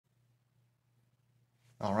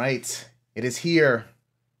All right, it is here.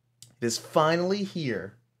 It is finally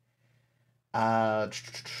here. Let's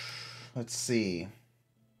see.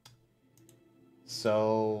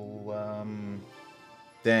 So,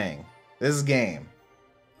 dang, this game.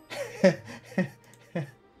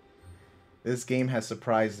 This game has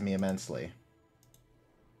surprised me immensely.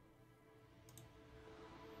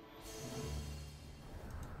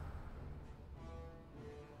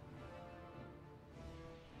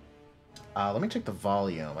 Let me check the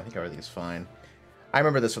volume. I think everything's fine. I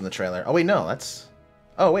remember this from the trailer. Oh, wait, no, that's...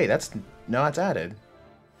 Oh, wait, that's... No, it's added.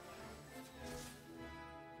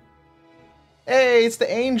 Hey, it's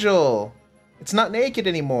the angel! It's not naked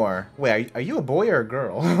anymore. Wait, are you a boy or a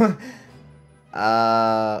girl?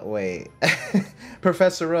 Wait.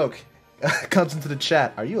 Professor Oak comes into the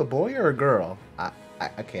chat. Are you a boy or a girl?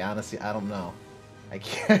 Okay, honestly, I don't know. I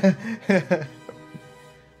can't...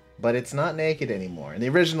 But it's not naked anymore. In the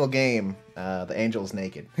original game, the angel's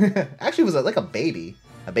naked. Actually, it was like a baby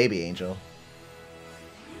angel.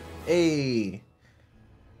 Hey,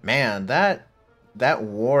 man, that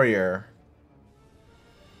warrior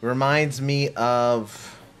reminds me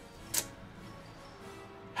of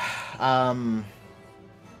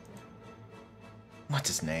what's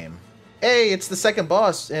his name? Hey, it's the second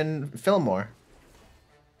boss in Fillmore.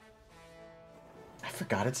 I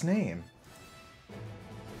forgot its name.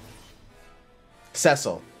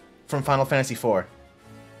 Cecil from Final Fantasy IV.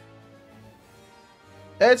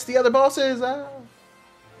 It's the other bosses. I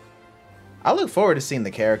look forward to seeing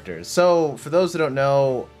the characters. So, for those who don't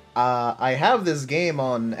know, I have this game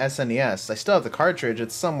on SNES. I still have the cartridge.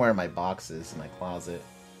 It's somewhere in my boxes in my closet.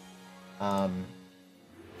 But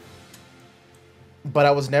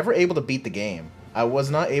I was never able to beat the game. I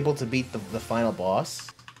was not able to beat the final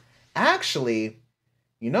boss. Actually,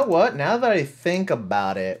 you know what? Now that I think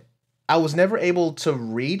about it, I was never able to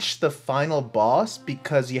reach the final boss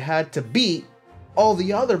because you had to beat all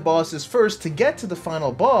the other bosses first to get to the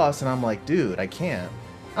final boss, and I'm like, dude, I can't.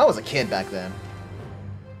 I was a kid back then.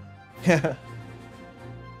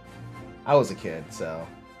 I was a kid, so,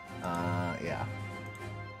 yeah.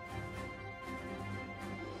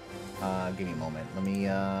 Give me a moment. Let me,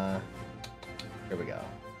 here we go.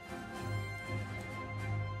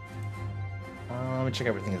 Let me check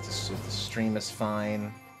everything. If the stream is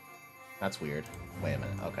fine. That's weird. Wait a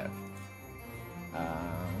minute. Okay.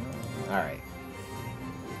 Alright.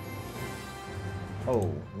 Oh,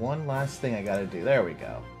 one last thing I gotta do. There we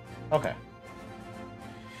go. Okay.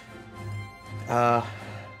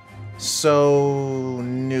 So,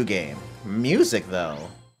 new game. Music, though.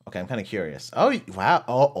 Okay, I'm kind of curious. Oh, wow.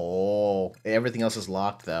 Oh. Everything else is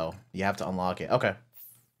locked, though. You have to unlock it. Okay.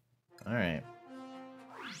 Alright.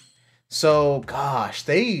 So, gosh,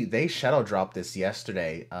 they shadow dropped this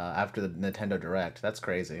yesterday after the Nintendo Direct. That's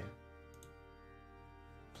crazy.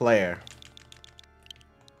 Player.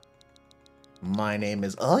 My name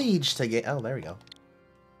is Age to get. Oh, there we go.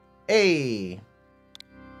 Hey.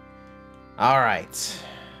 All right.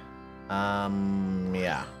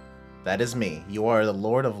 Yeah. That is me. You are the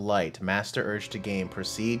Lord of Light. Master urge to game.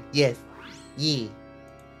 Proceed. Yes. Ye.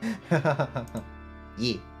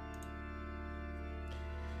 Ye.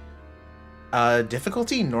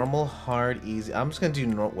 Difficulty, normal, hard, easy. I'm just gonna do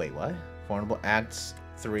wait, what? Vulnerable, acts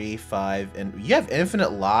 3, 5, and you have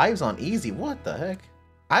infinite lives on easy. What the heck?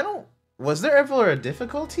 Was there ever a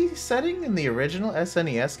difficulty setting in the original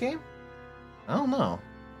SNES game? I don't know.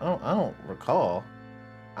 I don't recall.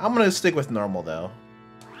 I'm gonna stick with normal though.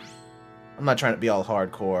 I'm not trying to be all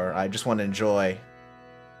hardcore. I just want to enjoy.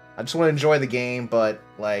 I just want to enjoy the game, but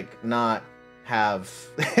like not have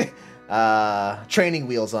training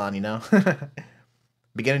wheels on, you know?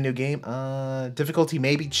 Begin a new game. Difficulty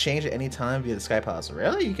may be changed at any time via the Sky Palace.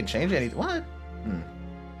 Really? You can change it what?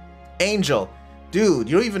 Angel. Dude,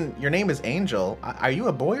 your name is Angel. Are you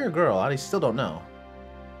a boy or a girl? I still don't know.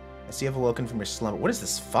 I see you have awoken from your slumber. What is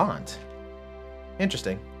this font?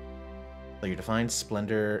 Interesting. Though your divine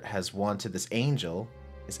splendor has wanted this angel,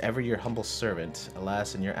 is ever your humble servant.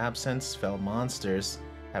 Alas, in your absence, fell monsters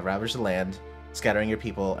have ravaged the land, scattering your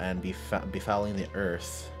people and befouling the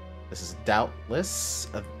earth. This is doubtless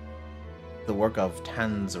the work of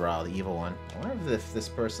Tanzra, the evil one. I wonder if this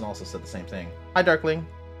person also said the same thing. Hi, Darkling.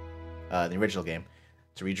 The original game.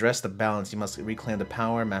 To redress the balance, you must reclaim the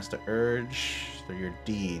power, master urge. Through your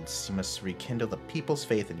deeds, you must rekindle the people's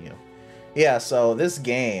faith in you. Yeah, so this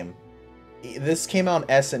game, this came out on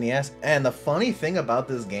SNES, and the funny thing about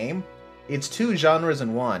this game, it's two genres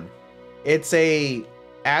in one. It's a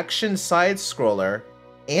action side-scroller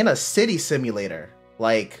and a city simulator.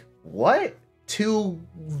 Like, what? Two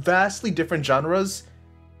vastly different genres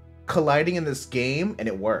colliding in this game, and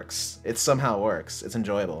it works. It somehow works. It's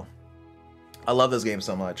enjoyable. I love this game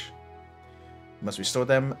so much. You must restore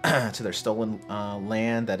them to their stolen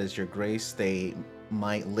land. That is your grace. They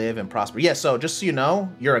might live and prosper. Yeah, so just so you know,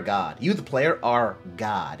 you're a god. You, the player, are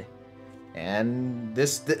God. And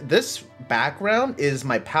this background is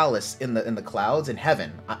my palace in the clouds in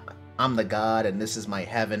heaven. I'm the god, and this is my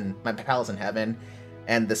heaven, my palace in heaven.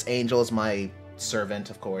 And this angel is my servant,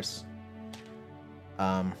 of course.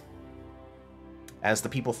 As the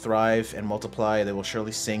people thrive and multiply, they will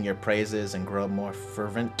surely sing your praises and grow more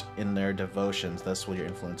fervent in their devotions. Thus will your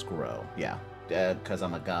influence grow. Yeah, because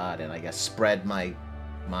I'm a god, and I guess spread my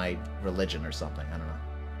religion or something. I don't know.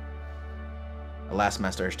 Alas,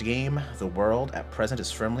 Master Urged Game, the world at present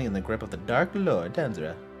is firmly in the grip of the Dark Lord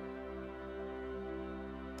Tanzra.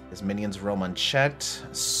 His minions roam unchecked,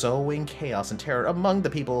 sowing chaos and terror among the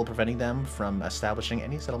people, preventing them from establishing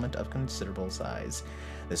any settlement of considerable size.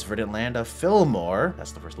 This verdant land of Fillmore,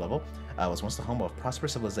 that's the first level, was once the home of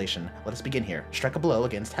prosperous civilization. Let us begin here. Strike a blow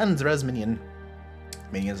against Tanzra's minions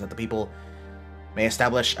that the people may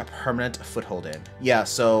establish a permanent foothold in. Yeah,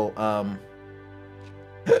 so,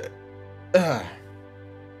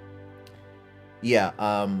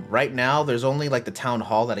 right now there's only like the town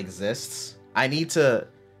hall that exists. I need to,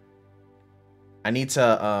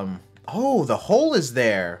 oh, the hole is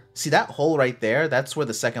there. See that hole right there? That's where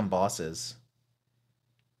the second boss is.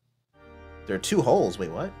 There are two holes. Wait,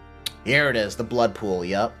 what? Here it is, the blood pool,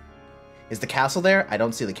 yep. Is the castle there? I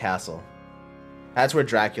don't see the castle. That's where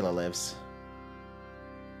Dracula lives.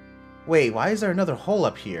 Wait, why is there another hole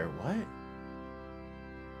up here? What?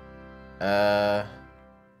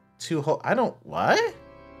 Two hole. I don't. What?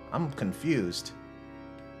 I'm confused.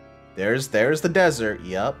 There's the desert.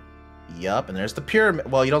 Yup. And there's the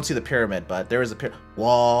pyramid. Well, you don't see the pyramid, but there is a pyramid.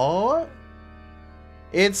 What?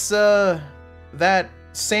 It's that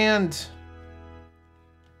sand.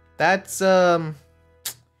 That's you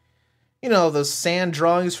know, those sand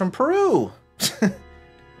drawings from Peru.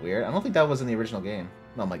 Weird. I don't think that was in the original game.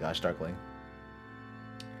 Oh my gosh, Darkling.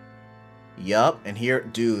 Yup, and here,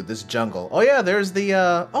 dude, this jungle. Oh yeah, there's the,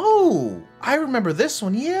 oh, I remember this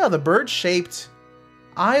one. Yeah, the bird-shaped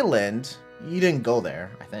island. You didn't go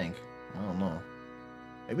there, I think. I don't know.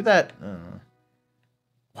 Maybe that, I don't know.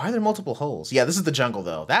 Why are there multiple holes? Yeah, this is the jungle,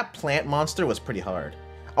 though. That plant monster was pretty hard.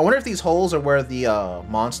 I wonder if these holes are where the,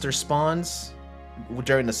 monster spawns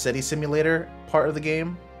during the city simulator part of the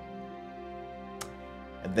game.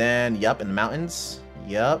 And then, yup, in the mountains.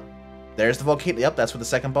 Yup. There's the volcano. Yep, that's where the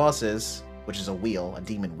second boss is, which is a wheel, a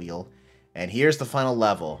demon wheel. And here's the final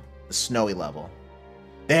level, the snowy level.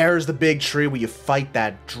 There's the big tree where you fight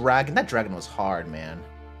that dragon. That dragon was hard, man.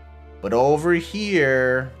 But over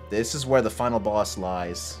here, this is where the final boss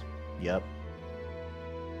lies. Yep.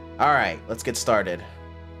 Alright, let's get started.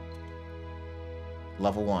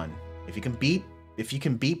 Level 1. If you can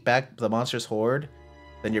beat back the monster's horde,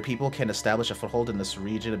 then your people can establish a foothold in this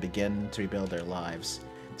region and begin to rebuild their lives.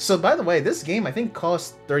 So, by the way, this game I think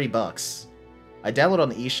costs $30. I downloaded on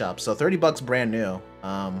the eShop, so $30 brand new.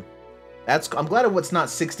 I'm glad it's not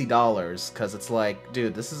 $60, because it's like,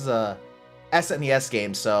 dude, this is a SNES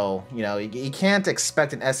game, so, you know, you can't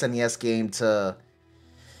expect an SNES game to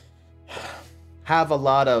have a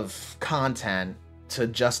lot of content to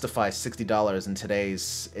justify $60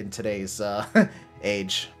 in today's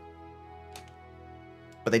age.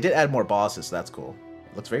 But they did add more bosses, so that's cool.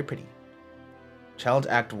 It looks very pretty. Challenge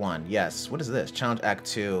Act 1. Yes. What is this? Challenge Act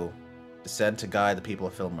 2. Descend to guide the people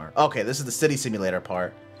of Fillmore. Okay, this is the city simulator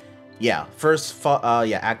part. Yeah.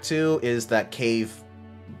 Yeah, Act 2 is that cave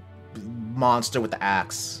monster with the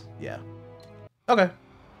axe. Yeah. Okay.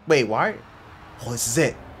 Wait, why? Oh, this is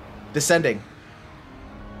it. Descending.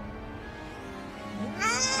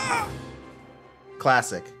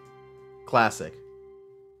 Classic. Classic.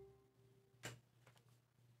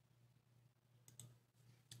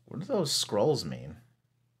 What do those scrolls mean?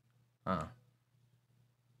 Huh.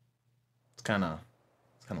 It's kind of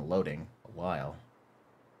loading a while.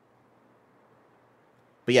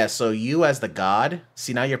 But yeah, so you as the god,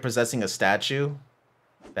 see now you're possessing a statue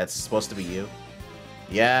that's supposed to be you.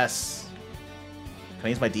 Yes. Can I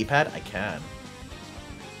use my D-pad? I can.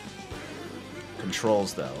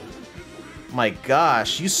 Controls though. My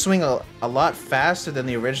gosh, you swing a lot faster than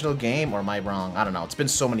the original game, or am I wrong? I don't know. It's been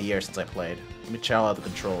so many years since I played. Let me check out the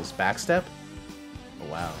controls. Backstep? Oh,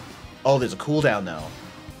 wow. Oh, there's a cooldown, though.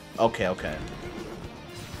 Okay, okay.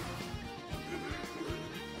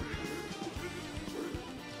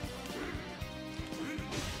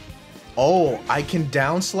 Oh, I can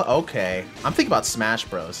down-slide? Okay. I'm thinking about Smash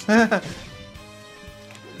Bros. Can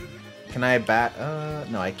I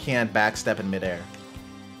no, I can't backstep in midair.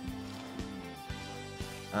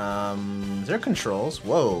 Is there controls?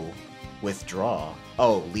 Whoa. Withdraw.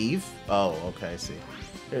 Oh, leave? Oh, okay, I see.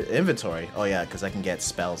 Inventory. Oh, yeah, because I can get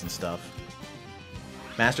spells and stuff.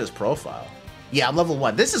 Master's profile. Yeah, I'm level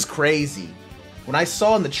 1. This is crazy. When I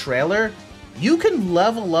saw in the trailer, you can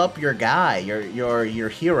level up your guy, your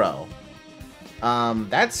hero.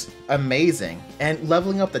 That's amazing. And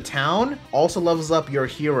leveling up the town also levels up your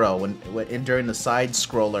hero during the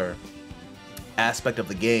side-scroller aspect of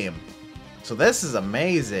the game. So this is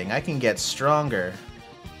amazing. I can get stronger.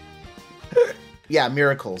 Yeah,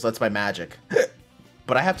 miracles. That's my magic.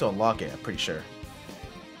 But I have to unlock it, I'm pretty sure.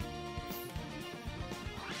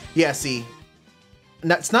 Yeah, see.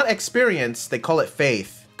 It's not experience. They call it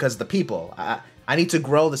faith. Because the people. I need to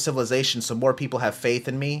grow the civilization so more people have faith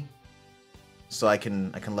in me. So I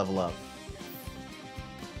can level up.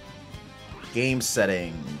 Game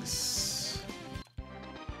settings.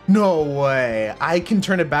 No way. I can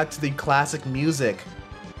turn it back to the classic music.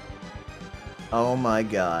 Oh my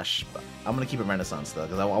gosh. I'm gonna keep it Renaissance though,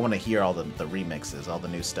 because I want to hear all the remixes, all the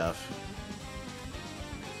new stuff.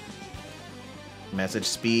 Message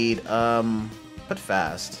speed, put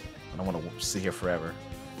fast. I don't want to sit here forever.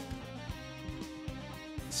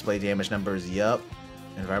 Display damage numbers, yup.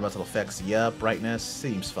 Environmental effects, yup. Brightness,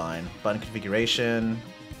 seems fine. Button configuration.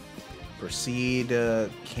 Proceed,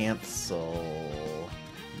 cancel.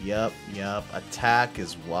 Yup. Attack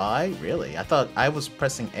is Y? Really? I thought I was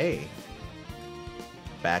pressing A.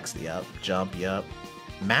 Backs, yup. Jump, yup.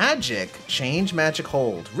 Magic! Change magic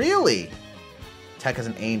hold. Really? Attack as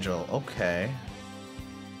an angel. Okay.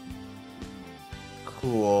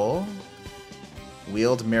 Cool.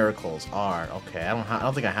 Wield miracles. R. Okay, I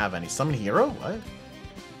don't think I have any. Summon hero? What?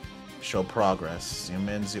 Show progress. Zoom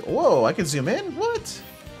in, zoom... Whoa, I can zoom in? What?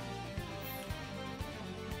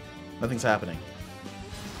 Nothing's happening.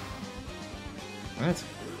 What?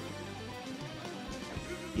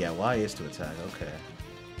 Yeah, Y is to attack. Okay.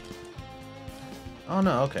 Oh,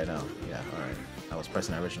 no. Okay, no. Yeah, alright. I was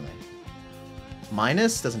pressing it originally.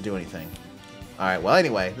 Minus doesn't do anything. Alright, well,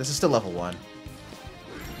 anyway. This is still level 1.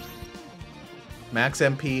 Max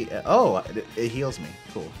MP... Oh, it heals me.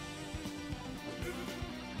 Cool.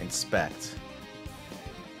 Inspect.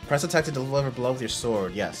 Press attack to deliver blow with your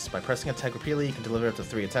sword. Yes. By pressing attack repeatedly, you can deliver up to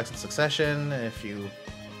 3 attacks in succession. If you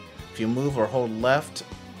move or hold left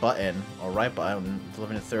button or right button,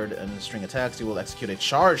 delivering a third and string attacks, you will execute a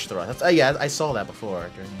charge thrust. That's, yeah, I saw that before.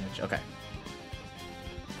 Okay.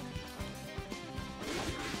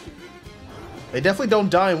 They definitely don't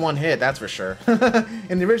die in one hit, that's for sure.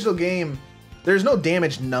 In the original game, there's no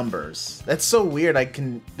damage numbers. That's so weird.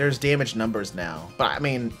 There's damage numbers now. But I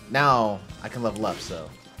mean, now I can level up, so.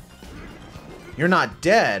 You're not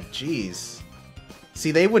dead. Jeez. See,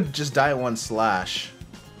 they would just die at 1 slash.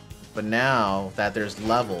 But now that there's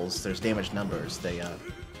levels, there's damage numbers. They,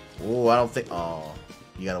 oh, I don't think... Oh,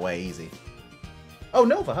 you got away easy. Oh,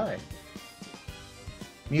 Nova, hi.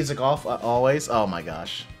 Music off always? Oh my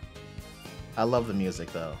gosh. I love the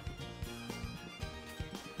music, though.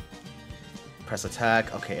 Press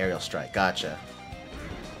attack. Okay, aerial strike. Gotcha.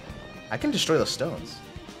 I can destroy those stones.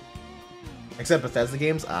 Except Bethesda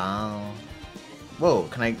games? Oh. Whoa,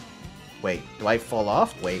 can I... Wait, do I fall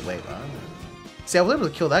off? Wait. Oh. See, I was able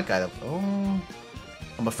to kill that guy. Oh.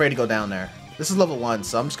 I'm afraid to go down there. This is level 1,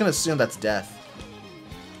 so I'm just gonna assume that's death.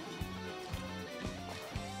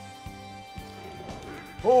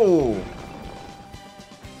 Oh.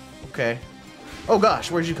 Okay. Oh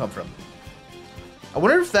gosh, where'd you come from? I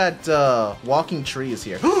wonder if that walking tree is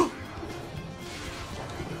here.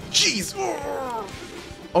 Jeez.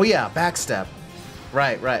 Oh yeah, backstep.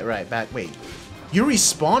 Right. Back. Wait. You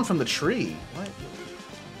respawn from the tree. What?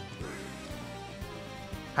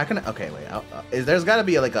 How can I... Okay, wait. There's got to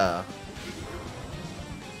be like a...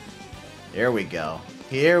 Here we go.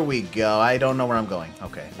 Here we go. I don't know where I'm going.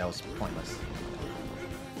 Okay, that was pointless.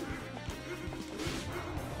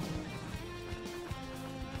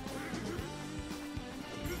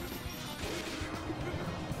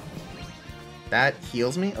 That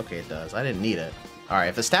heals me? Okay, it does. I didn't need it. Alright,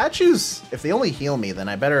 if the statues... If they only heal me, then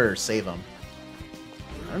I better save them.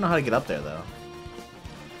 I don't know how to get up there, though.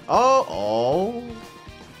 Oh!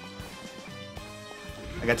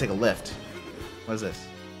 I gotta take a lift. What is this?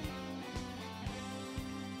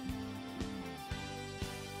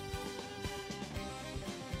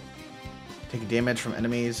 Taking damage from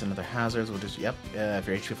enemies and other hazards will just... Yep. If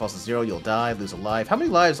your HP falls to 0, you'll die, lose a life. How many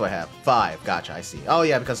lives do I have? 5. Gotcha, I see. Oh,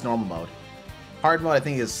 yeah, because normal mode. Hard mode, I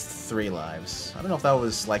think, is 3 lives. I don't know if that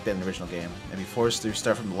was like that in the original game. And be forced to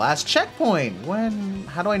start from the last checkpoint. When?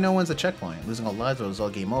 How do I know when's the checkpoint? Losing all lives was all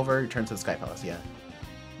game over. Return to the Sky Palace. Yeah.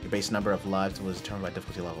 Your base number of lives was determined by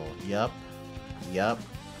difficulty level. Yup.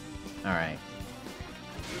 Alright.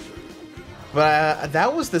 But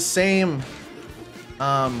that was the same...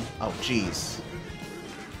 oh, jeez.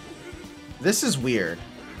 This is weird.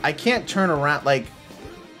 I can't turn around, like...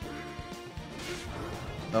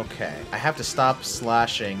 Okay, I have to stop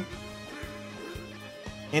slashing.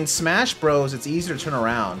 In Smash Bros, it's easier to turn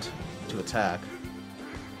around to attack.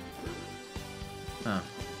 Huh.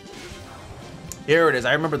 Here it is.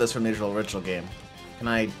 I remember this from the original game. Can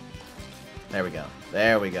I... There we go.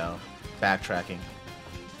 There we go. Backtracking.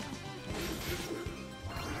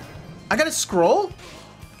 I got a scroll?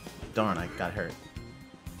 Darn, I got hurt.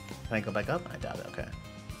 Can I go back up? I doubt it. Okay.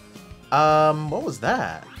 What was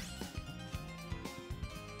that?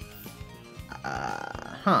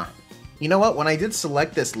 Huh. You know what? When I did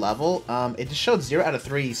select this level, it just showed 0 out of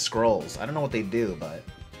 3 scrolls. I don't know what they do, but...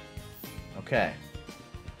 Okay.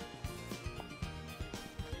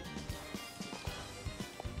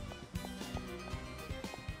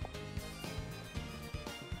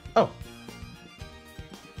 Oh.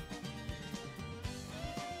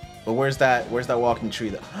 But where's that walking tree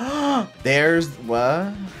though? There's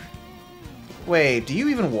what? Wait, do you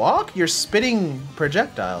even walk? You're spitting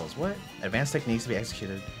projectiles. What? Advanced techniques to be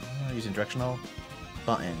executed using directional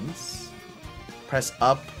buttons. Press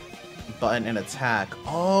up button and attack.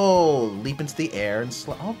 Oh, leap into the air and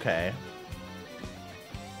okay.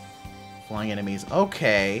 Flying enemies.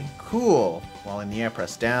 Okay, cool. While in the air,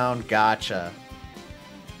 press down. Gotcha.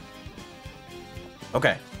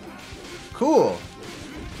 Okay. Cool.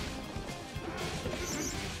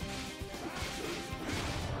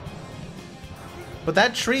 But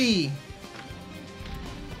that tree...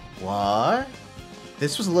 What?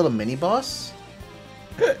 This was a little mini-boss?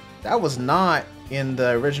 That was not in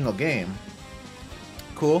the original game.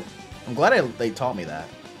 Cool. I'm glad they taught me that.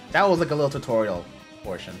 That was like a little tutorial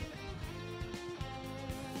portion.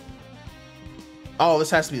 Oh,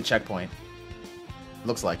 this has to be the checkpoint.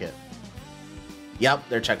 Looks like it. Yep,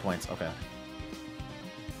 they're checkpoints. Okay.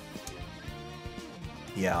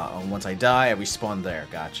 Yeah, once I die, I respawn there.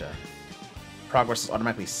 Gotcha. Progress is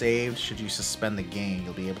automatically saved. Should you suspend the game,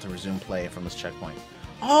 you'll be able to resume play from this checkpoint.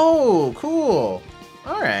 Oh, cool.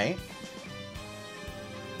 Alright.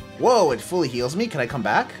 Whoa, it fully heals me? Can I come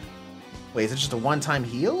back? Wait, is it just a one-time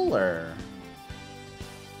heal, or...?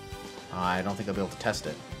 I don't think I'll be able to test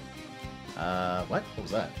it. What? What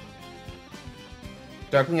was that?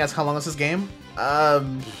 Darkling asks, how long is this game? I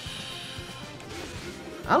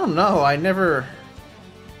don't know. I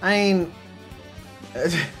mean...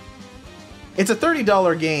 It's a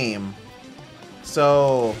 $30 game,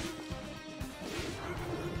 so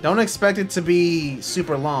don't expect it to be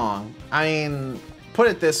super long. I mean, put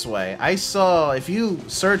it this way. I saw, if you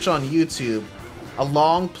search on YouTube, a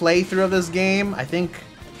long playthrough of this game, I think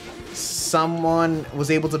someone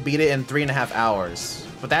was able to beat it in 3.5 hours.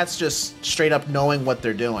 But that's just straight up knowing what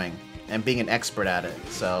they're doing and being an expert at it,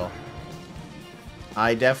 so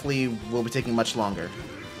I definitely will be taking much longer.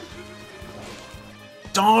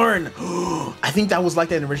 Darn! I think that was like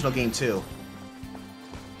that in the original game too.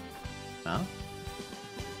 Huh?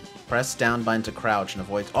 Press down button to crouch and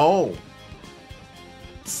avoid... Oh!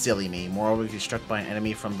 Silly me. Moreover, if you're struck by an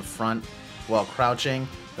enemy from the front while crouching,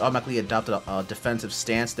 you automatically adopt a defensive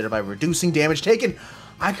stance, thereby reducing damage taken.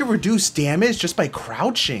 I can reduce damage just by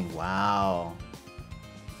crouching. Wow.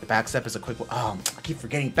 The backstep is a quick... Oh, I keep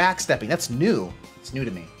forgetting backstepping. That's new. It's new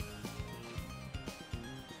to me.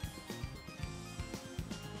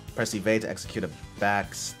 Press evade to execute a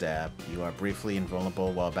backstep. You are briefly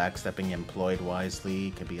invulnerable while backstepping. Employed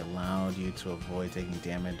wisely can be allowed you to avoid taking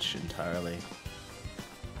damage entirely.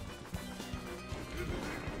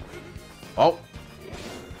 Oh!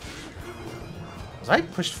 Was I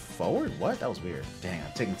pushed forward? What? That was weird. Dang,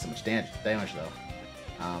 I'm taking so much damage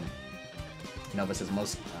though. Nova says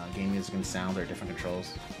most game music and sound are different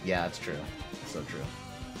controls. Yeah, it's true. It's so true.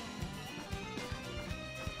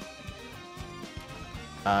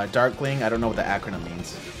 Darkling, I don't know what the acronym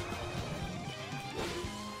means.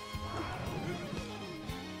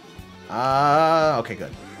 Okay,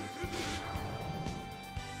 good.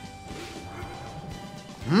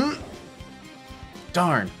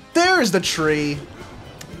 Darn. There's the tree!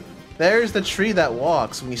 There's the tree that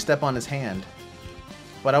walks when you step on his hand.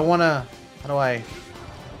 But I wanna... How do I...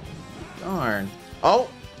 Darn. Oh!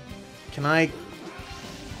 Can I...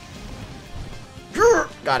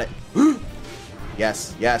 Got it.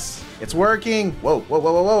 Yes, yes. It's working! Whoa, whoa,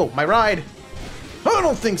 whoa, whoa, whoa! My ride! I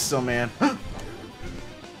don't think so, man.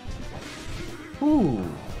 Ooh.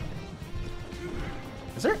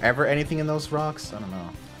 Is there ever anything in those rocks? I don't know.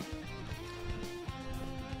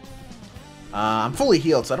 I'm fully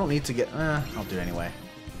healed, so I don't need to get... I'll do it anyway.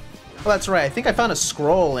 Oh, that's right. I think I found a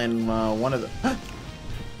scroll in one of the...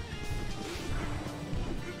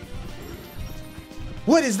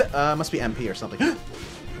 What is that? Must be MP or something.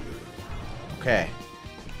 Okay.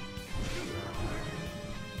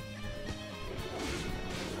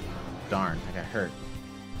 Darn, I got hurt.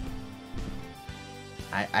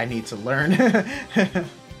 I need to learn.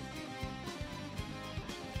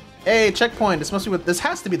 Hey, checkpoint. This must be what... This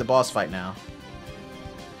has to be the boss fight now.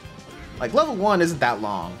 Like, level 1 isn't that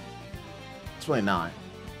long. It's really not.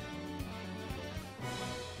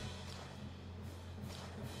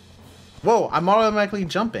 Whoa, I'm automatically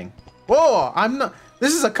jumping. Whoa, I'm not...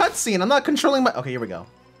 This is a cutscene. I'm not controlling my... Okay, here we go.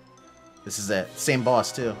 This is it. Same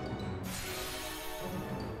boss, too.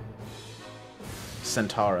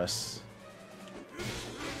 Centaurus.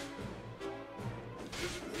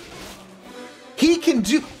 He can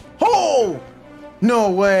do... Oh!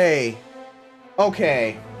 No way.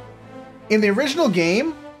 Okay. In the original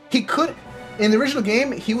game, he could... In the original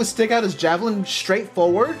game, he would stick out his javelin straight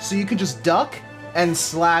forward, so you could just duck and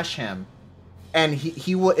slash him. And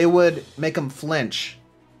it would make him flinch.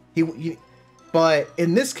 But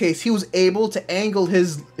in this case, he was able to angle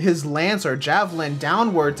his lance or javelin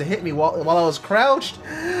downward to hit me while I was crouched.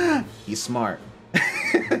 He's smart.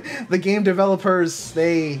 The game developers,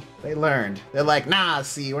 they learned. They're like, nah,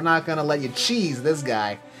 see, we're not gonna let you cheese this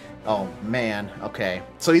guy. Oh man, okay.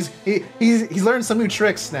 So he's learned some new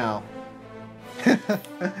tricks now. I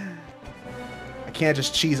can't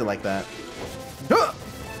just cheese it like that.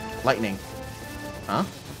 Lightning. Huh?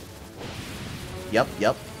 Yep.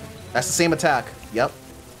 That's the same attack. Yep.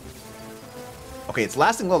 Okay, it's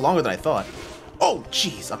lasting a little longer than I thought. Oh,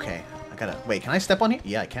 jeez. Okay. I gotta... Wait, can I step on here?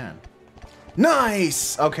 Yeah, I can.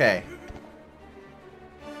 Nice! Okay.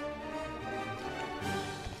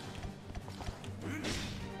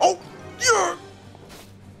 Oh! Yeah!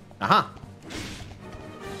 Uh-huh.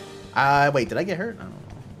 Wait, did I get hurt? I don't know.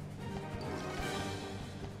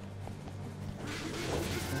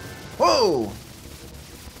 Whoa!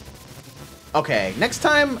 Okay, next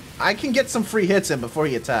time I can get some free hits in before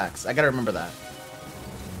he attacks. I gotta remember that.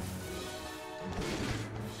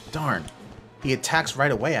 Darn. He attacks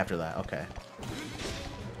right away after that. Okay.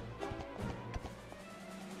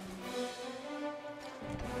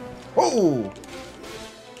 Whoa!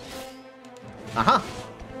 Uh-huh.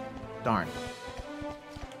 Darn.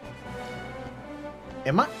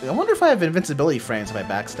 I wonder if I have invincibility frames if I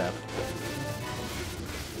backstep.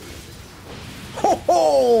 Ho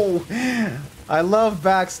ho! I love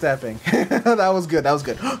backstepping. That was good. That was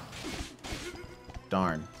good.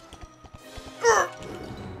 Darn.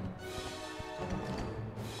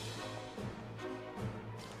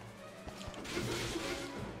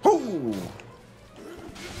 Hoo!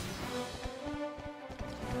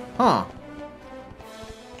 Huh.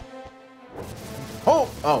 Oh!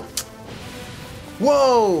 Oh.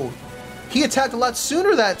 Whoa! He attacked a lot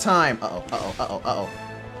sooner that time. Uh-oh, uh-oh, uh-oh, uh-oh.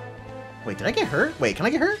 Wait, did I get hurt? Wait, can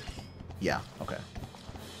I get hurt? Yeah, okay.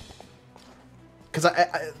 Because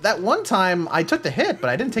that one time, I took the hit,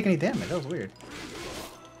 but I didn't take any damage. That was weird.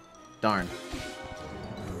 Darn.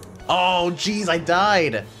 Oh, jeez, I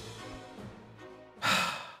died.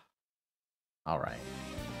 Alright.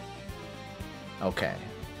 Okay.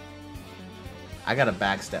 I gotta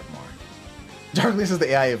backstep more. Darkly says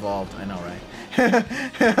the AI evolved. I know, right?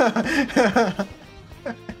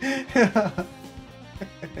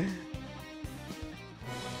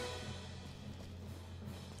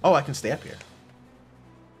 Oh, I can stay up here.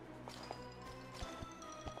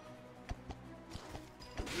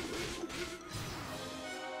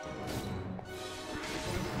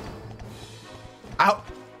 Ow!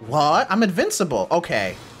 What? I'm invincible.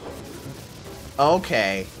 Okay.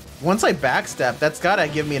 Okay. Once I backstep, that's gotta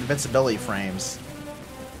give me invincibility frames.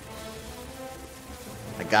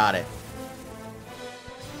 I got it.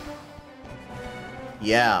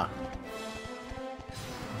 Yeah.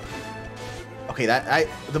 Okay,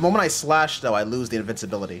 the moment I slash though, I lose the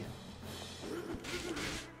invincibility.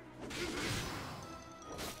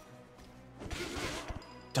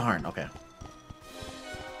 Darn, okay.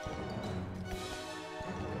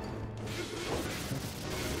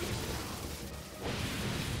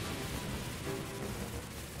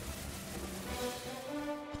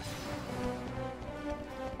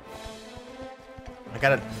 I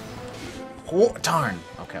gotta... Oh, darn.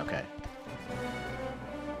 Okay, okay.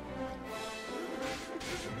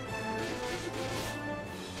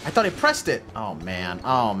 I thought I pressed it. Oh, man.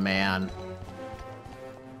 Oh, man.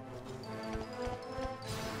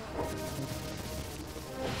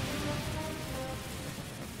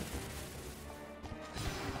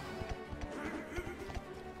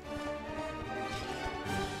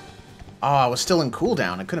 Oh, I was still in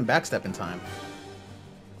cooldown. I couldn't backstep in time.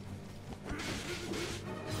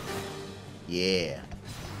 Yeah.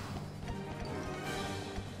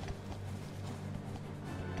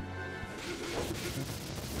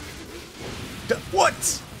 What?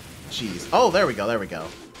 Jeez. Oh, there we go. There we go.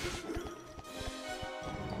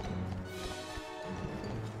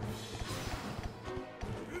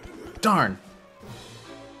 Darn.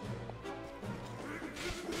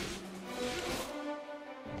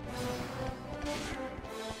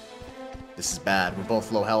 This is bad. We're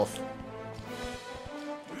both low health.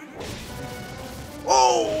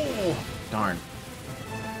 Oh! Darn.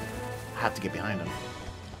 I have to get behind him.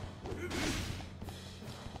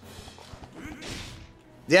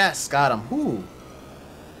 Yes, got him. Ooh.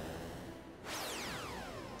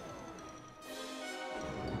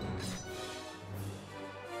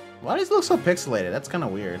 Why does it look so pixelated? That's kind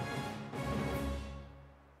of weird.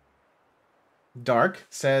 Dark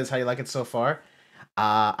says, how you like it so far?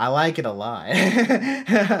 I like it a lot.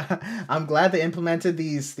 I'm glad they implemented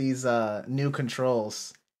these new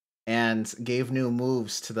controls and gave new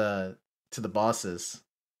moves to the bosses.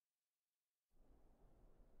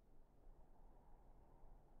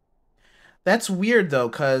 That's weird though,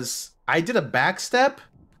 cause I did a backstep.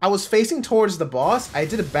 I was facing towards the boss. I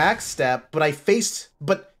did a backstep, but I faced,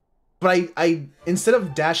 but I instead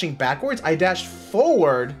of dashing backwards, I dashed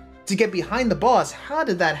forward to get behind the boss. How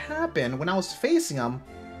did that happen when I was facing him?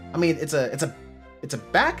 I mean, it's a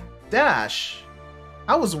back dash.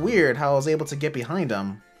 That was weird how I was able to get behind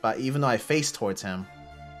him, but even though I faced towards him.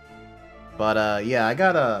 But yeah, I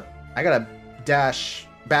gotta dash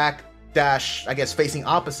back dash, I guess facing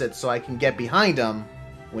opposite so I can get behind him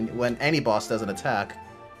when any boss does an attack.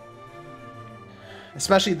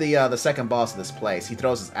 Especially the second boss of this place. He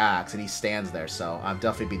throws his axe and he stands there, so I'll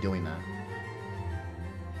definitely be doing that.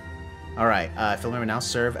 Alright, Fillmore now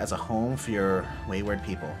serve as a home for your wayward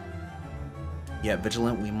people. Yet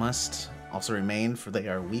vigilant we must also remain, for they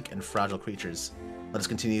are weak and fragile creatures. Let us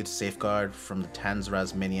continue to safeguard from the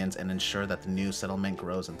Tanzraz minions and ensure that the new settlement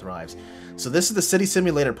grows and thrives. So this is the city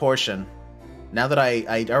simulator portion. Now that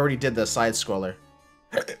I already did the side-scroller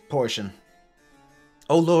portion.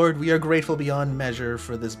 O Lord, we are grateful beyond measure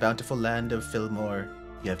for this bountiful land of Fillmore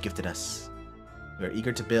you have gifted us. We are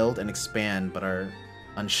eager to build and expand, but are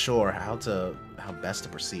unsure how best to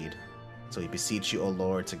proceed. So we beseech you, O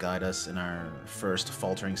Lord, to guide us in our first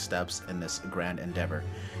faltering steps in this grand endeavor.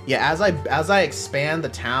 Yeah, as I expand the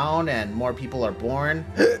town and more people are born,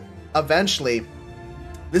 eventually,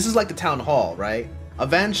 this is like the town hall, right?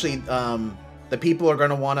 Eventually, the people are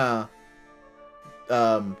gonna wanna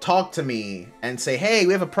talk to me and say, hey,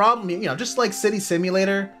 we have a problem. You know, just like City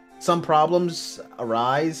Simulator, some problems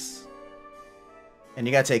arise, and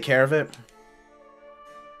you gotta take care of it.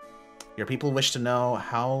 Your people wish to know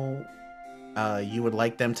how you would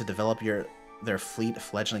like them to develop their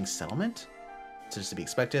fledgling settlement. It's just to be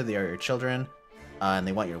expected. They are your children, and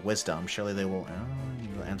they want your wisdom. Surely they will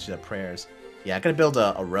answer their prayers. Yeah, I gotta build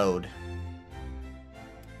a road.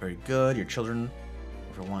 Very good. Your children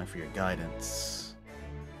are wanting for your guidance.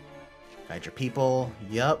 Guide your people.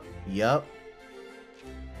 Yup. Yup.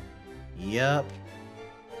 Yup.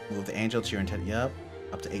 Move the angel to your intent. Yup.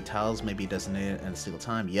 Up to 8 tiles may be designated in a single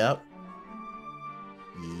time. Yup.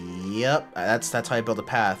 Yep, that's how I build a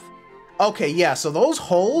path. Okay, yeah, so those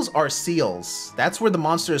holes are seals. That's where the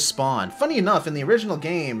monsters spawn. Funny enough, in the original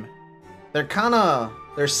game, they're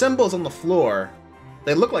symbols on the floor.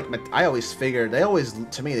 They look like, I always figured,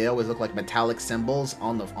 to me, they always look like metallic symbols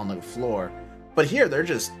on the floor. But here, they're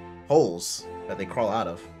just holes that they crawl out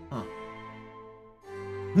of. Huh.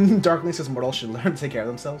 Darkling says mortals should learn to take care of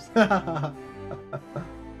themselves.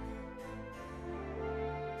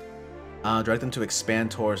 Direct them to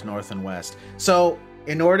expand towards north and west. So,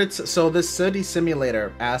 this city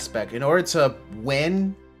simulator aspect, in order to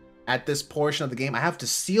win at this portion of the game, I have to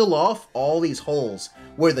seal off all these holes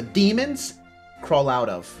where the demons crawl out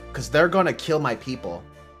of, because they're gonna kill my people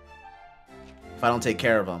if I don't take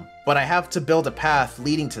care of them. But I have to build a path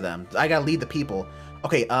leading to them. I gotta lead the people.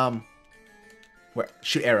 Okay, where?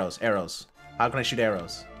 Shoot arrows. How can I shoot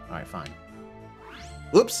arrows? All right, fine.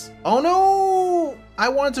 Oops. Oh no! I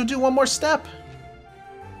wanted to do one more step.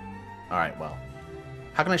 Alright, well.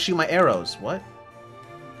 How can I shoot my arrows? What?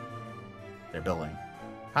 They're building.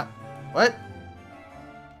 What?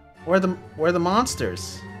 Where are the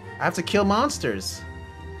monsters? I have to kill monsters.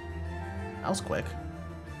 That was quick.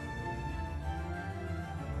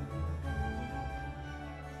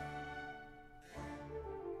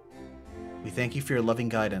 We thank you for your loving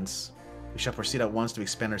guidance. We shall proceed at once to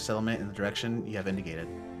expand our settlement in the direction you have indicated.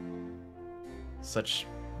 Such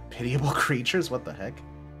pitiable creatures? What the heck?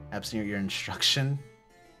 Absent your instruction,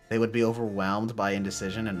 they would be overwhelmed by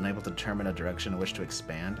indecision and unable to determine a direction in which to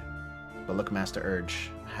expand. But look, Master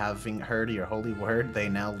Urge, having heard your holy word, they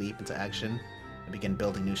now leap into action and begin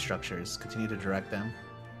building new structures. Continue to direct them,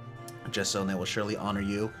 just so they will surely honor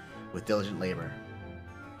you with diligent labor.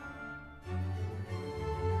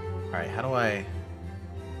 Alright, how do I...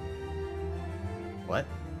 What?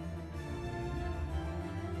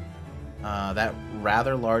 That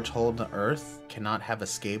rather large hole in the earth cannot have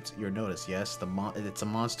escaped your notice. Yes, it's a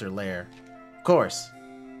monster lair. Of course.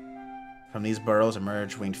 From these burrows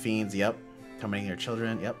emerge winged fiends. Yep. Tormenting your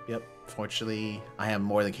children. Yep. Fortunately, I am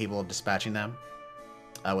more than capable of dispatching them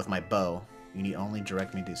with my bow. You need only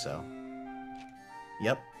direct me to do so.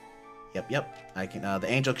 Yep. I can.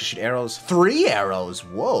 The angel can shoot arrows. 3 arrows.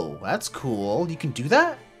 Whoa, that's cool. You can do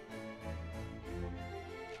that.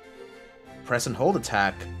 Press and hold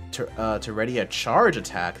attack to ready a charge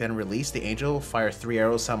attack, then release the angel, fire 3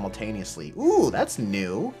 arrows simultaneously. Ooh, that's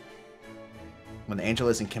new. When the angel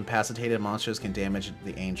is incapacitated, monsters can damage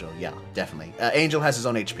the angel. Yeah, definitely. Angel has his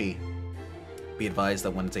own HP. Be advised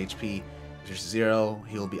that when its HP is 0,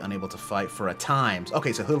 he will be unable to fight for a time.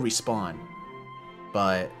 Okay, so he'll respawn.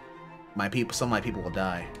 But some of my people will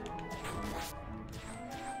die.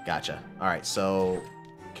 Gotcha. Alright, so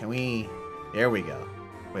can we... There we go.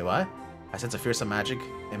 Wait, what? I sense a fearsome magic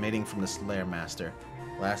emanating from this lair, Master.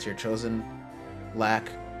 Last year chosen lack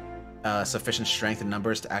sufficient strength and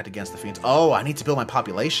numbers to act against the fiends. Oh, I need to build my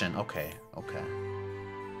population. Okay.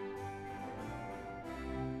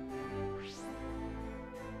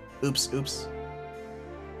 Oops.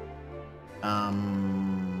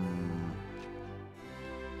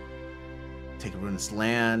 Take a ruinous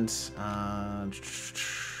land. I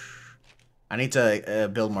need to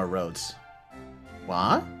build more roads.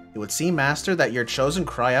 What? It would seem, Master, that your chosen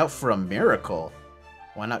cry out for a miracle.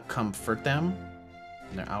 Why not comfort them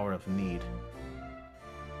in their hour of need?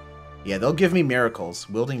 Yeah, they'll give me miracles.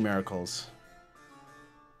 Wielding miracles.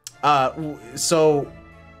 So,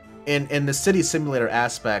 in the city simulator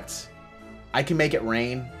aspect, I can make it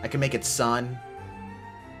rain. I can make it sun.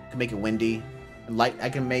 I can make it windy. Light. I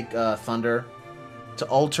can make thunder to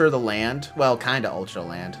alter the land. Well, kind of alter the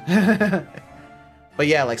land. But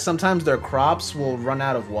yeah, like sometimes their crops will run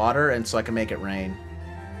out of water, and so I can make it rain.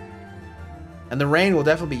 And the rain will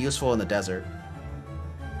definitely be useful in the desert.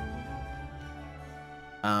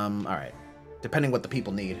 Alright. Depending what the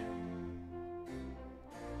people need.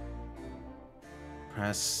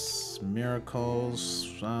 Press miracles.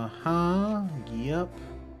 Yep.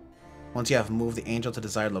 Once you have moved the angel to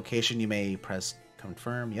desired location, you may press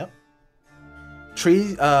confirm. Yep.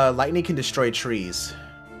 Lightning can destroy trees.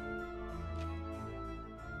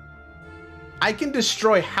 I can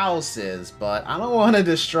destroy houses, but I don't want to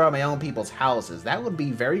destroy my own people's houses. That would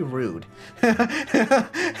be very rude.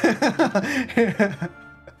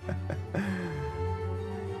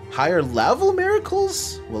 Higher level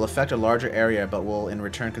miracles will affect a larger area, but will in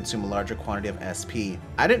return consume a larger quantity of SP.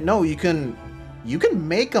 I didn't know you can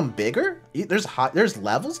make them bigger. There's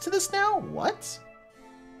levels to this now. What?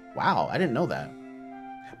 Wow, I didn't know that.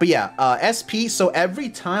 But yeah, SP, so every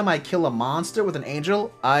time I kill a monster with an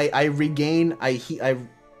angel, I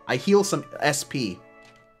heal some SP.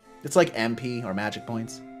 It's like MP or magic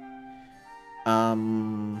points.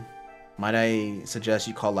 Might I suggest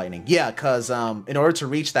you call lightning? Yeah, because in order to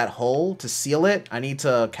reach that hole, to seal it, I need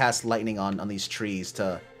to cast lightning on these trees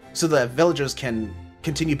so that villagers can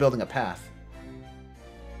continue building a path.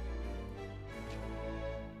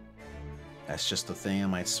 That's just the thing.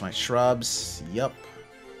 My shrubs. Yup.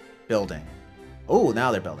 Building. Oh,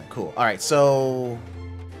 now they're building. Cool. All right, so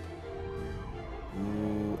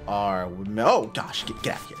oh gosh,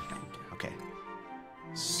 get out of here. Okay.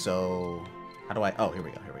 So how do I? Oh, here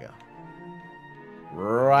we go.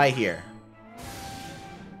 Right here.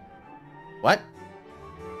 What?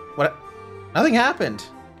 Nothing happened.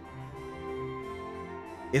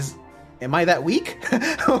 Am I that weak?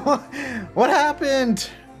 What happened?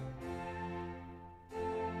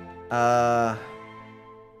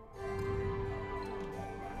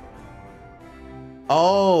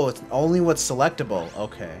 Oh, it's only what's selectable.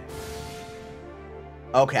 Okay.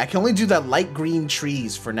 Okay, I can only do the light green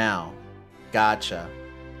trees for now. Gotcha.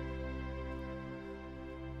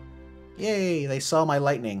 Yay, they saw my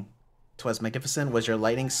lightning. 'Twas magnificent was your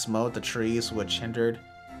lightning smote the trees which hindered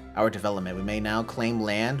our development. We may now claim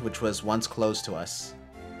land which was once closed to us.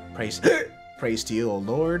 Praise to you, O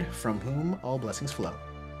Lord, from whom all blessings flow.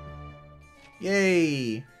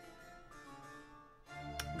 Yay!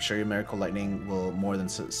 I'm sure your miracle lightning will more than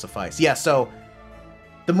suffice. Yeah, so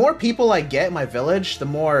the more people I get in my village, the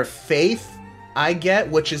more faith I get,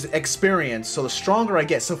 which is experience. So the stronger I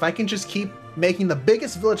get. So if I can just keep making the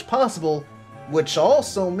biggest village possible, which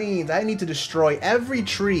also means I need to destroy every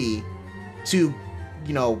tree to,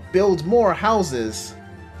 you know, build more houses,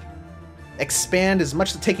 expand as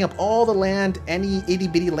much, taking up all the land, any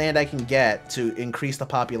itty-bitty land I can get to increase the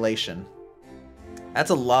population. That's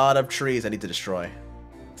a lot of trees I need to destroy.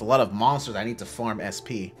 It's a lot of monsters I need to farm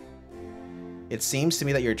SP. It seems to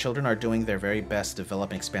me that your children are doing their very best to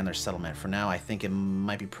develop and expand their settlement. For now, I think it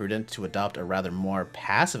might be prudent to adopt a rather more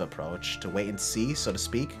passive approach, to wait and see, so to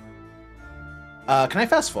speak. Can I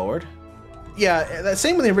fast forward? Yeah,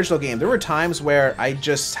 same with the original game. There were times where I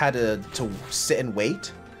just had to sit and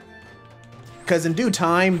wait. Because in due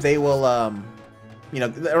time, they will, you know,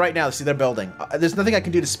 right now, see, they're building. There's nothing I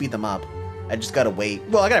can do to speed them up. I just gotta wait.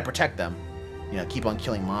 Well, I gotta protect them. You know, keep on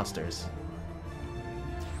killing monsters.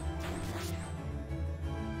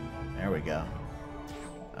 There we go.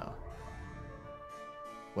 Oh.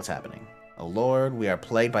 What's happening? Oh lord, we are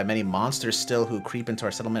plagued by many monsters still who creep into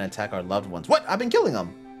our settlement and attack our loved ones. What? I've been killing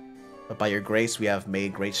them! But by your grace, we have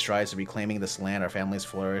made great strides in reclaiming this land. Our families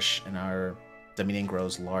flourish and our dominion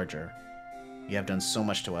grows larger. You have done so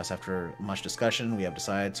much to us. After much discussion, we have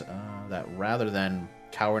decided that rather than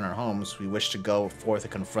cower in our homes, we wish to go forth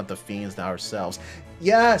and confront the fiends ourselves.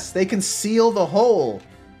 Yes, they can seal the hole!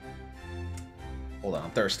 Hold on,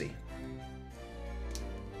 I'm thirsty.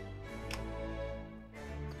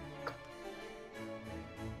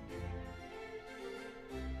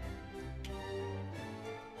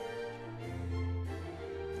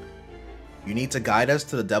 You need to guide us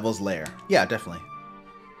to the devil's lair. Yeah, definitely.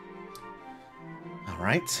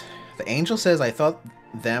 Alright. The angel says I thought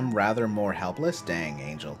them rather more helpless. Dang,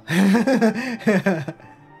 angel.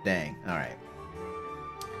 Dang. Alright.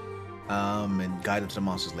 And guide them to the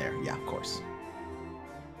monster's lair. Yeah, of course.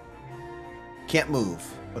 Can't move.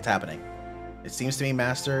 What's happening? It seems to me,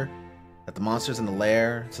 Master, that the monsters in the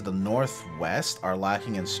lair to the northwest are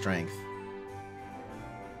lacking in strength.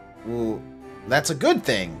 Ooh, that's a good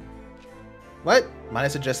thing. What? Might I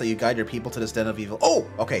suggest that you guide your people to this den of evil? Oh!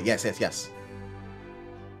 Okay, yes, yes, yes.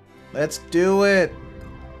 Let's do it!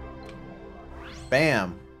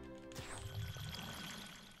 Bam.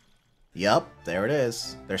 Yup, there it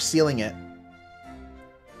is. They're sealing it.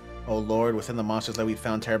 Oh lord, within the monsters that we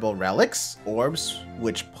found terrible relics, orbs,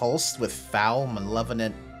 which pulse with foul,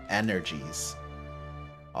 malevolent energies.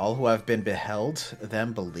 All who have been beheld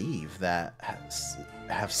them believe that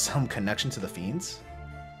have some connection to the fiends.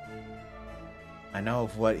 I know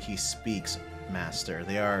of what he speaks, Master.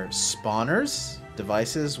 They are spawners,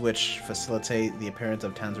 devices which facilitate the appearance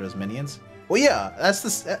of Tanziro's minions. Well, yeah, that's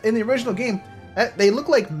the in the original game. They look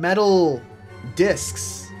like metal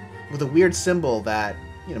discs with a weird symbol that,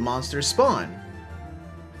 you know, monsters spawn.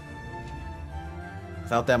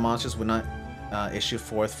 Without that, monsters would not issue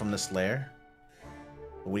forth from this lair.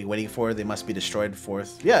 What are you waiting for? They must be destroyed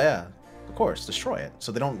forth. Yeah, yeah, of course, destroy it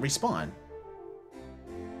so they don't respawn.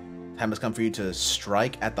 Time has come for you to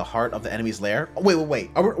strike at the heart of the enemy's lair. Oh, wait.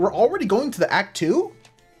 We're already going to the Act 2?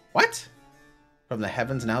 What? From the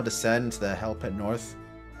heavens now descend to the hell pit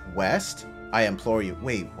northwest. I implore you.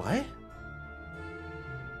 Wait, what?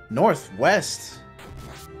 Northwest?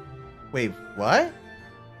 Wait, what?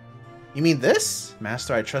 You mean this?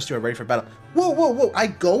 Master, I trust you are ready for battle. Whoa. I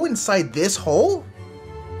go inside this hole?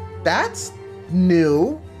 That's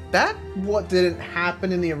new. That what didn't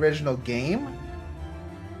happen in the original game.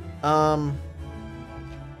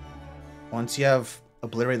 Once you have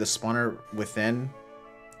obliterated the spawner within,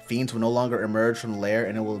 fiends will no longer emerge from the lair,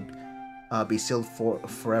 and it will be sealed for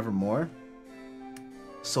forevermore.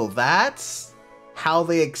 So that's how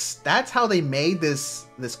they made this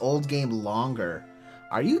old game longer.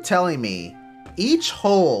 Are you telling me each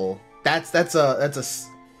hole that's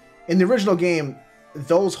in the original game,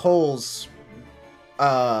 those holes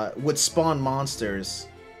would spawn monsters?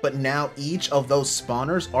 But now each of those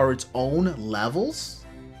spawners are its own levels?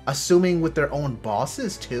 Assuming with their own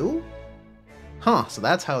bosses too? Huh, so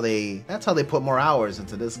that's how they put more hours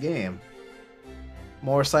into this game.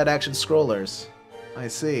 More side action scrollers. I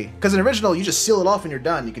see. Because in original, you just seal it off and you're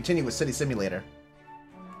done. You continue with City Simulator.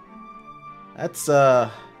 That's,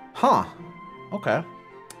 huh. Okay. I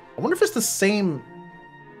wonder if it's the same...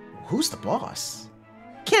 Who's the boss?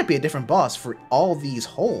 Can't be a different boss for all these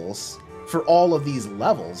holes. For all of these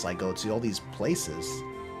levels I go to, all these places.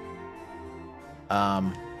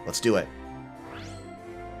 Let's do it.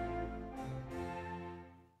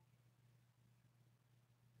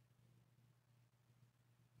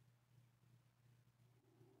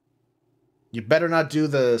 You better not do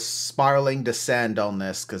the spiraling descend on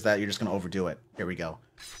this, because that you're just gonna overdo it. Here we go.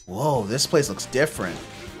 Whoa, this place looks different.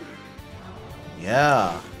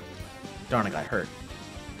 Yeah. Darn, I got hurt.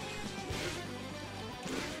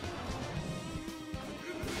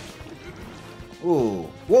 Ooh.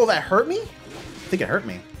 Whoa, that hurt me? I think it hurt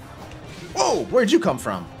me. Whoa, where'd you come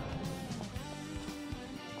from?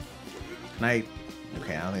 Can I...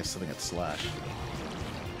 Okay, I don't think it's something at slash.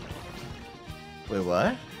 Wait,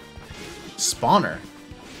 what? Spawner.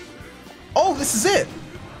 Oh, this is it!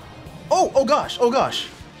 Oh gosh, oh gosh.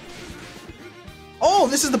 Oh,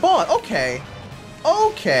 this is the boss. Okay.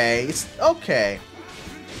 Okay, it's okay.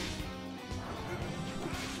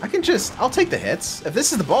 I can just... I'll take the hits. If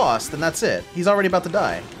this is the boss, then that's it. He's already about to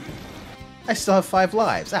die. I still have 5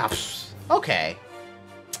 lives. Ah, okay.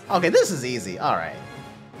 Okay, this is easy. Alright.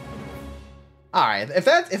 Alright, if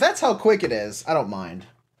that's how quick it is, I don't mind.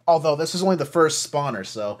 Although, this is only the first spawner,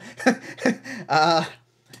 so...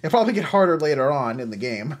 it'll probably get harder later on in the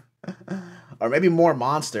game. Or maybe more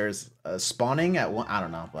monsters spawning at one... I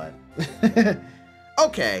don't know, but...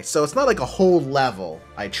 Okay, so it's not like a whole level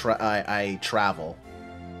I travel.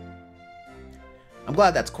 I'm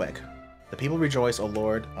glad that's quick. The people rejoice, O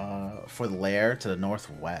Lord, for the lair to the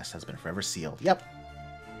northwest has been forever sealed. Yep.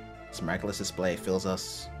 This miraculous display fills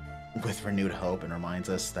us with renewed hope and reminds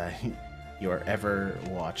us that you are ever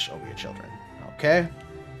watch over your children. Okay?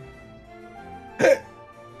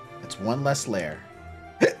 It's one less lair.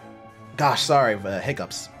 Gosh, sorry,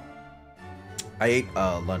 hiccups. I ate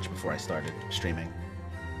lunch before I started streaming.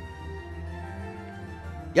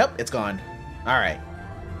 Yep, it's gone. Alright.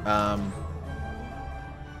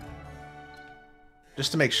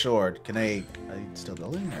 Just to make sure, can I still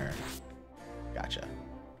building or? Gotcha.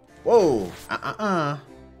 Whoa!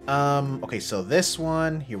 Okay, so this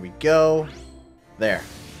one, here we go. There.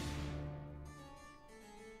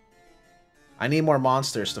 I need more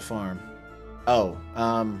monsters to farm. Oh,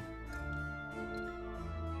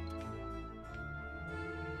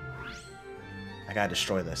 I gotta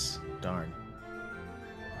destroy this. Darn.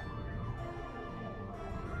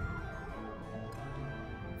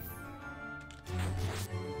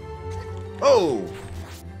 Oh!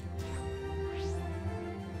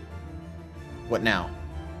 What now?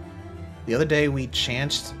 The other day we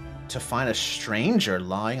chanced to find a stranger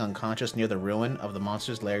lying unconscious near the ruin of the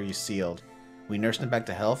monster's lair you sealed. We nursed him back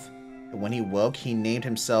to health, and when he woke, he named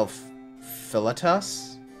himself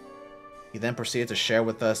Philotas. He then proceeded to share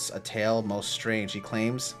with us a tale most strange. He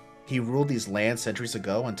claims he ruled these lands centuries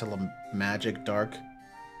ago until a magic dark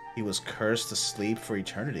he was cursed to sleep for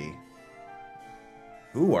eternity.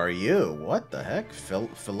 Who are you? What the heck?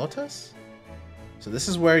 Philotas? So this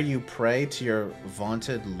is where you pray to your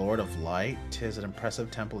vaunted Lord of Light. 'Tis an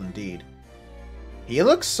impressive temple indeed. He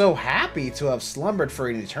looks so happy to have slumbered for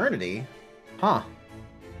an eternity. Huh.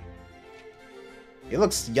 He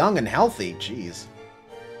looks young and healthy. Jeez.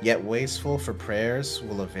 Yet wasteful for prayers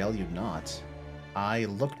will avail you not. I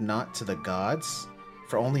look not to the gods,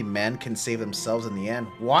 for only men can save themselves in the end.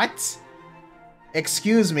 What?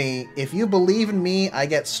 Excuse me, if you believe in me, I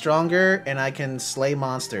get stronger and I can slay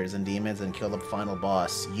monsters and demons and kill the final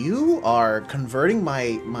boss. You are converting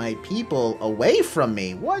my people away from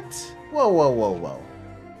me. What? Whoa, whoa, whoa, whoa.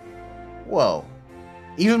 Whoa.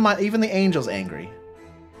 Even the angel's angry.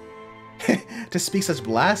 To speak such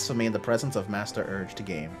blasphemy in the presence of Master Urge to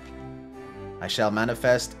game. I shall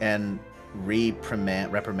manifest and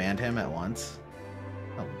reprimand him at once.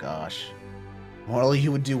 Oh gosh. Morally,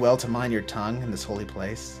 you would do well to mind your tongue in this holy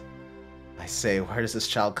place. I say, where does this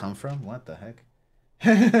child come from? What the heck?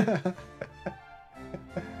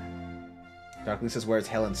 Darkly says, where's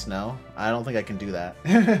hail and snow? I don't think I can do that.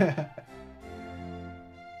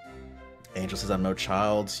 Angel says, I'm no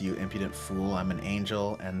child, you impudent fool. I'm an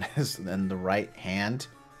angel, and the right hand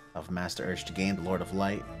of Master Urge to gain, the Lord of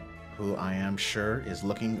Light, who I am sure is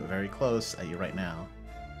looking very close at you right now.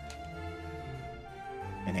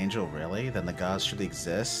 An angel, really? Then the gods truly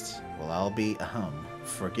exist? Well, I'll be,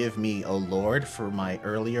 forgive me, O Lord, for my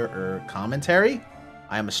earlier commentary.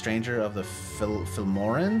 I am a stranger of the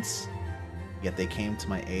Fillmorans, yet they came to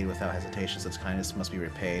my aid without hesitation. Such kindness must be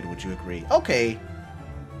repaid. Would you agree? Okay.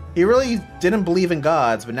 He really didn't believe in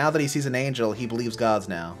gods, but now that he sees an angel, he believes gods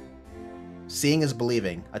now. Seeing is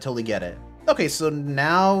believing. I totally get it. Okay, so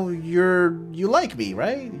now you like me,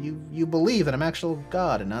 right? You believe that I'm actual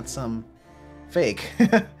god and not some fake. You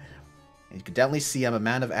can definitely see I'm a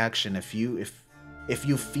man of action. If you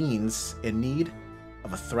fiends in need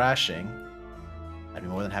of a thrashing, I'd be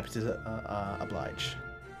more than happy to oblige.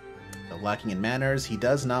 Though lacking in manners, he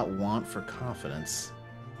does not want for confidence.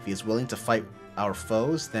 If he is willing to fight our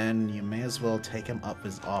foes, then you may as well take him up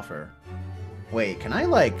his offer. Wait, can I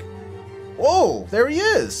like... Whoa, there he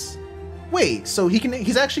is! Wait, so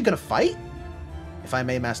he's actually gonna fight? If If I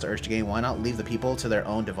may, Master urged the game, why not leave the people to their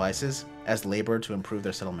own devices as labor to improve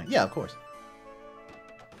their settlement? Yeah, of course.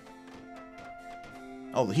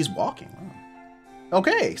 Oh, he's walking. Oh.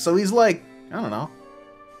 Okay, so he's like, I don't know.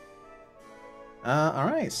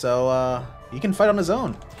 Alright, so, he can fight on his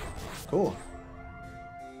own. Cool.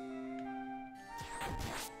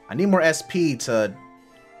 I need more SP to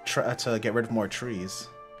get rid of more trees.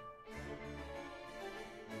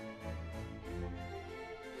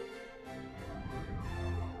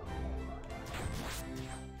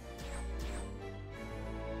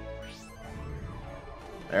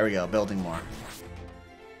 There we go, building more.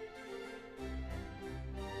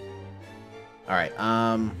 Alright,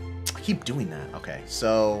 I keep doing that. Okay,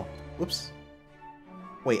 so, whoops.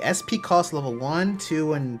 Wait, SP cost level 1,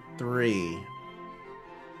 2, and 3.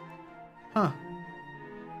 Huh.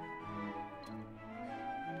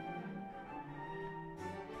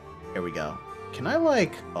 Here we go. Can I,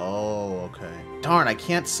 like... Oh, okay. Darn, I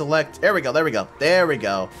can't select... There we go, there we go. There we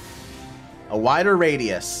go. A wider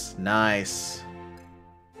radius. Nice.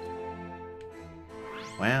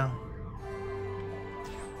 Wow.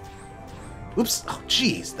 Oops. Oh,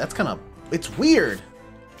 jeez. That's kind of... It's weird.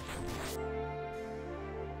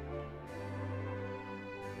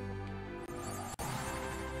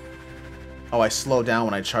 Oh, I slow down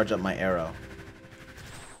when I charge up my arrow.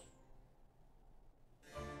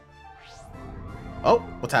 Oh,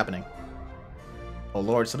 what's happening? Oh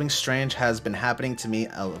lord, something strange has been happening to me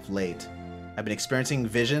of late. I've been experiencing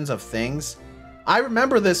visions of things. I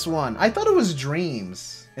remember this one. I thought it was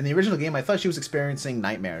dreams. In the original game, I thought she was experiencing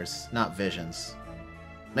nightmares, not visions.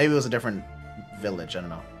 Maybe it was a different village, I don't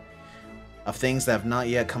know. Of things that have not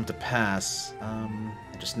yet come to pass.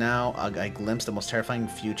 Just now, I glimpsed the most terrifying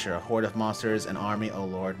future. A horde of monsters, an army, oh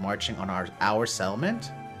lord, marching on our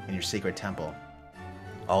settlement in your secret temple.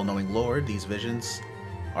 All-knowing lord, these visions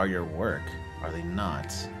are your work, are they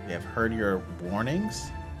not? We have heard your warnings,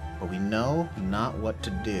 but we know not what to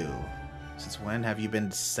do. Since when have you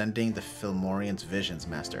been sending the Fillmoreans visions,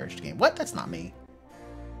 Master urged the game? What? That's not me.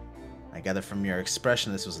 I gather from your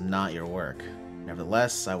expression this was not your work.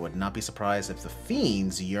 Nevertheless, I would not be surprised if the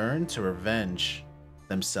fiends yearn to revenge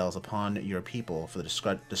themselves upon your people for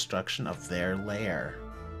the destruction of their lair.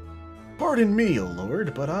 Pardon me, O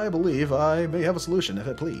Lord, but I believe I may have a solution if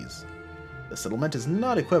it please. The settlement is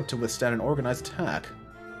not equipped to withstand an organized attack.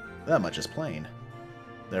 That much is plain.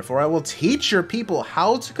 Therefore, I will teach your people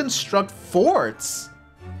how to construct forts,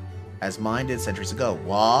 as mine did centuries ago.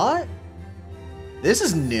 What? This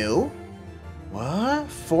is new. What?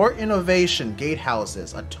 Fort innovation,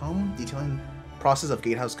 gatehouses, a tome detailing process of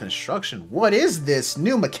gatehouse construction. What is this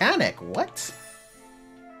new mechanic? What?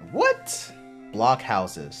 What? Block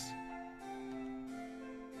houses.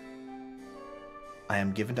 I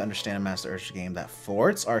am given to understand in Master urged the game that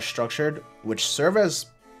forts are structured which serve as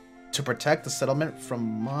to protect the settlement from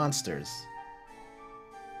monsters.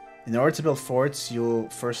 In order to build forts, you'll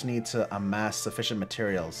first need to amass sufficient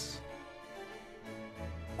materials,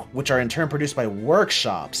 which are in turn produced by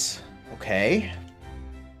workshops. Okay.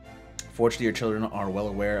 Fortunately, your children are well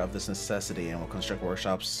aware of this necessity and will construct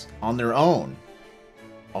workshops on their own.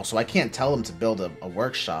 Also, I can't tell them to build a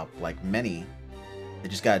workshop like many. They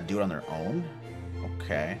just gotta do it on their own.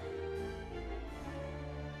 Okay.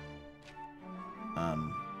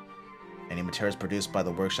 Any materials produced by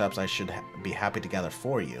the workshops I should be happy to gather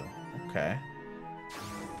for you. Okay.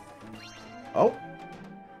 Oh.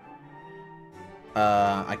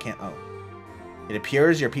 I can't... Oh. It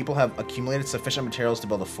appears your people have accumulated sufficient materials to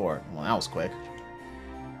build a fort. Well, that was quick.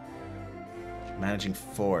 Managing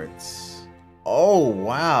forts. Oh,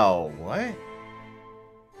 wow. What?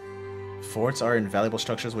 Forts are invaluable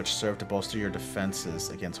structures which serve to bolster your defenses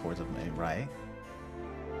against hordes of men, right?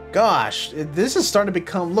 Gosh, this is starting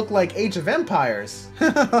to look like Age of Empires.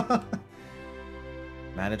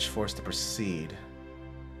 Manage force to proceed.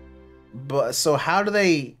 But, so how do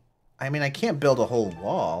they... I mean, I can't build a whole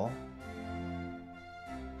wall.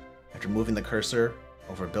 After moving the cursor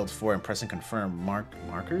over build fort and pressing confirm,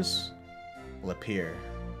 markers will appear.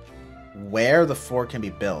 Where the fort can be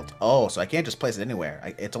built. Oh, so I can't just place it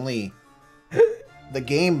anywhere. It's only... The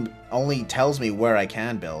game only tells me where I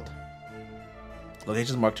can build.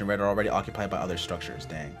 Locations marked in red are already occupied by other structures.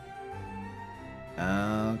 Dang.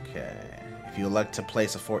 Okay. If you elect to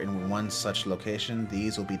place a fort in one such location,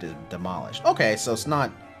 these will be demolished. Okay, so it's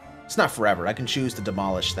not forever. I can choose to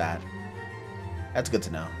demolish that. That's good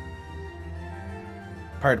to know.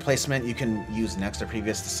 Prior to placement, you can use next or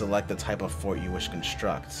previous to select the type of fort you wish to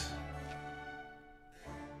construct.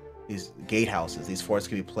 These gatehouses, these forts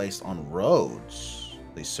can be placed on roads.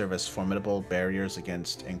 They serve as formidable barriers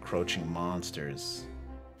against encroaching monsters.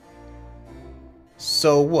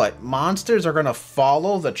 So what? Monsters are gonna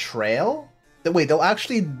follow the trail? Wait, they'll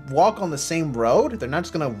actually walk on the same road? They're not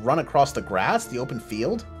just gonna run across the grass, the open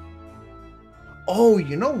field? Oh,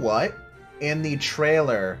 you know what? In the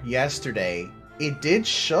trailer yesterday, it did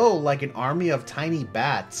show like an army of tiny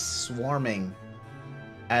bats swarming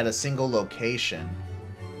at a single location.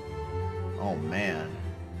 Oh man.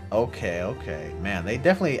 Okay, okay. Man, they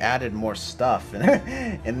definitely added more stuff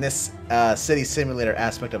in this city simulator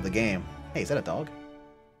aspect of the game. Hey, is that a dog?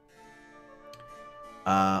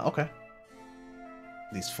 Okay.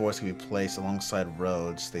 These forts can be placed alongside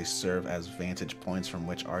roads. They serve as vantage points from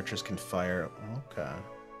which archers can fire. Okay.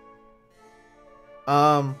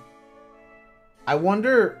 I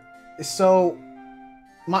wonder. So,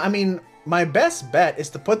 my best bet is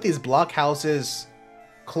to put these blockhouses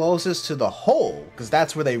closest to the hole, because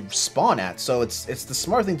that's where they spawn at. So it's the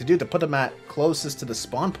smart thing to do to put them at closest to the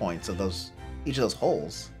spawn points of each of those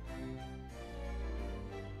holes.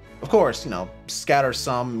 Of course, you know, scatter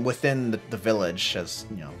some within the village as,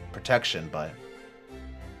 you know, protection, but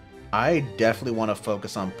I definitely want to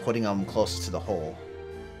focus on putting them closest to the hole.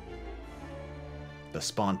 The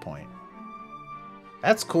spawn point.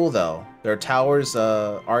 That's cool, though. There are towers,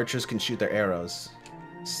 archers can shoot their arrows.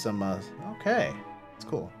 Okay. It's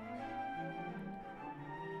cool.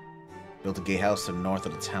 Built a gatehouse to the north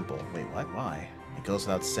of the temple. Wait, what? Why? It goes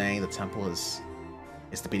without saying the temple is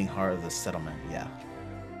the beating heart of the settlement. Yeah.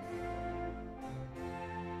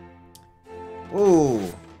 Ooh.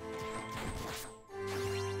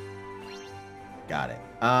 Got it.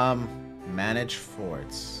 Manage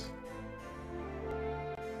forts.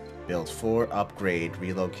 Build fort, upgrade,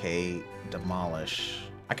 relocate, demolish.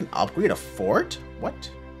 I can upgrade a fort? What?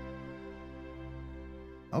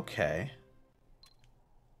 Okay.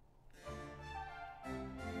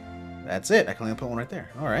 That's it. I can only put one right there.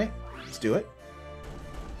 Alright. Let's do it.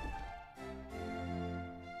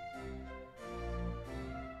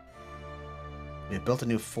 We have built a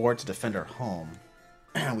new fort to defend our home.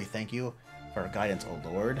 We thank you for our guidance, O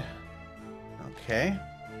Lord. Okay.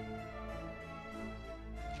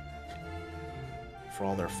 For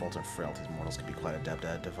all their faults and frailties, mortals can be quite adept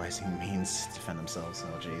at devising means to defend themselves.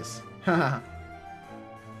 Oh, jeez.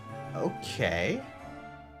 Okay.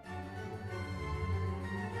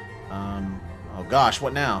 Oh gosh,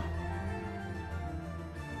 what now?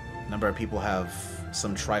 A number of people have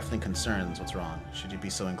some trifling concerns. What's wrong? Should you be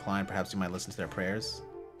so inclined, perhaps you might listen to their prayers?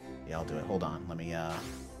 Yeah, I'll do it. Hold on. Let me,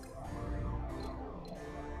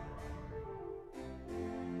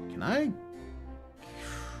 Can I?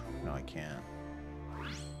 No, I can't.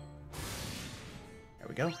 There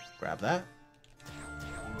we go. Grab that.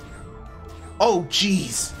 Oh,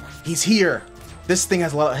 jeez! He's here! This thing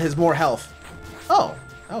has more health. Oh,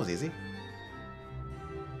 that was easy.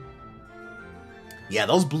 Yeah,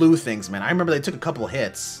 those blue things, man. I remember they took a couple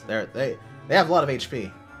hits. They have a lot of HP.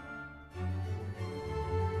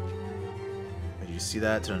 Did you see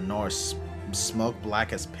that to the north? Smoke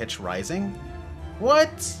black as pitch rising?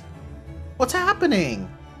 What? What's happening?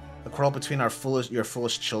 The quarrel between your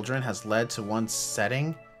foolish children has led to one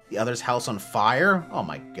setting the other's house on fire? Oh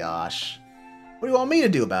my gosh. What do you want me to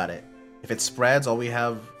do about it? If it spreads, all we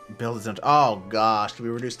have built is... Oh gosh, can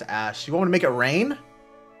we reduce to ash? You want me to make it rain?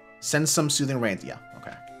 Send some soothing rain. Yeah,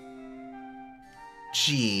 okay.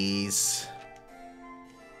 Jeez.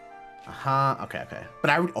 Okay, okay.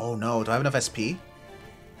 But oh no, do I have enough SP?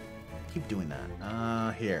 Keep doing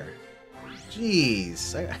that. Here.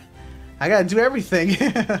 Jeez. I gotta do everything.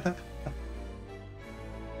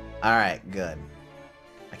 Alright, good.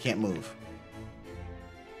 I can't move.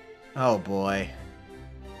 Oh boy.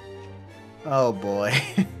 Oh boy.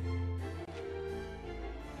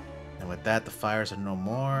 And with that, the fires are no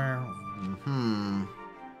more.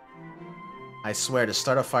 I swear, to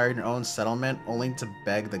start a fire in your own settlement, only to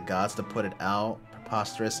beg the gods to put it out.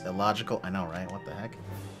 Preposterous, illogical. I know, right? What the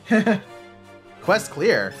heck? Quest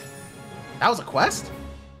clear. That was a quest?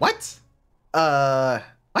 What?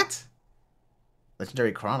 What?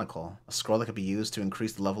 Legendary Chronicle. A scroll that could be used to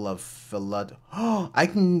increase the level of Philud. Oh, I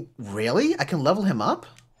can... Really? I can level him up?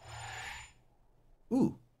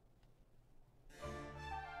 Ooh.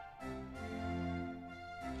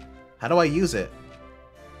 How do I use it?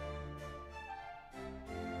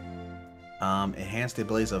 Enhance the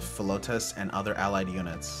abilities of Philotas and other allied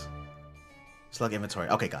units. Select inventory.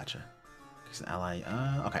 Okay, gotcha. He's an ally.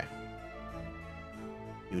 Okay.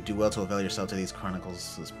 You would do well to avail yourself to these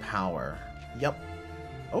chronicles' power. Yep.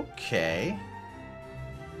 Okay.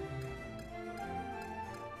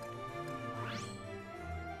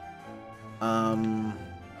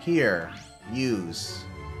 Here. Use.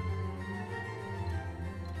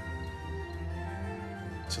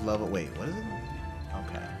 To level... Wait, what is it?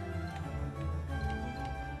 Okay.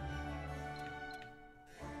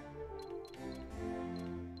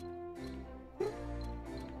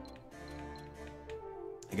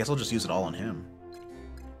 I guess I'll just use it all on him.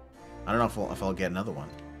 I don't know if I'll get another one.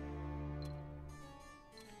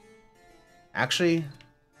 Actually,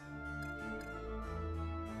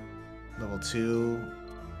 level 2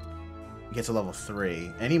 get to level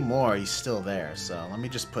 3. Any more, he's still there. So let me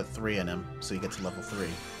just put 3 in him so he gets to level 3.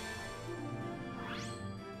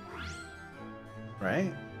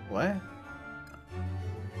 Right? What?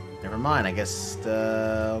 Never mind. I guess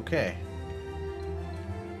okay.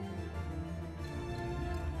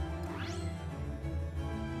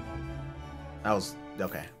 That was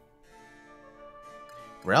okay.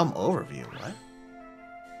 Realm overview. What?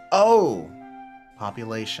 Oh,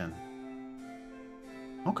 population.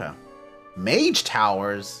 Okay. Mage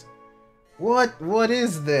towers. What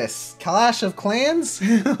is this? Clash of Clans?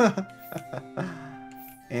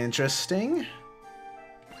 Interesting.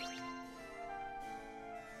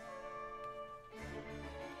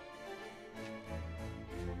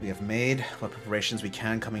 We have made what preparations we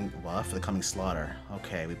can for the coming slaughter.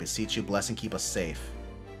 Okay, we beseech you, bless and keep us safe.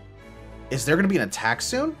 Is there going to be an attack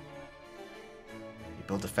soon? You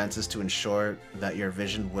build defenses to ensure that your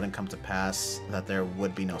vision wouldn't come to pass, that there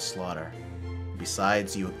would be no slaughter.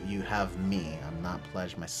 Besides, you have me. I'm not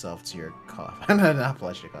pledged myself to your cause. I'm not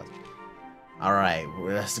pledged to your cause. Alright,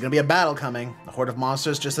 there's going to be a battle coming. A horde of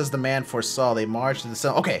monsters, just as the man foresaw. They marched to the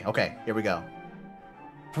sun. Okay, here we go.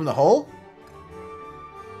 From the hole?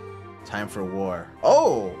 Time for war.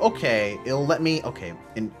 Oh, okay. It'll let me... Okay.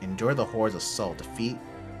 Endure the horde's assault. Defeat...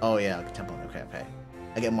 Oh, yeah. Temple. Okay.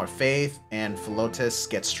 I get more faith, and Philotis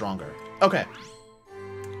gets stronger. Okay.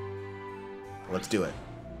 Let's do it.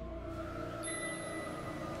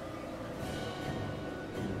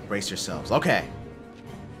 Brace yourselves. Okay.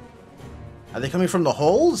 Are they coming from the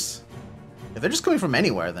holes? If they're just coming from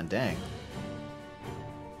anywhere, then dang.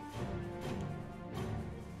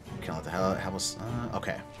 Can't let the hell have us...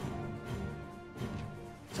 okay.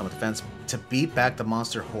 Summit defense. To beat back the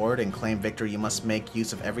monster horde and claim victory, you must make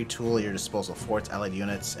use of every tool at your disposal. Forts, allied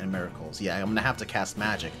units, and miracles. Yeah, I'm gonna have to cast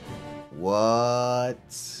magic. What?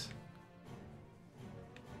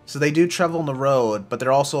 So they do travel on the road, but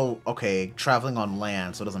they're also, okay, traveling on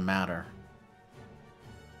land, so it doesn't matter.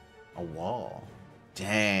 A wall.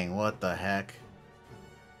 Dang, what the heck?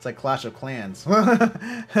 It's like Clash of Clans.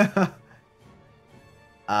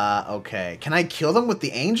 Okay. Can I kill them with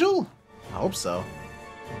the angel? I hope so.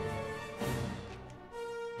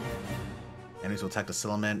 Enemies will attack the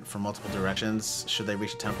settlement from multiple directions. Should they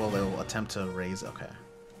reach the temple, they will attempt to raise... Okay.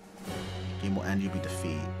 Game will end, you'll be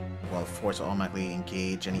defeated. While force will automatically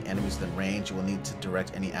engage any enemies within range, you will need to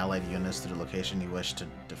direct any allied units to the location you wish to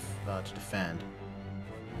defend.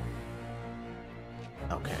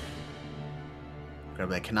 Okay.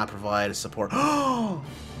 I cannot provide support.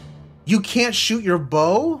 You can't shoot your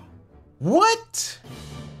bow? What?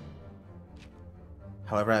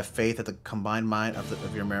 However, I have faith that the combined might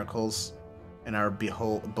of your miracles and our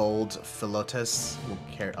bold Philotis will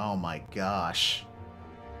carry... Oh my gosh.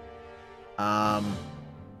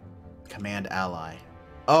 Command ally.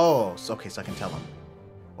 Oh, okay, so I can tell him.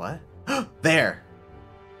 What? There!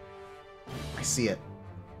 I see it.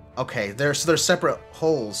 Okay, there's separate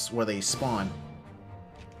holes where they spawn.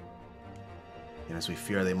 And as we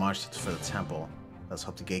fear, they march for the temple. Let's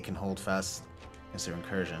hope the gate can hold fast against their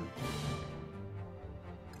incursion.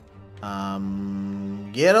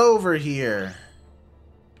 Get over here.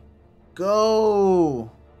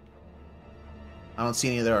 Go. I don't see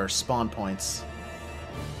any of their spawn points.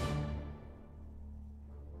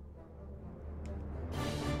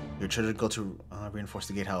 Your children go to reinforce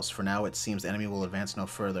the gatehouse. For now, it seems the enemy will advance no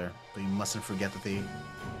further. But you mustn't forget that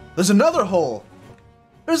there's another hole!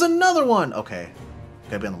 There's another one! Okay.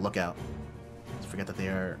 Gotta be on the lookout. Let's forget that they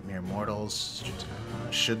are mere mortals.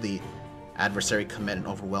 Should the adversary commit an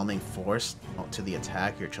overwhelming force to the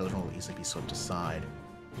attack, your children will easily be swept aside.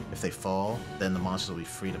 If they fall, then the monsters will be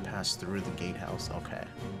free to pass through the gatehouse. Okay.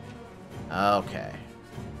 Okay.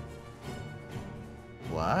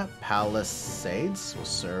 What? Palisades will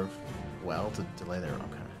serve well to delay their...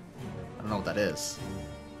 Okay. I don't know what that is.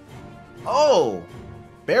 Oh!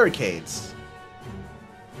 Barricades!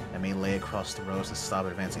 That may lay across the roads to stop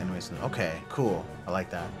advancing enemies. Okay, cool. I like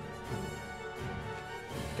that.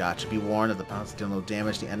 Gotcha. Be warned that the palisades deal no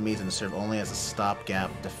damage to enemies and serve only as a stopgap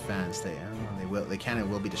defense. They can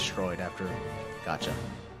and will be destroyed after... Gotcha.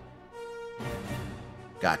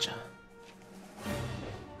 Gotcha.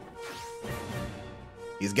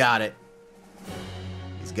 He's got it.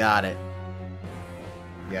 He's got it.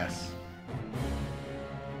 Yes.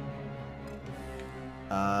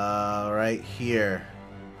 Right here.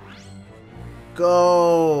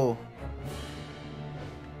 Go!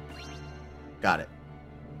 Got it.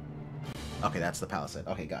 Okay, that's the palisade.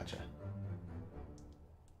 Okay, gotcha.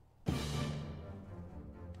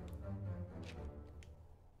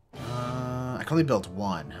 I can only build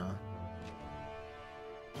one, huh?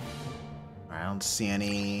 Alright, I don't see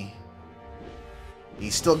any...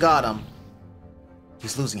 He's still got him.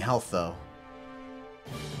 He's losing health, though.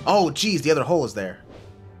 Oh, geez, the other hole is there.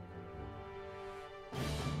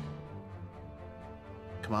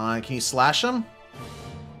 Come on, can you slash him?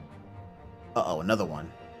 Uh-oh, another one.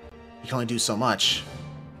 You can only do so much.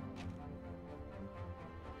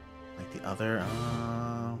 Like the other,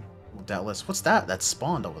 well, doubtless. What's that? That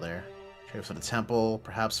spawned over there. Trade for the temple.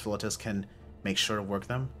 Perhaps Philotis can make sure to work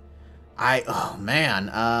them. Oh man,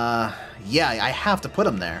 yeah, I have to put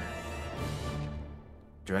him there.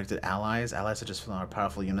 Directed allies. Allies such as Fillmore are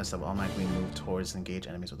powerful units that will automatically move towards and engage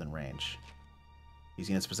enemies within range. These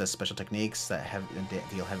units possess special techniques that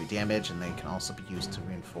deal heavy damage, and they can also be used to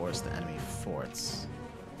reinforce the enemy forts.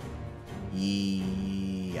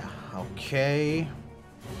 Yeah, okay.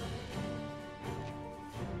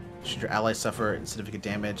 Should your allies suffer significant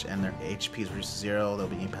damage and their HP is reduced to 0, they'll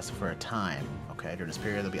be impassive for a time. Okay, during this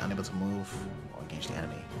period, they'll be unable to move or engage the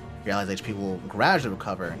enemy. Your allies' HP will gradually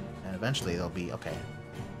recover, and eventually they'll be, okay,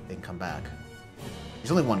 they can come back.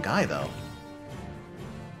 He's only one guy, though.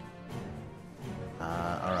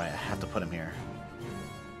 Alright, I have to put him here.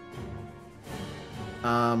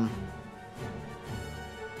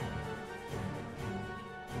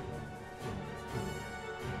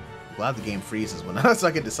 Glad the game freezes when so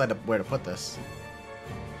I can decide where to put this.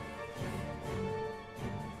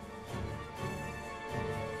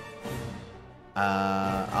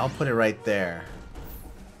 I'll put it right there.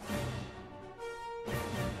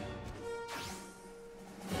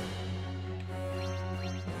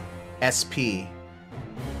 SP.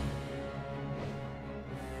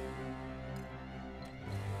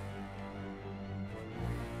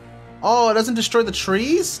 Oh, it doesn't destroy the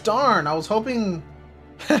trees? Darn, I was hoping...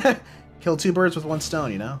 Kill two birds with one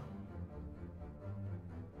stone, you know?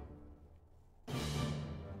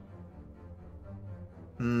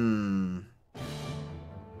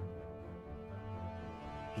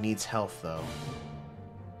 He needs health, though.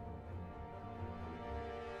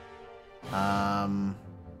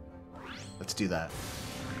 Let's do that.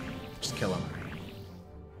 Just kill him.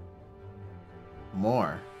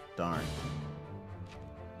 More. Darn.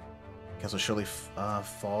 Guess will surely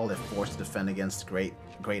fall if forced to defend against great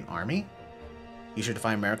army. Use your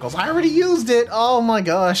Divine Miracles. I already used it! Oh my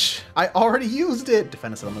gosh. I already used it!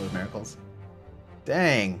 Defend us with miracles.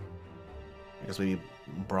 Dang. Because we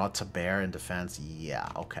brought to bear in defense. Yeah,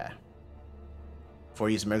 okay. Before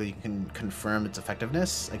you use miracle, you can confirm its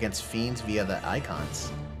effectiveness against fiends via the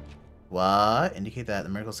icons. What? Indicate that the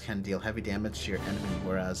miracles can deal heavy damage to your enemy,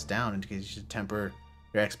 whereas down indicates you should temper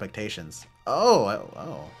your expectations.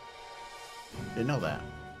 Oh. Didn't know that.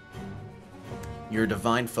 Your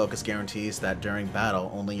divine focus guarantees that during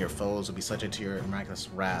battle, only your foes will be subject to your miraculous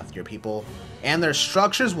wrath. Your people and their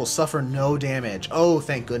structures will suffer no damage. Oh,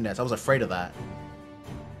 thank goodness. I was afraid of that.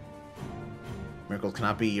 Miracles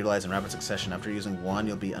cannot be utilized in rapid succession. After using one,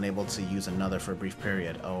 you'll be unable to use another for a brief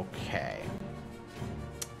period. Okay.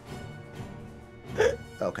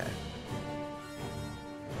 Okay.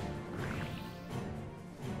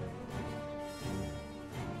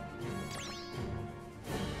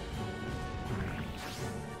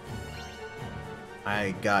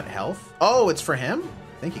 I got health. Oh, it's for him?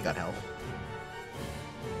 I think he got health.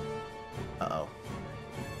 Uh-oh.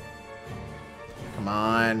 Come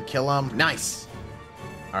on, kill him. Nice.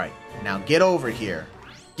 All right, now get over here.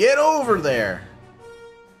 Get over there.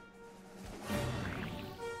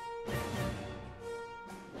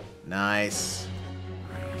 Nice.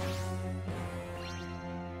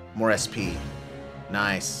 More SP.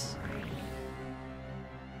 Nice.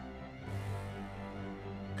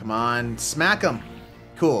 Come on, smack him.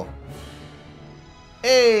 Cool.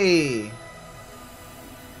 Hey!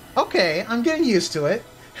 Okay, I'm getting used to it.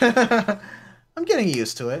 I'm getting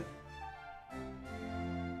used to it.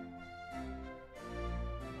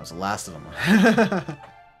 That was the last of them.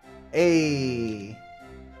 Hey!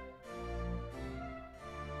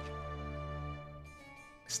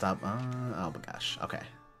 Stop. Oh my gosh. Okay.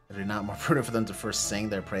 Is it not more prudent for them to first sing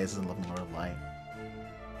their praises and love the Lord of Light?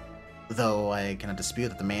 Though I cannot dispute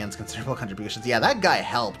that the man's considerable contributions. Yeah, that guy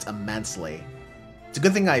helped immensely. It's a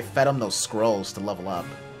good thing I fed him those scrolls to level up.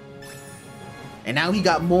 And now he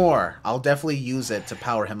got more. I'll definitely use it to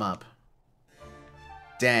power him up.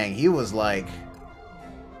 Dang, he was like...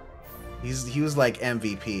 He was like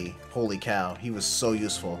MVP. Holy cow, he was so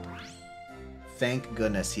useful. Thank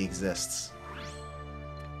goodness he exists.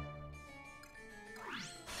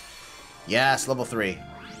 Yes, level 3.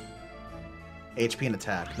 HP and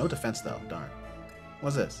attack. No defense though, darn.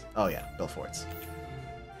 What's this? Oh yeah, build forts.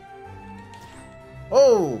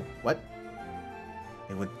 Oh! What?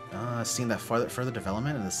 It would seem that further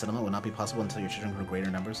development in the settlement would not be possible until your children grew greater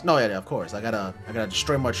numbers. No, yeah, of course. I gotta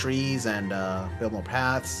destroy more trees and build more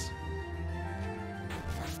paths.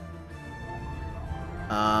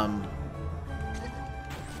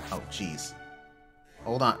 Oh, jeez.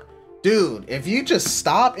 Hold on. Dude, if you just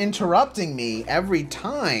stop interrupting me every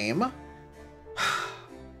time...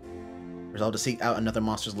 Resolve to seek out another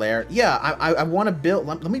monster's lair. Yeah, I want to build...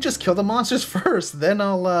 Let me just kill the monsters first, then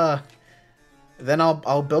I'll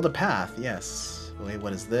build a path, yes. Wait,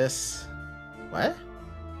 what is this? What?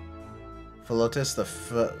 Philotis, the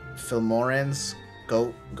Fillmorans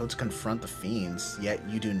go to confront the fiends, yet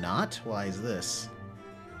you do not? Why is this?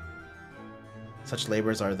 Such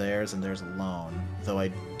labors are theirs and theirs alone, though I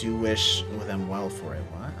do wish them well for it.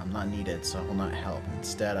 What? I'm not needed, so I will not help.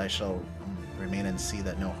 Instead, I shall remain and see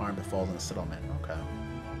that no harm befalls in the settlement. Okay.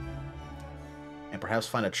 And perhaps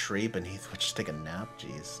find a tree beneath which to take a nap?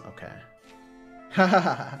 Jeez, okay.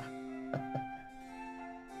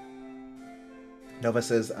 Nova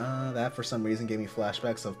says, that for some reason gave me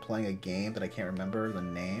flashbacks of playing a game that I can't remember the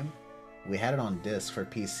name. We had it on disc for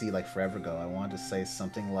PC like forever ago. I wanted to say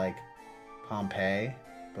something like Pompeii,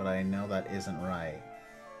 but I know that isn't right.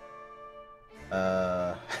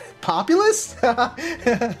 Populous? No,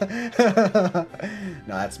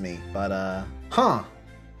 that's me. But, huh.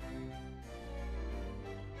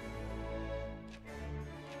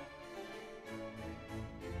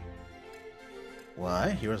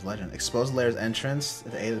 What? Hero's Legend. Expose the lair's entrance.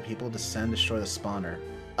 If the aid of the people descend, destroy the spawner.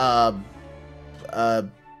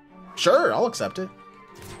 Sure, I'll accept it.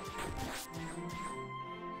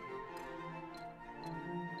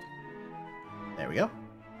 There we go.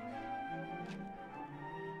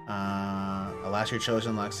 Alas, your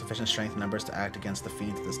chosen lacks sufficient strength and numbers to act against the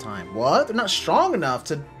fiends at this time. What? They're not strong enough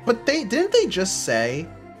to... But didn't they just say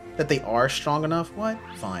that they are strong enough? What?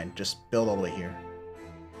 Fine, just build all the way here.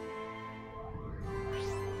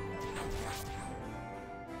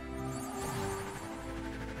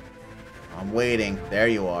 I'm waiting. There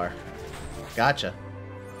you are. Gotcha.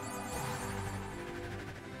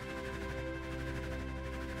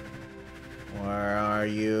 Where are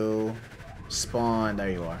you? Spawn. There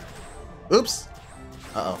you are. Oops.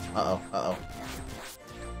 Uh-oh. Uh-oh. Uh-oh.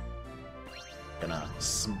 Gonna...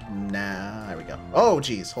 Nah. There we go. Oh,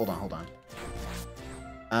 jeez. Hold on. Hold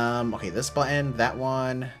on. Okay, this button. That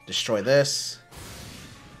one. Destroy this.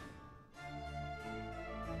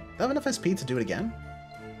 Do I have enough SP to do it again?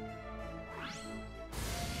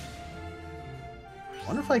 I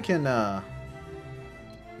wonder if I can, No,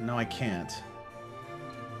 I can't.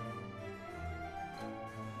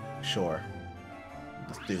 Sure.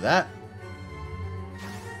 Let's do that.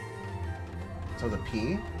 So the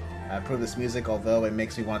P. I approve this music, although it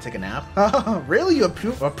makes me want to take a nap. Really? You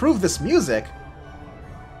approve this music?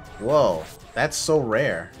 Whoa. That's so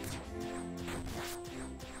rare.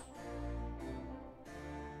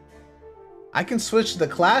 I can switch to the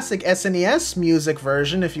classic SNES music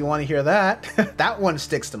version if you want to hear that. That one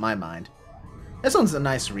sticks to my mind. This one's a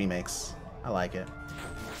nice remix. I like it.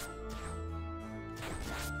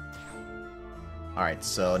 Alright,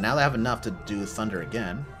 so now that I have enough to do Thunder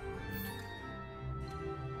again.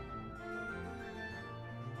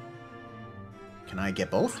 Can I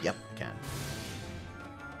get both? Yep, I can.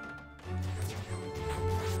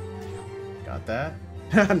 Got that?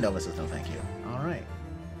 Nova says no thank you. Alright.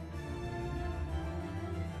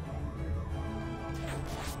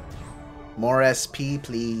 More SP,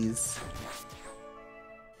 please.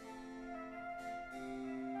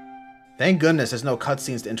 Thank goodness there's no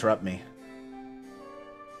cutscenes to interrupt me.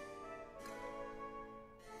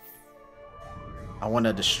 I want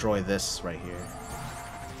to destroy this right here.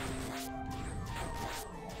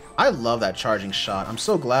 I love that charging shot. I'm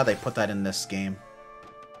so glad they put that in this game.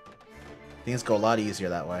 Things go a lot easier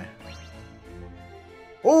that way.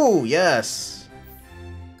 Oh, yes!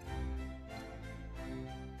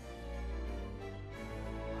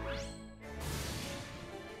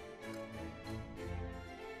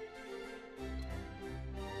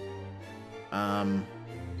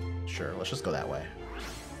 Sure, let's just go that way.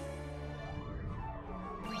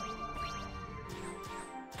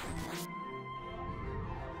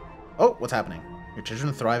 Oh, what's happening? Your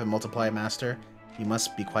children thrive and multiply, Master. You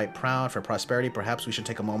must be quite proud. For prosperity, perhaps we should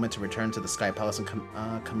take a moment to return to the Sky Palace and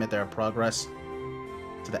commit their progress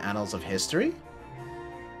to the annals of history?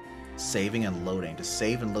 Saving and loading. To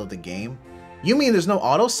save and load the game? You mean there's no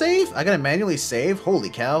autosave? I gotta manually save? Holy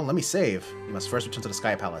cow, let me save. You must first return to the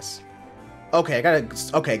Sky Palace. Okay,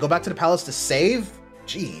 okay, go back to the palace to save?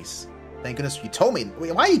 Jeez. Thank goodness you told me.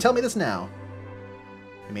 Wait, why are you telling me this now?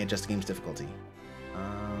 You may adjust the game's difficulty.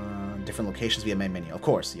 Different locations via main menu. Of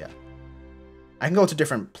course, yeah. I can go to a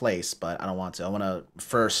different place, but I don't want to. I want to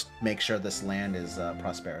first make sure this land is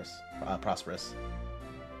prosperous.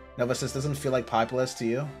 Nova says, doesn't feel like populous to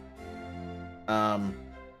you?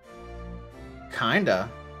 Kinda.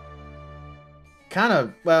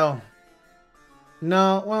 Well...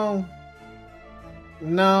 No,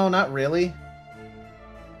 not really.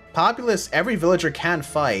 Populous, every villager can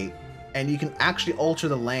fight, and you can actually alter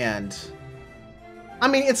the land. I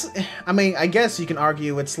mean, I guess you can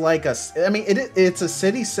argue it's like it's a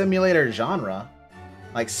city simulator genre,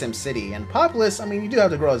 like SimCity, and Populous, I mean, you do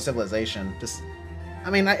have to grow a civilization.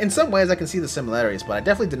 In some ways I can see the similarities, but I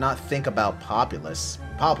definitely did not think about Populous.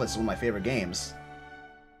 Populous is one of my favorite games.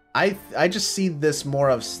 I just see this more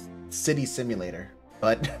of city simulator,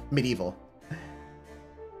 but medieval.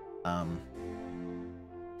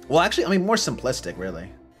 Well, actually, I mean, more simplistic,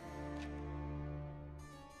 really.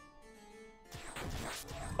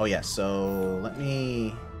 Oh yeah, so let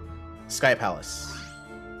me... Sky Palace.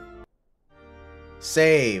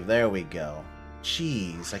 Save, there we go.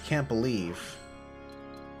 Jeez, I can't believe.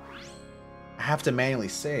 I have to manually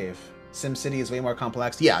save. SimCity is way more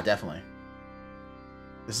complex. Yeah, definitely.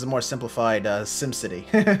 This is a more simplified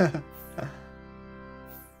SimCity.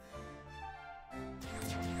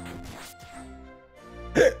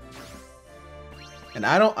 And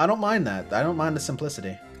I don't mind that. I don't mind the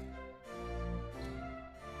simplicity.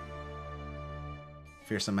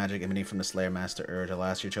 Fearsome magic emanating from the Slayer Master urge.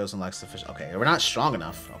 Alas, your chosen lacks sufficient. Okay, we're not strong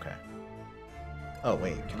enough. Okay. Oh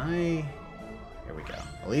wait, can I? Here we go.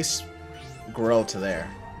 At least grow to there.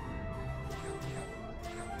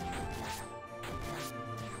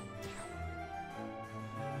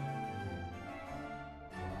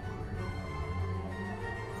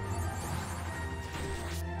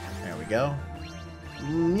 There we go.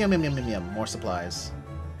 Yum, yum, yum, yum, yum. More supplies.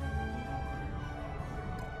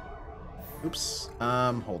 Oops.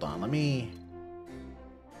 Hold on. Let me...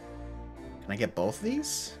 Can I get both of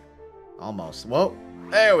these? Almost. Whoa.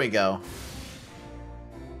 There we go.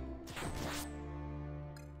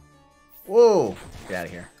 Whoa. Get out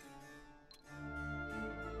of here.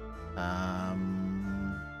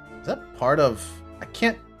 Is that part of... I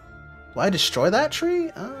can't... Will I destroy that tree?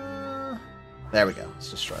 There we go. Let's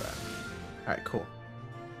destroy that. Alright, cool.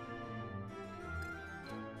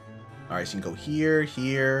 Alright, so you can go here,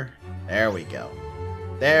 here. There we go.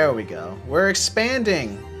 There we go. We're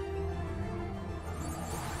expanding!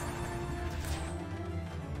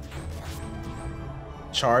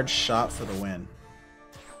 Charge shot for the win.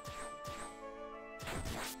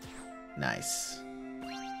 Nice.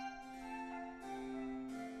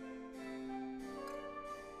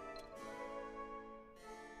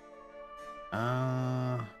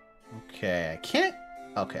 Okay, I can't...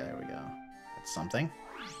 Okay, there we go. That's something.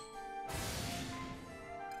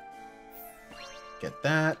 Get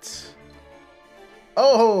that.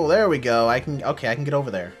 Oh, there we go. I can get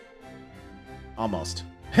over there. Almost.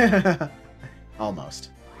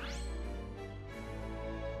 Almost.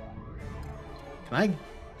 Can I...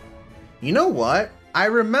 You know what? I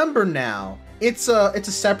remember now. It's a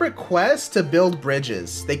separate quest to build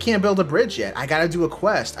bridges. They can't build a bridge yet. I gotta do a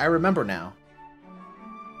quest. I remember now.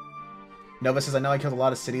 Nova says, I know I killed a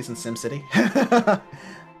lot of cities in SimCity.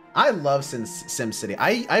 I love SimCity.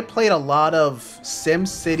 I played a lot of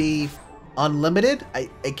SimCity Unlimited.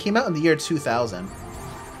 It came out in the year 2000. I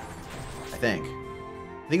think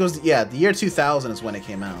it was, yeah, the year 2000 is when it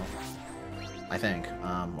came out. I think.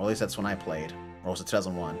 Or at least that's when I played. Or was it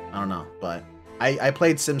 2001? I don't know. But I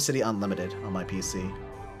played SimCity Unlimited on my PC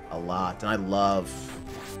a lot. And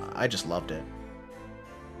I just loved it.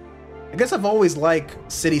 I guess I've always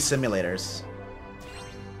liked city simulators.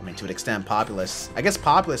 I mean, to an extent, Populous. I guess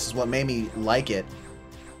Populous is what made me like it.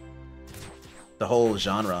 The whole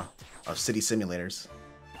genre of city simulators.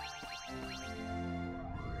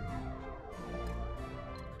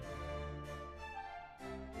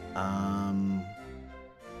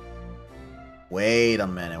 Wait a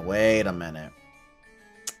minute.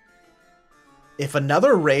 If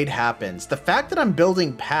another raid happens, the fact that I'm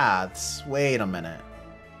building paths... Wait a minute.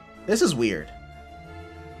 This is weird.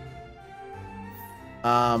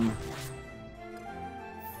 I'm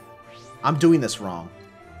doing this wrong.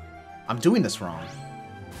 I'm doing this wrong.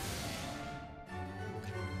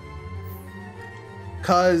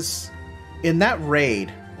 Because in that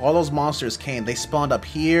raid, all those monsters came. They spawned up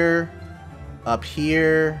here,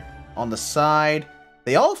 on the side.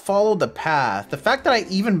 They all follow the path. The fact that I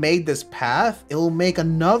even made this path, it will make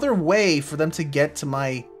another way for them to get to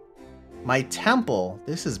my temple.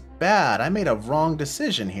 This is bad. I made a wrong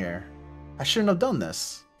decision here. I shouldn't have done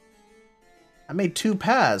this. I made 2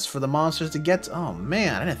 paths for the monsters to get to... Oh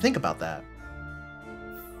man, I didn't think about that.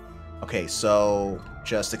 Okay, so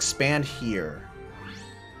just expand here.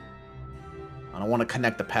 I don't want to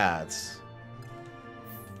connect the paths.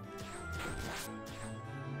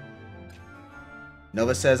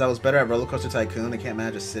 Nova says, I was better at Roller Coaster Tycoon. I can't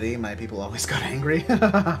manage a city. My people always got angry.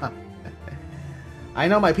 I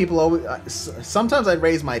know my people always... sometimes I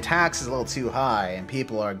raise my taxes a little too high and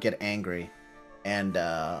people get angry. And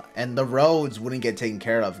the roads wouldn't get taken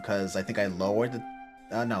care of because I think I lowered the...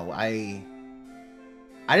 no, I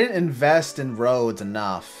didn't invest in roads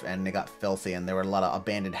enough and they got filthy and there were a lot of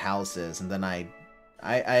abandoned houses. And then I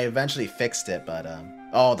eventually fixed it, but...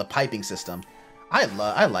 oh, the piping system. I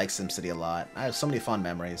like SimCity a lot. I have so many fun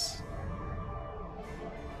memories.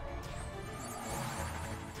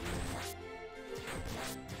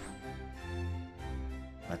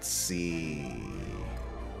 Let's see.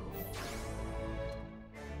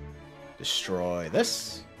 Destroy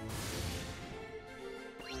this.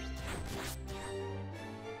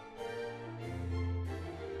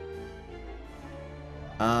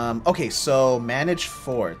 Okay, so manage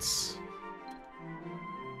forts.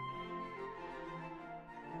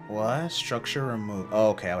 What? Structure remove. Oh,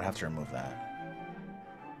 okay, I would have to remove that.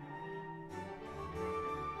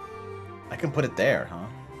 I can put it there, huh?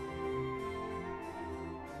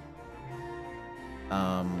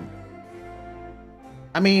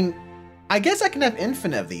 I mean, I guess I can have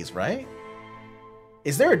infinite of these, right?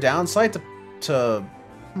 Is there a downside to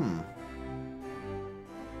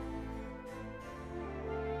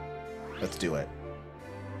Let's do it.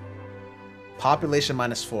 Population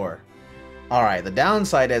 -4. Alright, the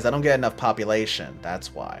downside is I don't get enough population.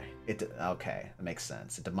 That's why. Okay, that makes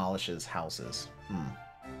sense. It demolishes houses.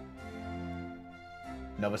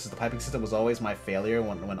 Nova says the piping system was always my failure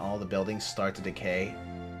when all the buildings start to decay.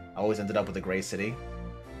 I always ended up with a gray city.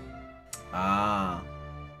 Ah.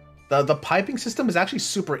 The piping system is actually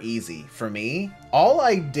super easy for me. All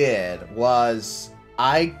I did was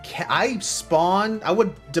I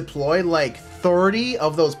would deploy like 30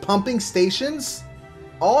 of those pumping stations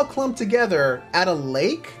all clumped together at a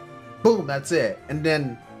lake. Boom, that's it. And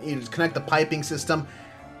then you just connect the piping system.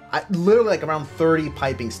 Literally like around 30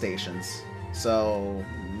 piping stations. So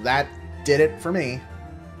that did it for me.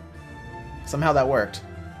 Somehow that worked.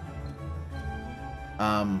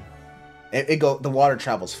 The water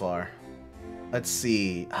travels far. Let's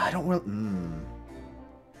see. I don't really...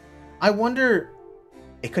 I wonder...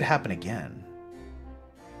 It could happen again.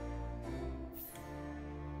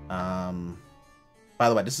 By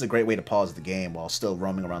the way, this is a great way to pause the game while still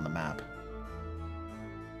roaming around the map.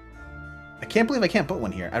 I can't believe I can't put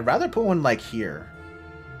one here. I'd rather put one like here.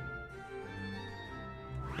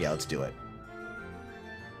 Yeah, let's do it.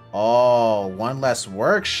 Oh, one less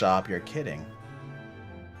workshop. You're kidding.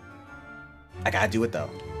 I gotta do it though.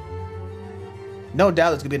 No doubt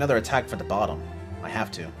there's gonna be another attack for the bottom. I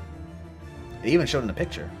have to. It even showed in the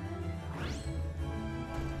picture.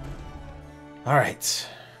 Alright.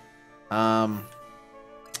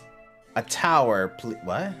 A tower, please.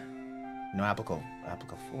 What? No applicable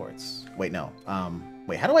forts. Wait, no.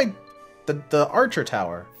 Wait, how do I... The archer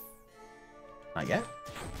tower. Not yet?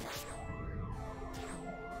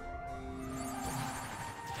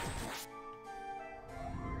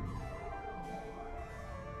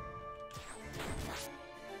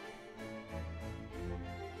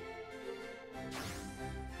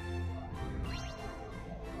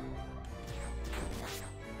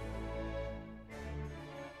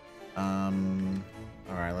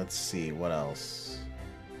 Alright, let's see. What else?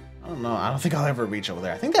 I don't know. I don't think I'll ever reach over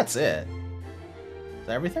there. I think that's it. Is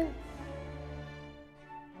that everything?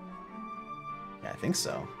 Yeah, I think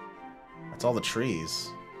so. That's all the trees.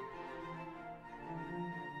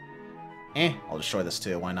 I'll destroy this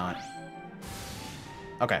too. Why not?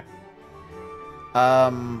 Okay.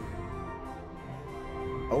 Oh.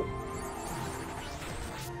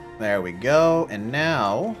 There we go. And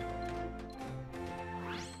now...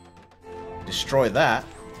 destroy that.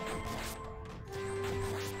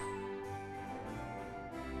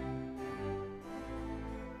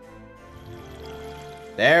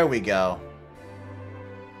 There we go.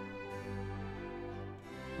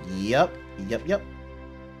 Yep.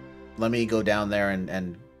 Let me go down there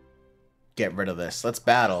and get rid of this. Let's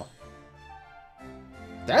battle.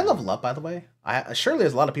 Did I level up, by the way? Surely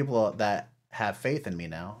there's a lot of people that have faith in me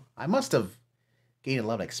now. I must have gained a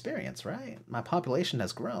lot of experience, right? My population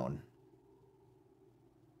has grown.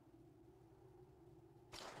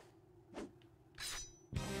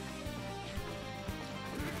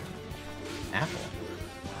 Apple.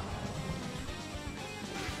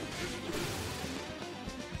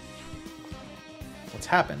 What's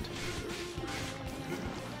happened?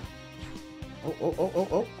 Oh, oh, oh, oh,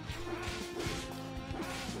 oh.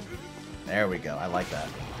 There we go. I like that.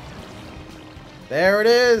 There it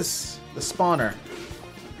is! The spawner.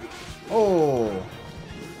 Oh.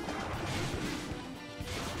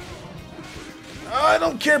 I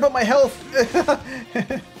don't care about my health.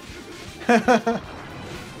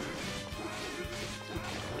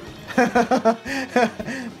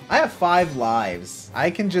 I have 5 lives.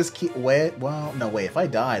 I can just keep... Wait, well, no, wait. If I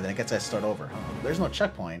die, then I guess I start over. Huh? There's no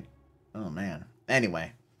checkpoint. Oh, man.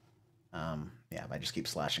 Anyway. Yeah, if I just keep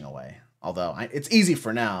slashing away. Although, it's easy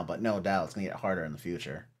for now, but no doubt it's going to get harder in the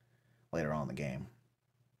future. Later on in the game.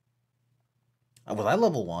 Was I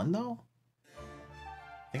level 1, though?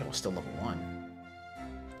 I think I was still level 1.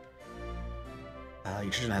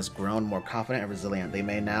 Your children has grown more confident and resilient. They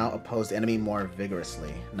may now oppose the enemy more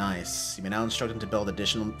vigorously. Nice. You may now instruct them to build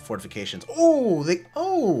additional fortifications.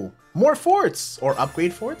 Oh, more forts or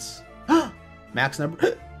upgrade forts. Max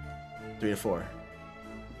number 3 to 4.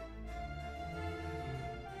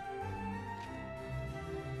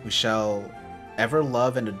 We shall ever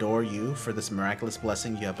love and adore you for this miraculous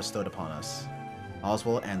blessing you have bestowed upon us. All's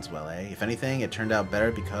well ends well, eh? If anything, it turned out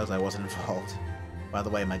better because I wasn't involved. By the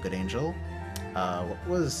way, my good angel. What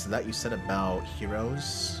was that you said about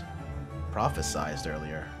heroes? Prophesized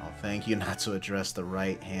earlier. I'll thank you not to address the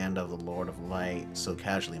right hand of the Lord of Light so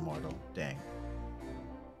casually, mortal. Dang.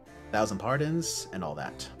 1,000 pardons and all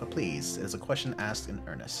that. But please, it is a question asked in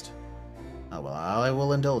earnest. Oh, well, I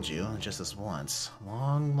will indulge you just this once.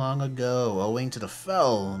 Long, long ago, owing to the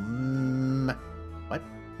fell... what?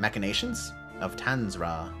 Machinations? Of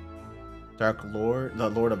Tanzra. Dark Lord, the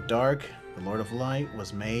Lord of Dark, the Lord of Light,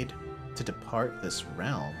 was made to depart this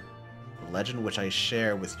realm. The legend which I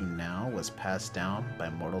share with you now was passed down by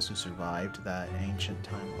mortals who survived that ancient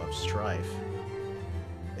time of strife.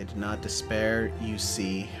 They did not despair, you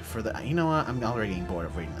see, for the... You know what? I'm already getting bored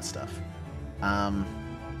of reading this stuff.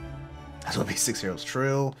 That's what makes 6 heroes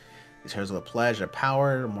true. These heroes will pledge their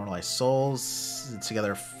power, immortalized souls,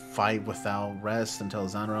 together fight without rest until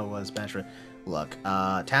Zanra was banished. Look,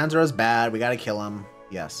 Tanzra's bad. We gotta kill him.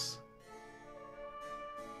 Yes.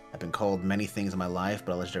 I've been called many things in my life,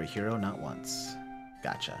 but a legendary hero, not once.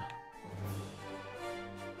 Gotcha.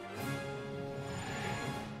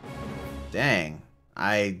 Dang.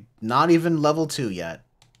 Not even level 2 yet.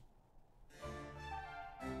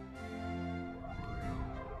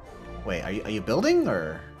 Wait, are you building,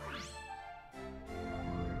 or...?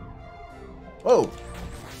 Whoa!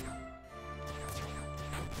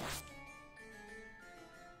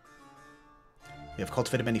 We have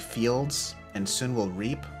cultivated many fields, and soon will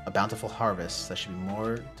reap a bountiful harvest that should be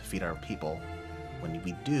more to feed our people. When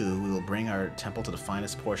we do, we will bring our temple to the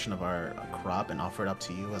finest portion of our crop and offer it up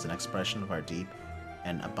to you as an expression of our deep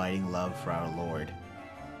and abiding love for our Lord.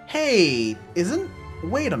 Hey,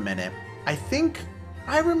 wait a minute. I think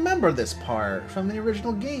I remember this part from the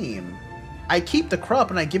original game. I keep the crop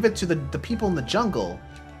and I give it to the people in the jungle.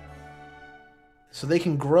 So they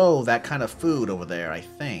can grow that kind of food over there, I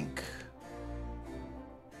think.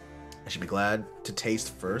 I should be glad to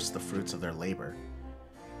taste first the fruits of their labor.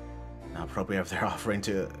 Now appropriate if they're offering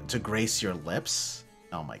to grace your lips.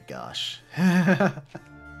 Oh my gosh.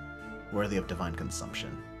 Worthy of divine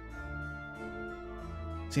consumption.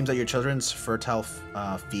 Seems that your children's fertile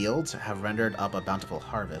fields have rendered up a bountiful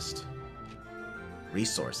harvest.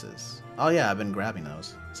 Resources. Oh yeah, I've been grabbing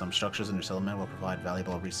those. Some structures in your settlement will provide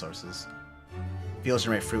valuable resources. Fields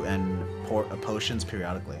generate fruit and potions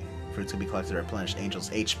periodically. Fruits can be collected to replenish angels'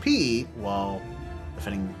 HP while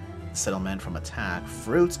defending the settlement from attack.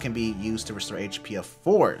 Fruits can be used to restore HP of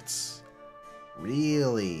forts.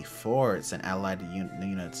 Really? Forts and allied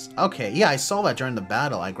units. Okay, yeah, I saw that during the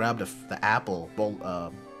battle. I grabbed the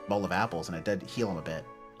bowl of apples, and it did heal him a bit.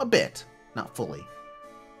 A bit. Not fully.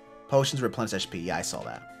 Potions replenish HP. Yeah, I saw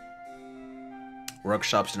that.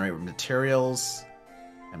 Workshops generate materials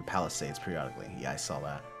and palisades periodically. Yeah, I saw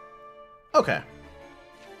that. Okay.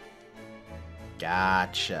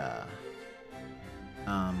 Gotcha.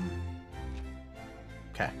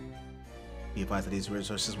 Okay. Be advised that these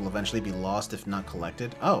resources will eventually be lost if not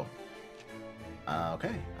collected. Oh.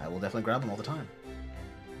 Okay. I will definitely grab them all the time.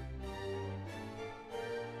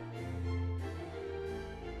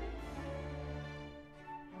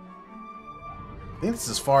 I think this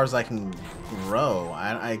is as far as I can grow.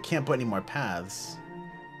 I can't put any more paths.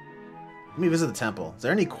 Let me visit the temple. Is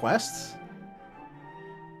there any quests?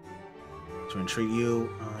 To entreat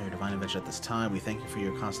you, your divine adventure at this time, we thank you for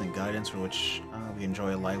your constant guidance, for which we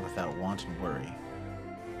enjoy a life without want and worry.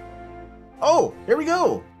 Oh, here we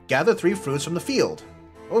go. Gather 3 fruits from the field.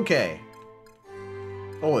 Okay.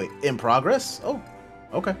 Oh, wait. In progress? Oh,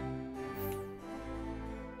 okay.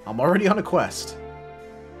 I'm already on a quest.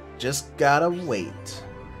 Just gotta wait.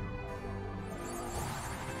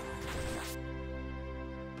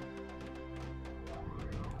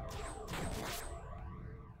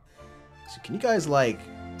 So can you guys, like,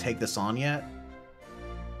 take this on yet?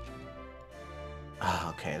 Ah,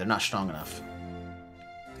 okay, they're not strong enough.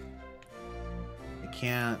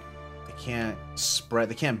 They can't spread,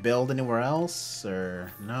 they can't build anywhere else,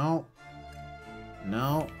 or no?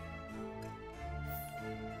 No.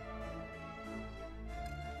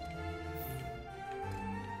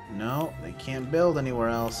 No, they can't build anywhere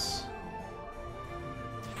else.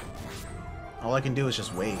 All I can do is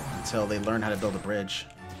just wait until they learn how to build a bridge.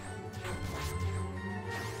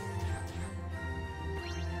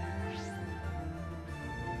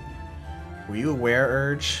 Were you aware,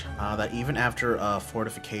 Urge, that even after a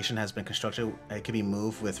fortification has been constructed, it can be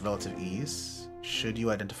moved with relative ease? Should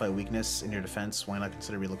you identify weakness in your defense, why not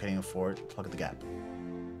consider relocating a fort? Plug the gap.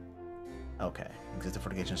 Okay. Existing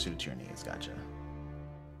fortification suited to your needs. Gotcha.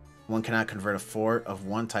 One cannot convert a fort of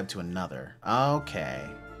one type to another. Okay.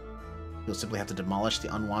 You'll simply have to demolish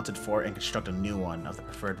the unwanted fort and construct a new one of the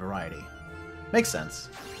preferred variety. Makes sense.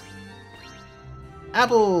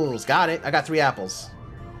 Apples! Got it! I got 3 apples.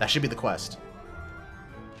 That should be the quest.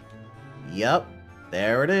 Yep.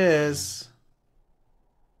 There it is.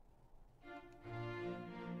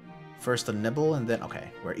 First a nibble and then... Okay,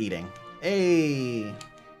 we're eating. Hey!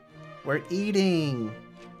 We're eating!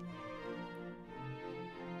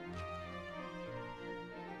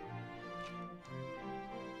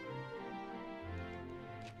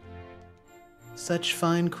 Such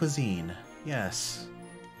fine cuisine. Yes.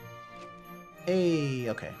 Hey,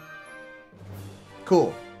 okay.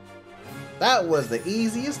 Cool. That was the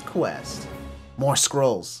easiest quest. More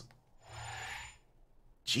scrolls.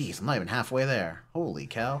 Jeez, I'm not even halfway there. Holy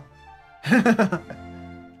cow.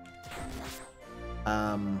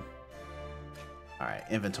 Alright,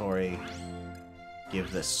 inventory.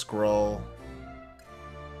 Give this scroll.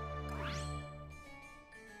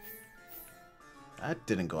 That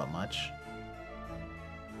didn't go up much.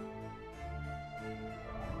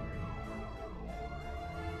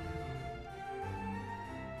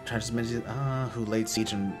 Who laid siege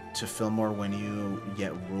to Fillmore when you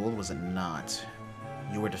yet ruled, was it not?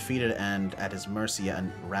 You were defeated and at his mercy,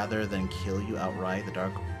 and rather than kill you outright,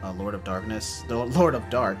 the Lord of Darkness, the Lord of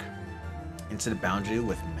Dark, instead bound you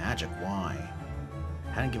with magic. Why?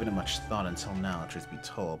 I hadn't given it much thought until now, truth be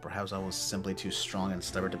told. Perhaps I was simply too strong and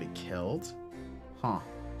stubborn to be killed? Huh.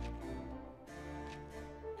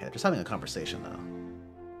 Okay, just having a conversation, though.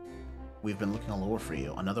 We've been looking all over for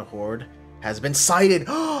you. Another horde has been sighted!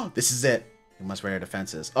 Oh, this is it! We must raid our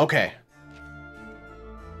defenses. Okay.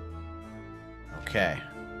 Okay.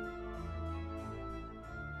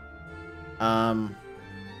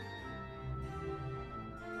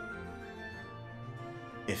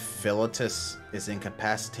 If Philotus is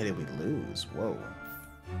incapacitated, we lose. Whoa.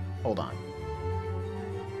 Hold on.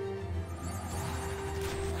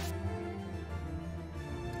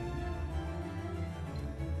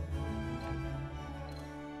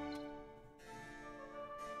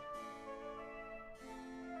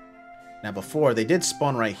 Now before, they did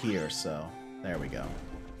spawn right here, so there we go.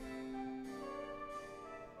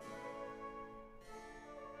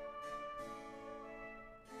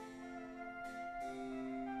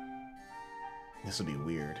 This will be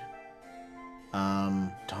weird.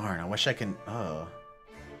 Darn, I wish I can... Oh.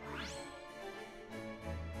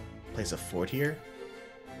 Place a fort here?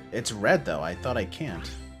 It's red, though. I thought I can't.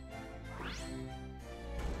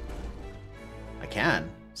 I can,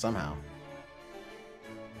 somehow.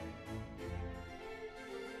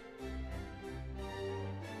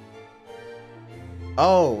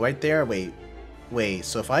 Oh, right there. Wait. Wait,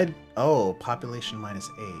 so if I... Oh, population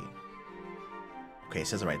 -8. Okay, it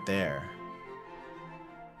says it right there.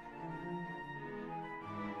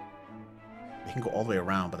 You can go all the way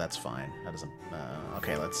around, but that's fine. That doesn't...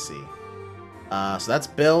 okay, let's see. So that's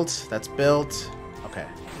built. That's built. Okay.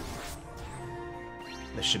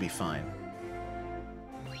 This should be fine.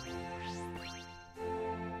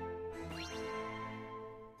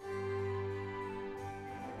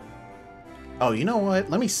 Oh, you know what?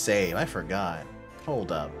 Let me save. I forgot.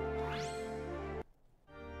 Hold up.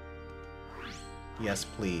 Yes,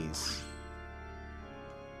 please.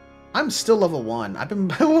 I'm still level 1. I've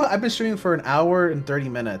been streaming for an hour and 30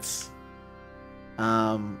 minutes.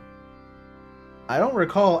 I don't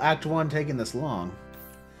recall Act 1 taking this long.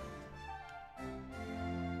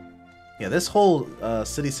 Yeah, this whole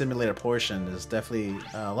city simulator portion is definitely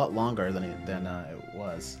a lot longer than it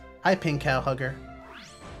was. Hi, Pink Cow Hugger.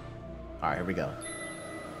 Alright, here we go.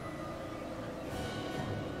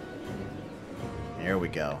 Here we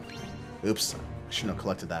go. Oops, I shouldn't have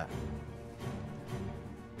collected that.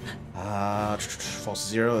 False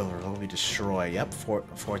 0, will be destroy. Yep,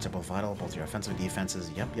 forts are both vital, both your offensive and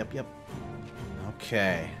defenses. Yep.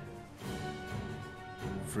 Okay.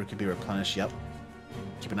 Fruit can be replenished, yep.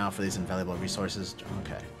 Keep an eye out for these invaluable resources.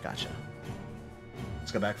 Okay, gotcha.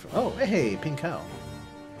 Let's go back for... Oh, hey, Pink Cow.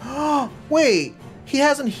 Oh, wait! He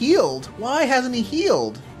hasn't healed! Why hasn't he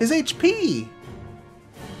healed? His HP!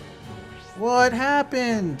 What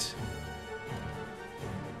happened?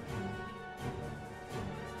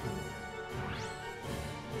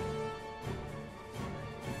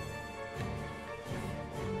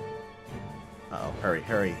 Uh-oh,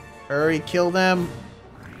 hurry. Hurry, kill them!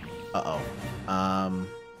 Uh-oh.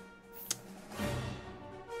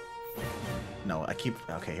 No,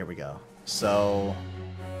 okay, here we go. So,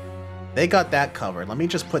 they got that covered. Let me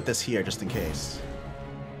just put this here just in case.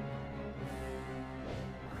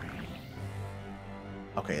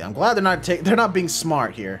 Okay, I'm glad they're not being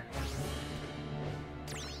smart here.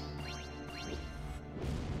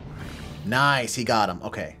 Nice, he got him.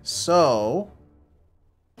 Okay, so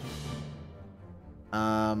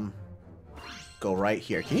go right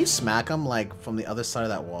here. Can you smack him like from the other side of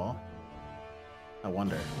that wall? I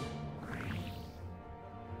wonder.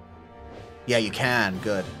 Yeah, you can.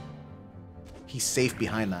 Good. He's safe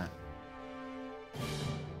behind that.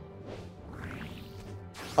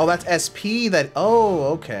 Oh, that's SP that... Oh,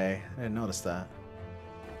 okay. I didn't notice that.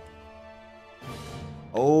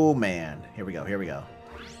 Oh, man. Here we go.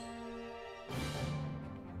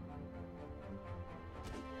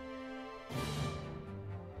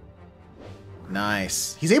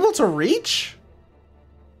 Nice. He's able to reach?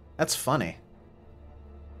 That's funny.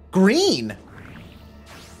 Green!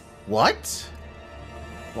 What?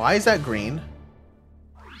 Why is that green?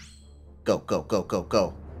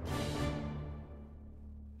 Go.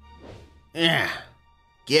 Yeah.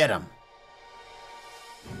 Get him.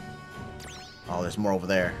 Oh, there's more over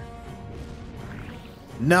there.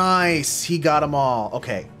 Nice! He got them all.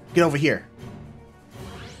 Okay, get over here.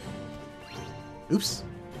 Oops.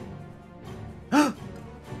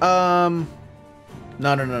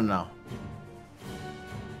 No.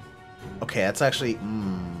 Okay, that's actually...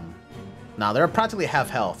 No, they're practically half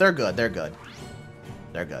health. They're good.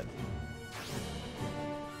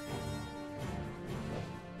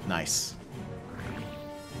 Nice.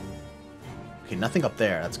 Okay, nothing up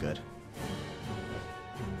there. That's good.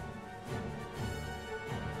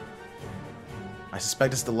 I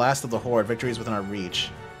suspect it's the last of the horde. Victory is within our reach.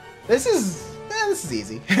 This is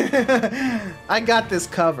easy. I got this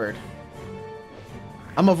covered.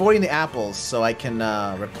 I'm avoiding the apples so I can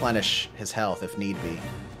replenish his health if need be.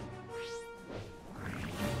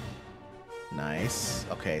 Nice.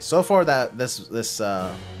 Okay, so far that this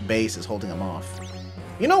base is holding him off.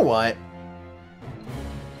 You know what?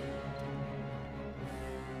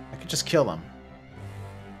 I could just kill him.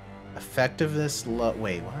 Effectiveness low.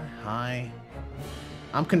 Wait, what? High.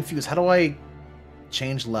 I'm confused. How do I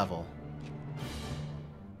change level?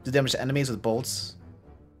 Do damage to enemies with bolts?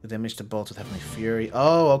 Do damage to bolts with Heavenly Fury?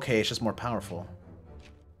 Oh, okay. It's just more powerful.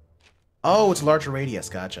 Oh, it's larger radius.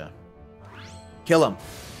 Gotcha. Kill him.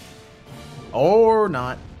 Or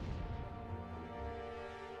not.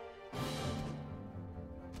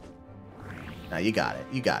 No, you got it.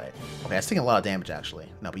 Okay, that's taking a lot of damage,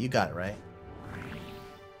 actually. No, but you got it, right?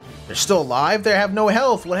 They're still alive? They have no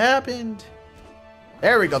health. What happened?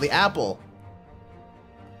 There we go, the apple.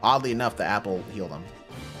 Oddly enough, the apple healed him.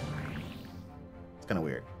 It's kind of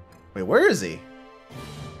weird. Wait, where is he?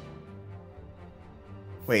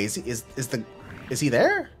 Wait, is he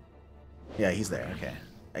there? Yeah, he's there. Okay.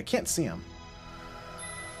 I can't see him.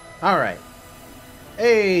 All right.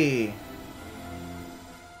 Hey.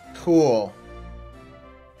 Cool.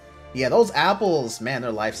 Yeah, those apples, man,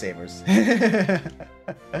 they're lifesavers.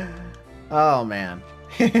 Oh, man.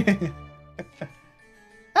 That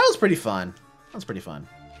was pretty fun.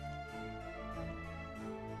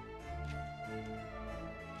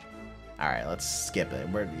 All right, let's skip it.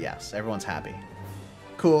 Yes, everyone's happy.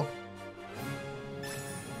 Cool.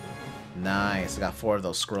 Nice. I got 4 of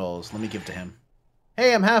those scrolls. Let me give to him.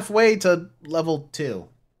 Hey, I'm halfway to level 2.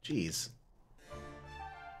 Jeez.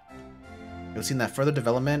 You've seen that further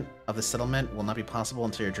development of the settlement will not be possible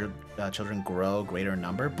until your children grow greater in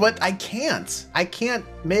number. But I can't. I can't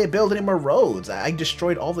build any more roads. I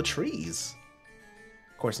destroyed all the trees.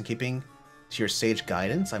 Of course, in keeping to your sage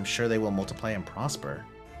guidance, I'm sure they will multiply and prosper.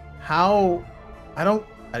 How? I don't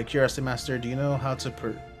Out of curiosity, Master, do you know how to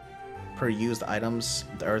peruse the items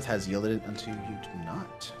the Earth has yielded until you do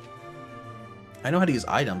not? I know how to use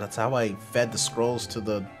items. That's how I fed the scrolls to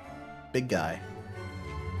the big guy.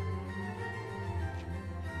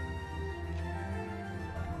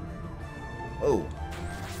 Oh.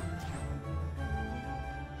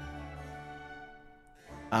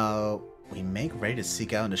 We make ready to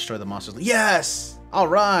seek out and destroy the monsters. Yes!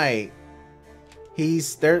 Alright!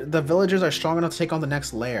 The villagers are strong enough to take on the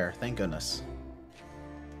next lair. Thank goodness.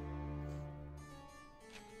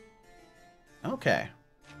 Okay.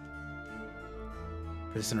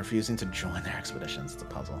 Persistent refusing to join their expeditions. It's a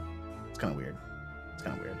puzzle. It's kind of weird. It's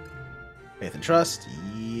kind of weird. Faith and trust.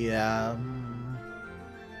 Yeah.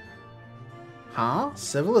 Huh?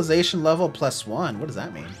 Civilization level +1. What does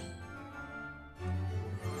that mean?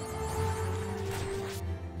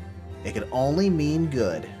 It could only mean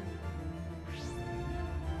good.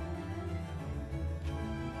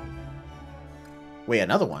 Wait,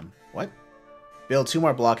 another one? What? Build 2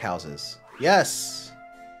 more blockhouses. Yes!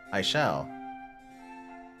 I shall.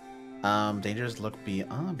 Dangers look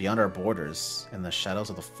beyond our borders, in the shadows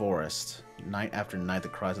of the forest. Night after night, the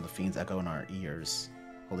cries of the fiends echo in our ears,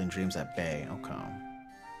 holding dreams at bay. Okay.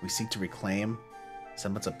 We seek to reclaim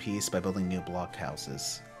semblance of peace by building new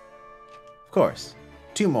blockhouses. Of course.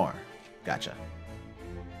 2 more. Gotcha.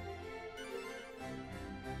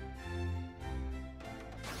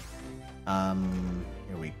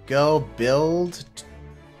 Here we go. Build.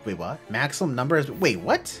 Wait, what? Maximum number is. Wait,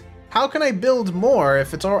 what? How can I build more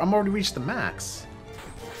if it's I'm already reached the max?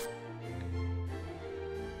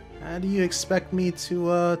 How do you expect me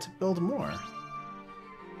to build more?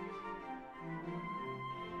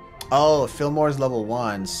 Oh, Fillmore is level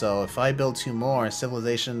 1, so if I build 2 more,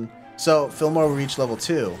 civilization. So Fillmore will reach level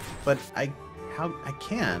 2, but I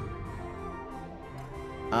can't.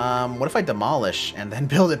 What if I demolish and then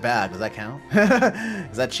build it back? Does that count?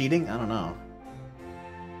 Is that cheating? I don't know.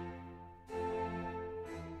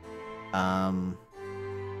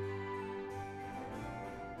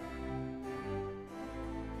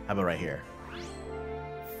 How about right here?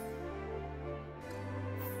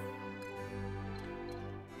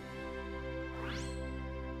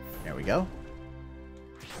 There we go.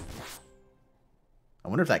 I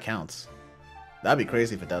wonder if that counts. That'd be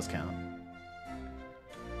crazy if it does count.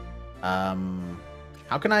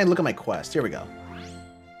 How can I look at my quest? Here we go.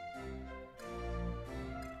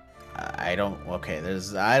 I don't. Okay,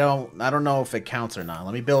 there's. I don't know if it counts or not.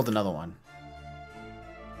 Let me build another one.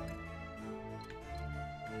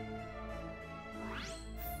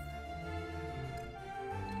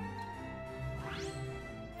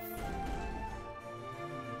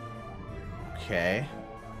 Okay.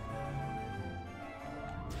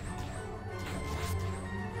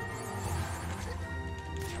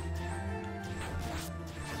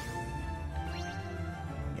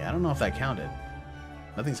 Yeah, I don't know if that counted.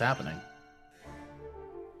 Nothing's happening.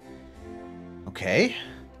 Okay.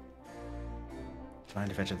 Find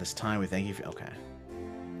adventure this time. We thank you for. Okay.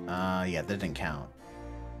 Yeah, that didn't count.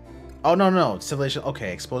 Oh no, civilization.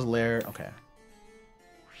 Okay, expose lair. Okay.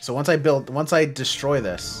 So once I destroy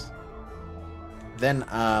this, then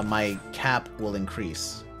my cap will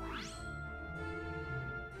increase.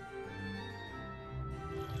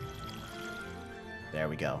 There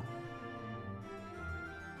we go.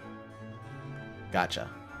 Gotcha.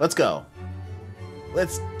 Let's go.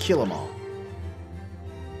 Let's kill them all.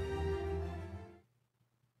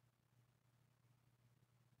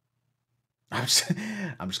 I'm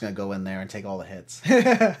just gonna go in there and take all the hits.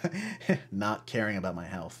 Not caring about my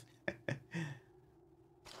health.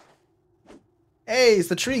 Hey, it's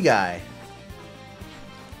the tree guy.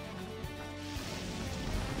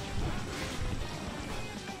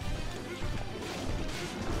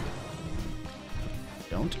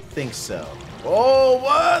 Don't think so. Oh,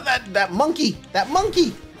 what? That monkey! That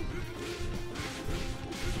monkey!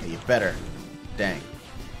 Hey, you better. Dang.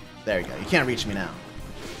 There you go. You can't reach me now.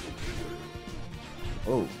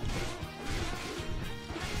 Oh.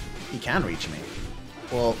 He can reach me.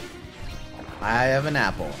 Well, I have an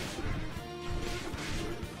apple.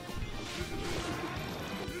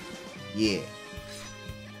 Yeah.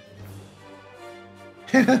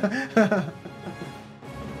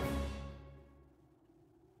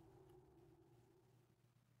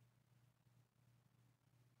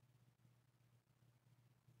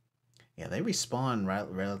 Yeah, they respawn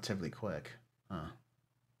relatively quick. Huh.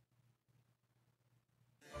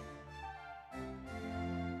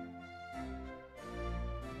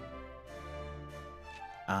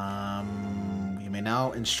 You may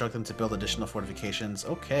now instruct them to build additional fortifications.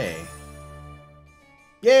 Okay.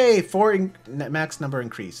 Yay! 4 max number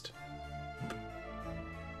increased.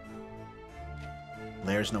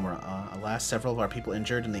 Lairs no more. Alas, several of our people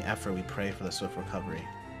injured in the effort. We pray for the swift recovery.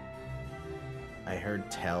 I heard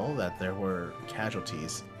tell that there were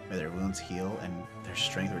casualties. May their wounds heal and their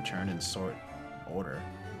strength return in sort order.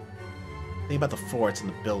 Think about the forts and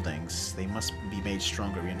the buildings. They must be made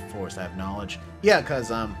stronger, reinforced. I have knowledge. Yeah,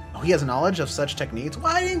 because, oh, he has knowledge of such techniques?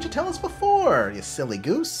 Why didn't you tell us before, you silly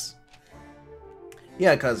goose?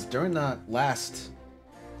 Yeah, because during the last,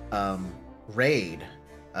 raid,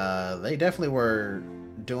 they definitely were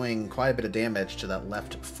doing quite a bit of damage to that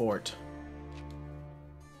left fort.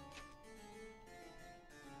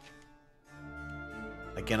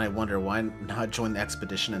 Again, I wonder why not join the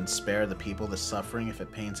expedition and spare the people the suffering if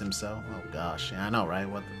it pains him so? Oh gosh, yeah, I know, right?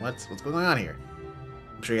 What's going on here?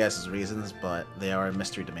 I'm sure he has his reasons, but they are a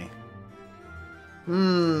mystery to me.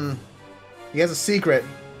 He has a secret.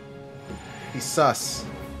 He's sus.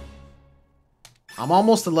 I'm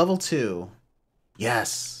almost to level 2.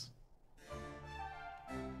 Yes.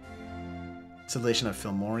 Civilization of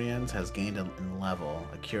Fillmorians has gained in level.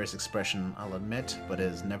 A curious expression, I'll admit, but it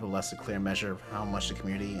is nevertheless a clear measure of how much the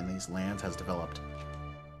community in these lands has developed.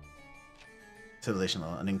 Civilization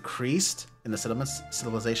level. An increase in the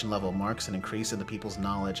civilization level marks an increase in the people's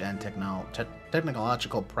knowledge and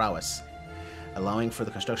technological prowess, allowing for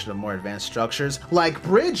the construction of more advanced structures, like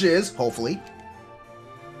bridges, hopefully.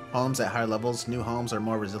 Homes at higher levels, new homes are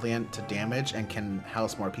more resilient to damage and can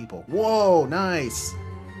house more people. Whoa, nice!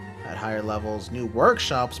 At higher levels, new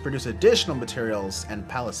workshops produce additional materials and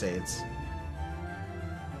palisades.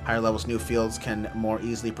 Higher levels, new fields can more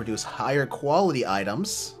easily produce higher quality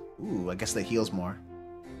items. Ooh, I guess that heals more.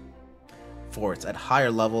 Forts. At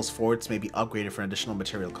higher levels, forts may be upgraded for an additional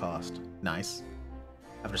material cost. Nice.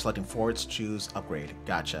 After selecting forts, choose upgrade.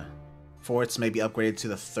 Gotcha. Forts may be upgraded to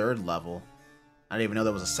the 3rd level. I didn't even know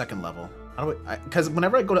there was a 2nd level. How do I... Because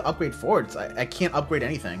whenever I go to upgrade forts, I can't upgrade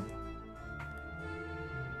anything.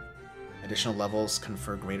 Additional levels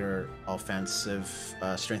confer greater offensive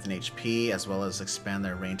strength and HP, as well as expand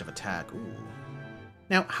their range of attack. Ooh.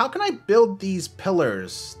 Now, how can I build these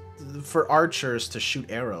pillars for archers to shoot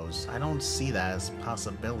arrows? I don't see that as a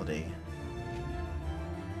possibility.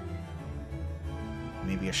 You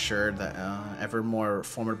may be assured that ever more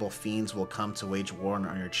formidable fiends will come to wage war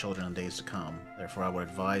on your children in days to come. Therefore, I would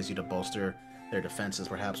advise you to bolster their defenses,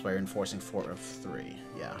 perhaps by reinforcing Fort of 3.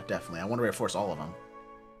 Yeah, definitely. I want to reinforce all of them.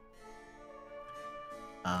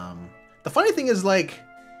 The funny thing is, like,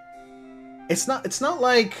 it's not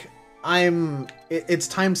like it's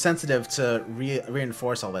time sensitive to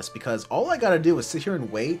reinforce all this, because all I gotta do is sit here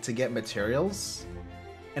and wait to get materials,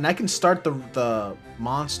 and I can start the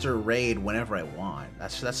monster raid whenever I want.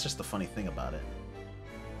 That's just the funny thing about it.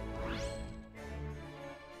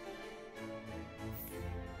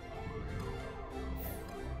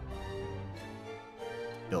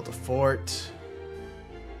 Build a fort.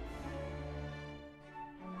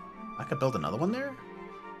 I could build another one there?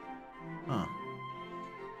 Huh.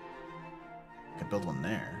 I could build one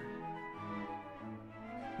there.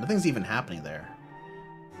 Nothing's even happening there.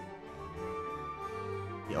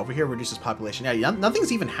 Yeah, over here reduces population. Yeah,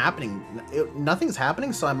 nothing's even happening. Nothing's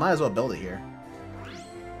happening, so I might as well build it here.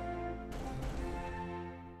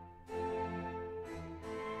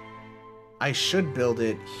 I should build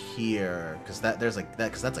it here, because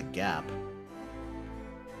that's a gap.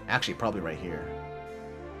 Actually, probably right here.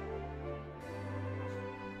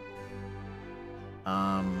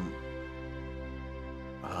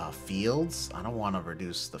 Fields? I don't want to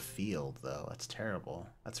reduce the field, though. That's terrible.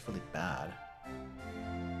 That's really bad.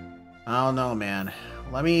 I don't know, man.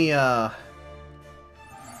 Let me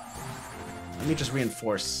just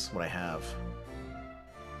reinforce what I have.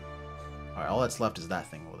 Alright, all that's left is that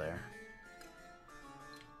thing over there.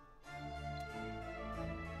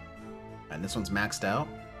 And this one's maxed out.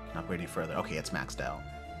 Can upgrade any further. Okay, it's maxed out.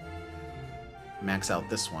 Max out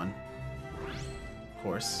this one. Of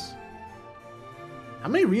course. How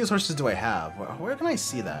many resources do I have? Where can I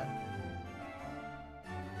see that?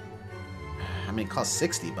 I mean, it costs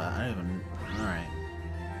 60, but I don't even... Alright.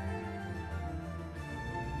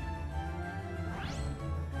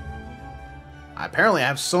 Apparently, I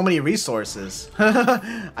have so many resources.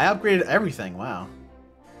 I upgraded everything. Wow.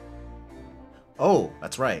 Oh,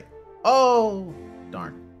 that's right. Oh!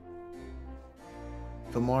 Darn.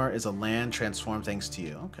 Fillmore is a land transformed thanks to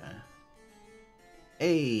you. Okay.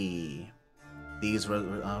 Hey! These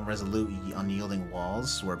resolute, unyielding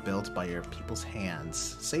walls were built by your people's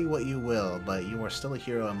hands. Say what you will, but you are still a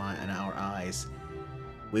hero in our eyes.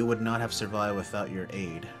 We would not have survived without your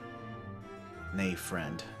aid. Nay,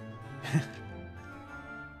 friend.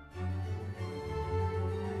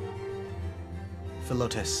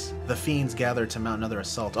 Philotis. The fiends gather to mount another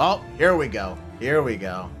assault. Oh, here we go. Here we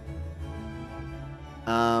go.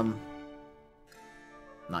 Not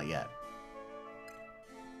yet.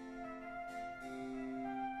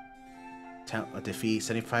 Defeat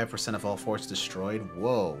 75% of all forts destroyed.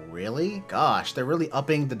 Whoa, really? Gosh, they're really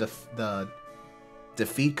upping the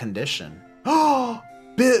defeat condition. Oh,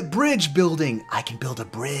 bridge building. I can build a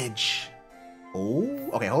bridge. Oh,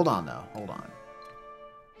 okay. Hold on though. Hold on.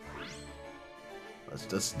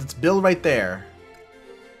 Let's build right there.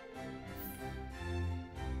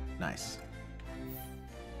 Nice.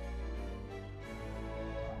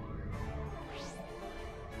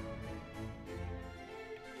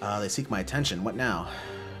 They seek my attention. What now?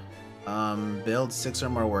 Build 6 or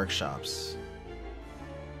more workshops.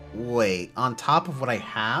 Wait, on top of what I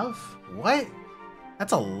have? What?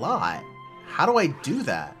 That's a lot. How do I do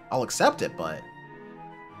that? I'll accept it, but...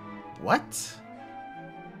 What?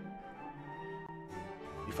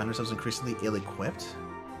 We find ourselves increasingly ill-equipped.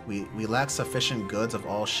 We lack sufficient goods of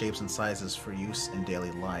all shapes and sizes for use in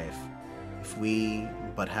daily life. If we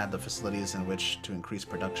but had the facilities in which to increase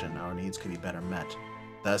production, our needs could be better met.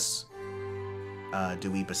 Thus,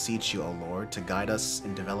 do we beseech you, O Lord, to guide us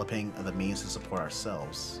in developing the means to support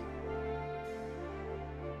ourselves.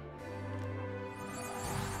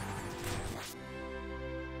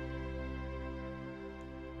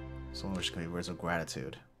 So which can be words of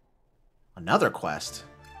gratitude. Another quest.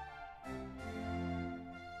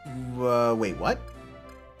 Wait, what?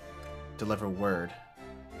 Deliver word.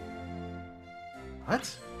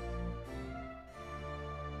 What?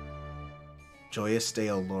 Joyous day,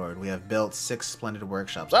 O Lord. We have built 6 splendid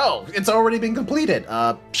workshops. Oh, it's already been completed.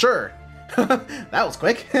 Sure. That was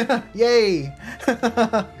quick. Yay.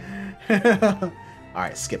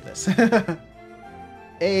 Alright, skip this.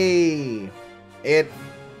 Hey. It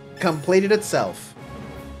completed itself.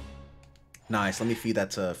 Nice. Let me feed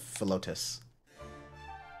that to Philotis.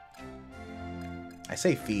 I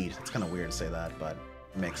say feed. It's kind of weird to say that, but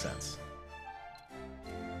it makes sense.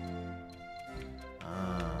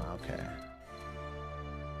 Okay.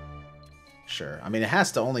 Sure. I mean, it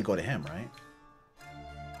has to only go to him, right?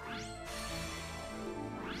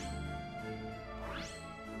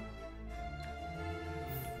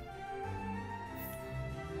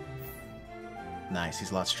 Nice.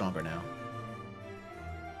 He's a lot stronger now.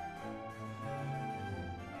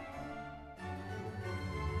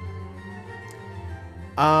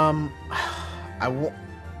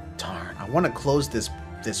 Darn, I want to close this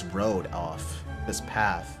road off, this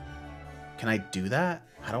path. Can I do that?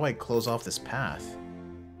 How do I close off this path?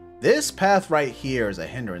 This path right here is a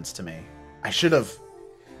hindrance to me. I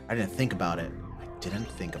didn't think about it. I didn't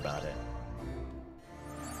think about it.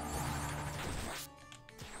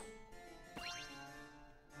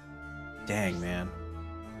 Dang, man.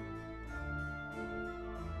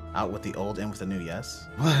 Out with the old, in with the new, yes?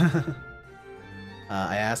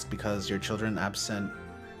 I ask because your children, absent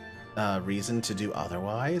reason to do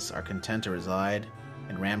otherwise, are content to reside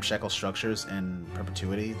in ramshackle structures in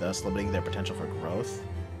perpetuity, thus limiting their potential for growth.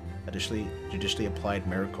 Additionally, judicially applied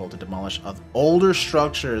miracle to demolish older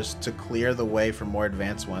structures to clear the way for more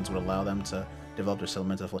advanced ones would allow them to develop their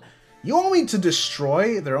settlements. You want me to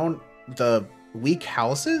destroy the weak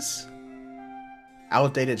houses?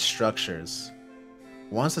 Outdated structures.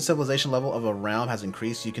 Once the civilization level of a realm has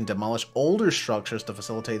increased, you can demolish older structures to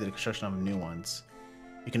facilitate the construction of new ones.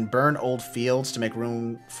 You can burn old fields to make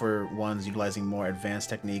room for ones utilizing more advanced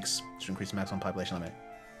techniques to increase the maximum population limit.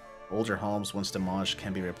 Older homes, once demolished,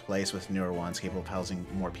 can be replaced with newer ones capable of housing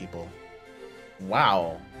more people.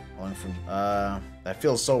 Wow. That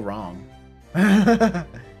feels so wrong.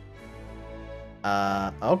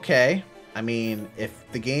 Okay. I mean, if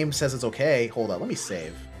the game says it's okay, hold on, let me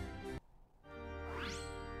save.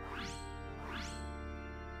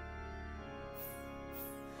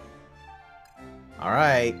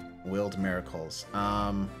 Alright, willed miracles.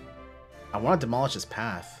 I want to demolish this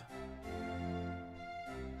path.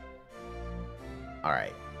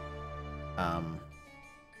 Alright.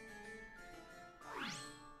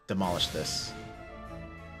 Demolish this.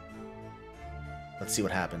 Let's see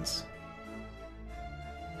what happens.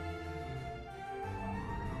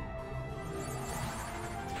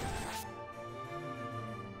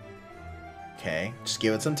 Okay, just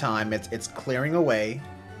give it some time. It's clearing away.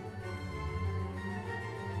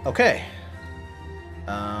 Okay.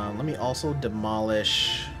 Let me also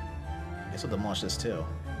demolish... I guess I'll demolish this too.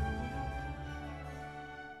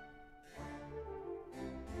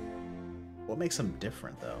 What makes them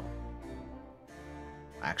different, though?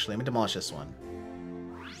 Actually, let me demolish this one.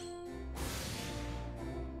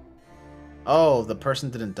 Oh, the person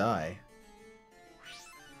didn't die.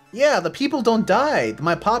 Yeah, the people don't die.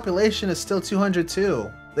 My population is still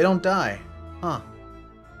 202. They don't die. Huh.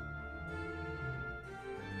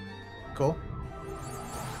 Cool.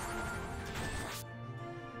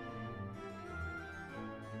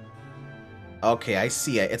 Okay, I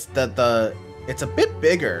see it. It's it's a bit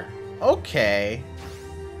bigger. Okay.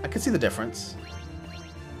 I can see the difference.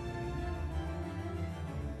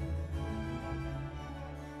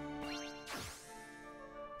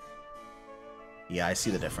 Yeah, I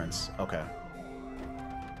see the difference. Okay.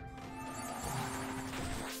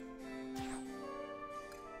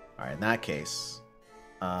 Alright, in that case,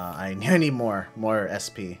 I need more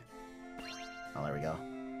SP. Oh, there we go.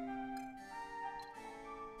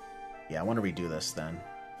 Yeah, I want to redo this then.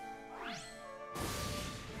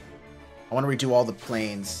 I want to redo all the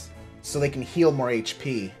planes so they can heal more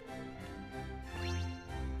HP.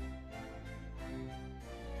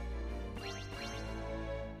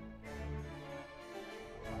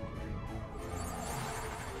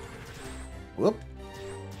 Whoop.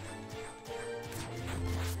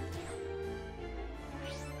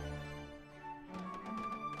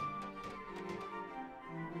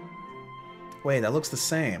 Wait, that looks the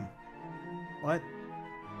same. What?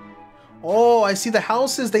 Oh, I see the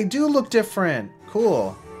houses. They do look different.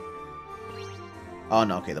 Cool. Oh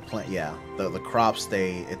no, okay, the plant. Yeah, the crops.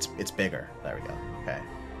 It's bigger. There we go. Okay.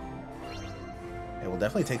 It will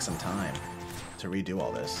definitely take some time to redo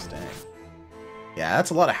all this. Dang. Yeah,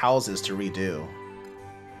 that's a lot of houses to redo.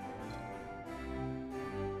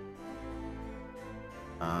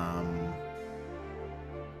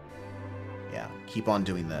 Yeah, keep on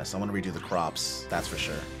doing this. I want to redo the crops. That's for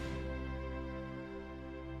sure.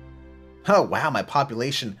 Oh wow, my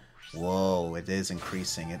population. Whoa, it is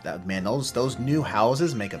increasing. Man, those new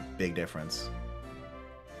houses make a big difference.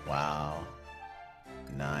 Wow.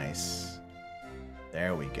 Nice.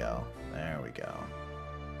 There we go. There we go.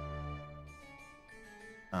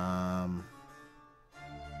 Can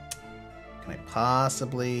I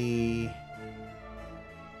possibly...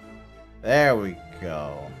 There we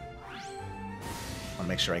go. I want to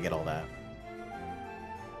make sure I get all that.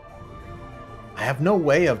 I have no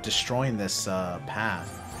way of destroying this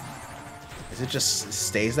path. Is it just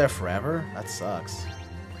stays there forever? That sucks.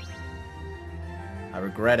 I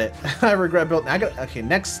regret it. I regret building. Okay,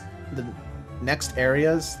 the next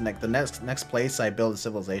areas, the next place I build a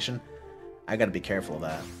civilization, I gotta be careful of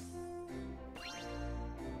that.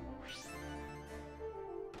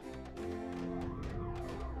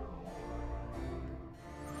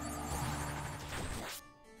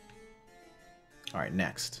 All right,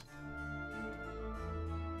 next.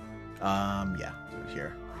 Yeah, do it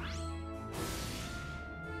here.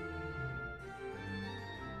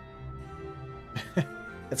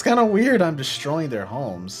 It's kind of weird I'm destroying their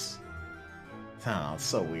homes. I don't know, it's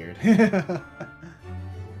so weird.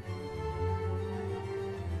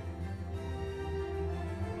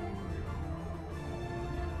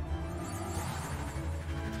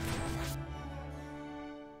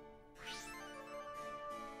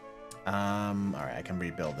 Alright, I can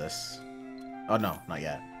rebuild this. Oh no, not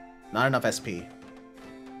yet. Not enough SP.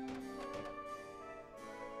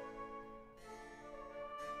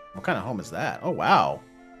 What kind of home is that? Oh wow.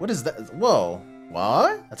 What is that? Whoa.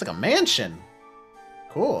 What? That's like a mansion.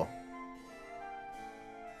 Cool.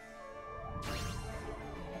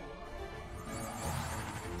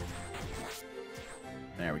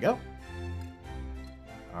 There we go.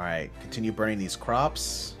 Alright, continue burning these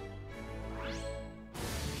crops.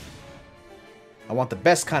 I want the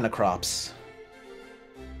best kind of crops.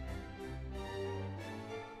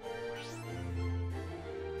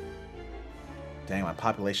 Dang, my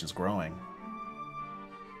population's growing.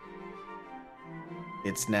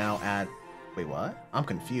 It's now at... Wait, what? I'm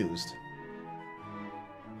confused.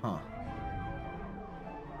 Huh.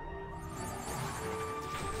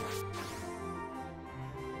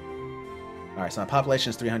 Alright, so my population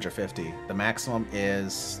is 350. The maximum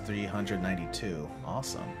is 392.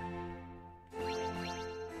 Awesome.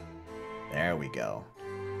 There we go.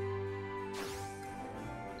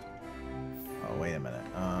 Oh, wait a minute.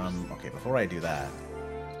 Okay, before I do that,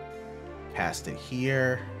 cast it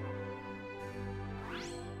here.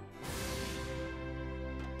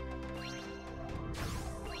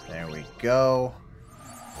 There we go.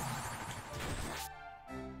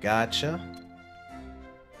 Gotcha.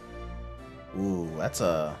 Ooh, that's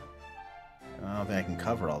a... I don't think I can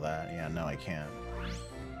cover all that. Yeah, no, I can't.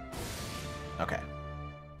 Okay.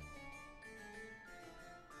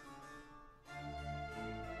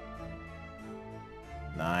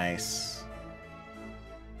 Nice.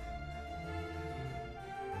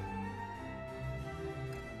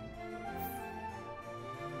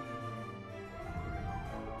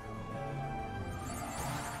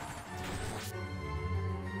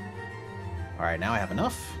 Alright, now I have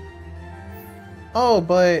enough. Oh,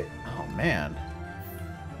 but... Oh, man.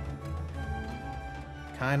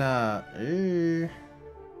 Kinda...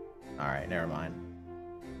 Alright, never mind.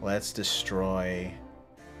 Let's destroy...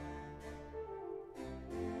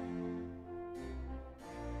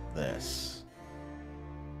 this.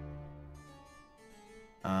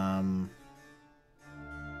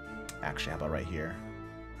 Actually, how about right here?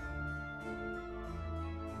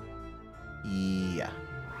 Yeah.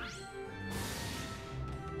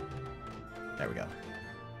 There we go.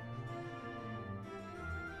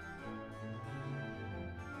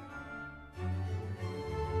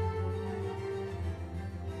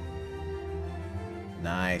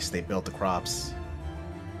 Nice, they built the crops.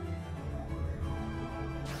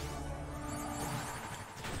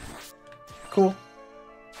 Cool.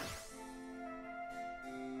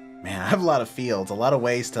 Man, I have a lot of fields, a lot of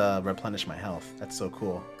ways to replenish my health. That's so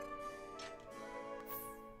cool.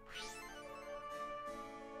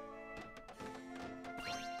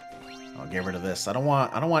 I'll get rid of this. I don't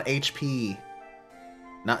want HP.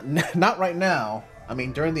 Not right now. I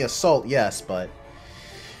mean, during the assault, yes, but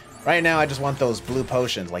right now I just want those blue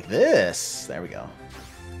potions like this. There we go.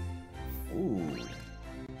 Ooh.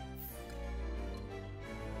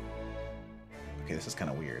 Okay, this is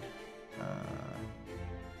kind of weird.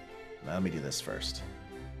 Let me do this first.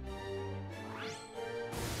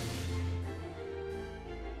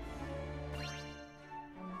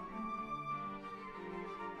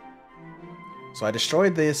 So I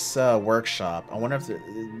destroyed this workshop. I wonder if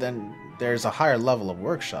then there's a higher level of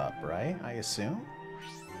workshop, right? I assume.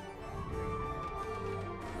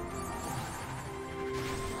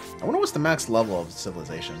 I wonder what's the max level of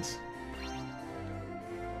civilizations.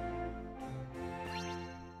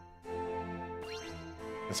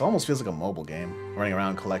 This almost feels like a mobile game, running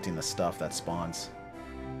around collecting the stuff that spawns.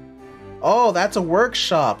 Oh, that's a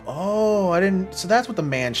workshop. Oh, I didn't... So that's what the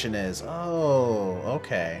mansion is. Oh,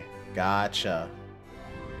 okay. Gotcha.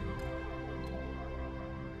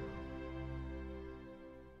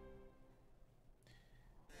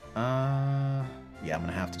 Yeah, I'm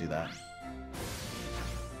gonna have to do that.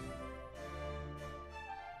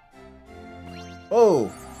 Oh!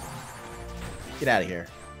 Get out of here.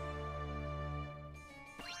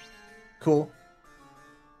 Cool.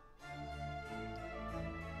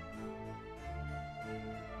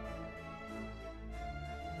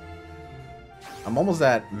 I'm almost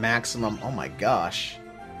at maximum. Oh my gosh.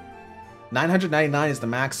 999 is the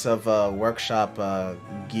max of workshop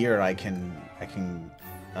gear I can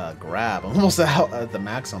grab. I'm almost out at the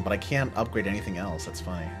maximum, but I can't upgrade anything else. That's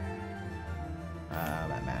funny.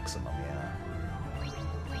 That maximum, yeah.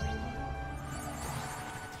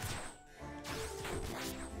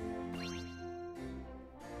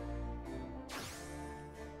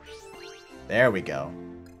 There we go.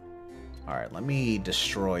 Alright, let me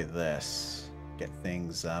destroy this. Get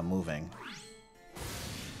things moving.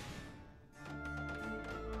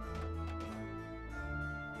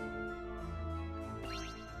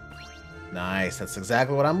 Nice, that's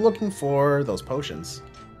exactly what I'm looking for. Those potions.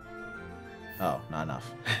 Oh, not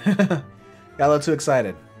enough. Got a little too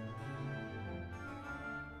excited.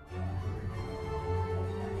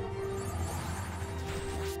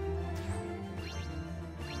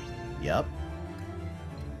 Yep.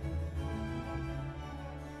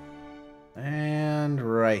 And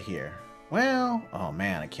right here. Well, oh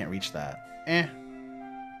man, I can't reach that.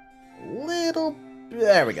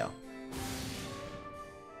 There we go.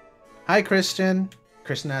 Hi, Christian.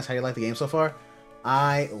 Christian asks, how do you like the game so far?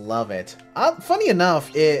 I love it. Funny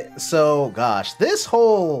enough, gosh, this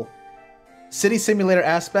whole city simulator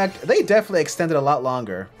aspect, they definitely extended a lot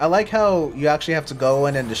longer. I like how you actually have to go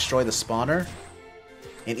in and destroy the spawner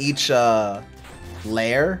in each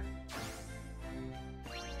layer.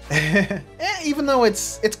 Even though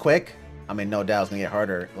it's quick. I mean, no doubt it's gonna get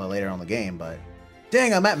harder later on in the game, but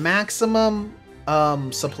dang, I'm at maximum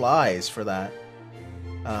supplies for that.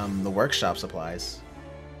 The workshop supplies.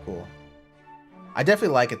 Cool. I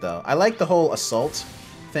definitely like it though. I like the whole assault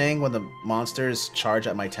thing when the monsters charge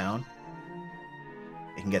at my town.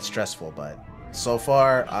 It can get stressful, but so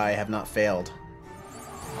far I have not failed.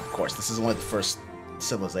 Of course, this is only the first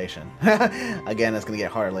civilization. Again, it's gonna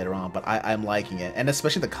get harder later on, but I'm liking it. And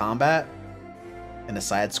especially the combat in the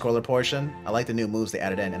side scroller portion. I like the new moves they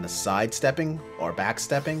added in, and the sidestepping or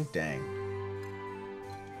backstepping. Dang.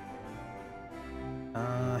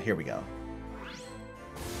 Here we go.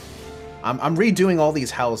 I'm redoing all these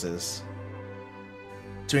houses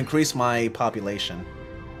to increase my population,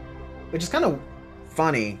 which is kind of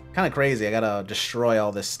funny, kind of crazy. I gotta destroy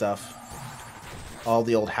all this stuff, all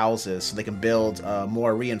the old houses, so they can build a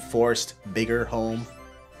more reinforced, bigger home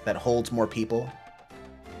that holds more people.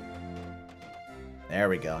 There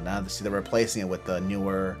we go. Now see they're replacing it with the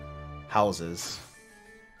newer houses.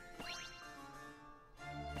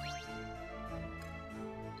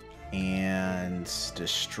 And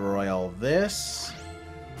destroy all this.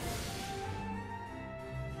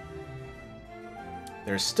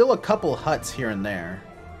 There's still a couple huts here and there.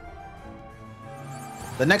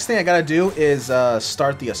 The next thing I gotta do is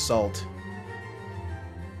start the assault.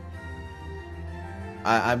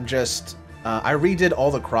 I'm just... I redid all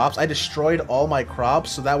the crops. I destroyed all my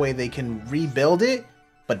crops so that way they can rebuild it,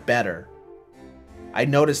 but better. I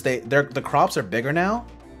noticed the crops are bigger now,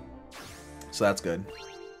 so that's good.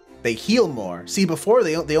 They heal more. See, before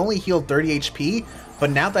they only healed 30 HP, but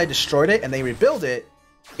now that I destroyed it and they rebuild it,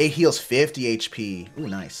 it heals 50 HP. Ooh,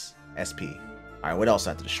 nice. SP. Alright, what else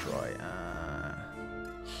I have to destroy?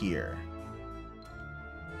 Here.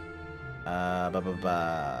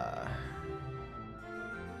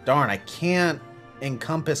 Darn, I can't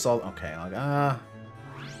encompass all... Okay,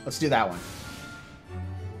 let's do that one.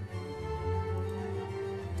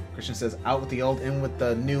 Christian says, out with the old, in with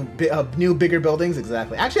the new, bigger buildings.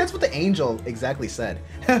 Exactly. Actually, that's what the angel exactly said.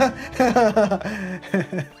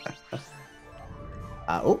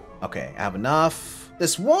 Oh, okay. I have enough.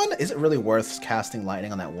 This one, is it really worth casting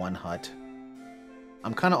lightning on that one hut?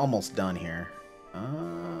 I'm kind of almost done here.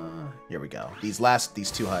 Here we go. These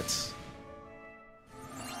two huts.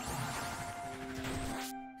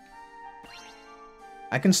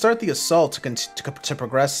 I can start the assault to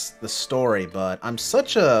progress the story, but I'm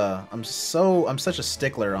such a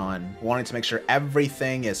stickler on wanting to make sure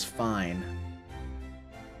everything is fine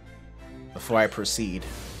before I proceed.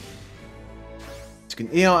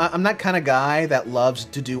 You know, I'm that kind of guy that loves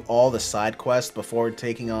to do all the side quests before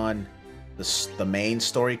taking on the main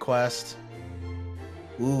story quest.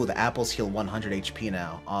 Ooh, the apples heal 100 HP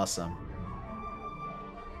now. Awesome.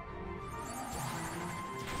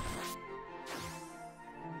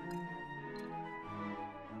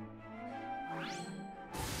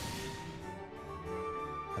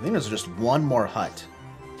 I think there's just one more hut.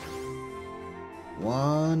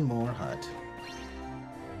 One more hut.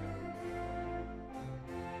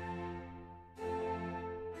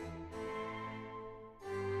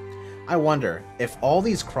 I wonder if all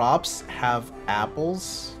these crops have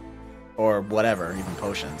apples or whatever, even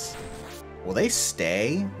potions. Will they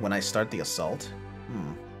stay when I start the assault?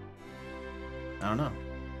 I don't know.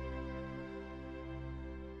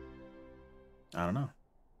 I don't know.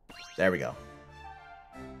 There we go.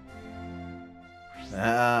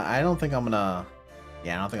 I don't think I'm gonna...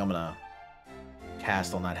 Yeah, I don't think I'm gonna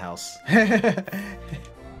cast on that house. I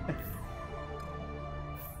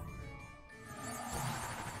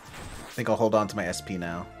think I'll hold on to my SP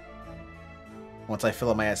now. Once I fill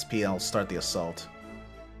up my SP, I'll start the assault.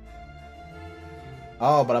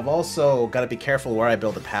 Oh, but I've also got to be careful where I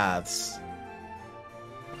build the paths.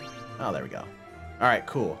 Oh, there we go. Alright,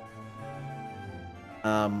 cool.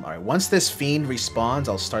 Alright, once this fiend respawns,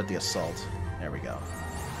 I'll start the assault. There we go.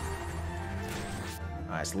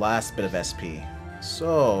 Alright, it's the last bit of SP.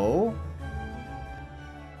 So...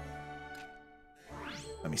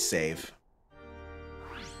 let me save.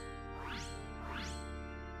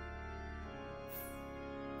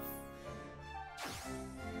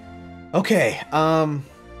 Okay, I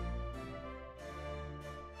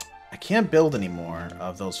can't build any more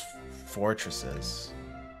of those fortresses.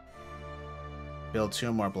 Build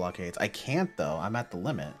 2 more blockades. I can't, though. I'm at the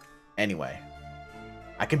limit. Anyway.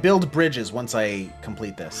 I can build bridges once I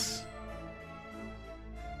complete this.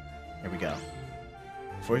 Here we go.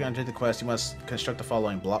 Before you undertake the quest, you must construct the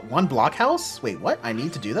following block. 1 blockhouse? Wait, what? I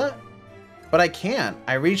need to do that? But I can't.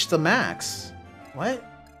 I reached the max. What?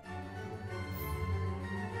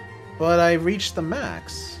 But I reached the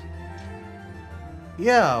max.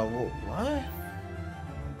 Yeah, well, what?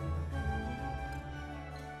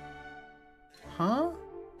 Huh?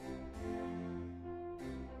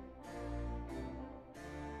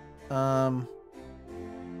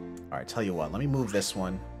 Alright, tell you what, let me move this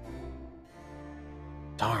one.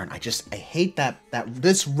 Darn, I hate that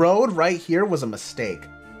this road right here was a mistake.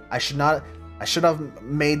 I should have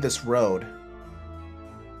made this road.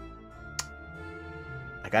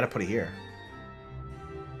 I gotta put it here.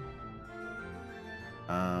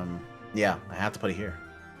 Yeah, I have to put it here.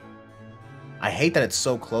 I hate that it's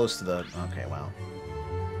so close to the... Okay, wow.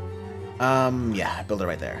 Yeah, I build it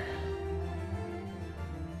right there.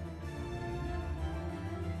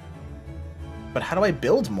 But how do I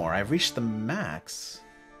build more? I've reached the max.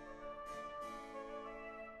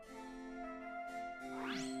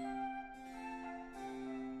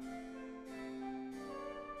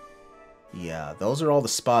 Yeah, those are all the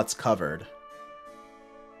spots covered.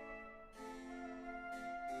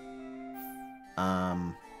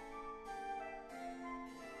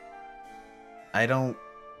 I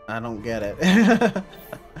don't get it.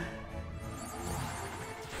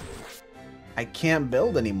 I can't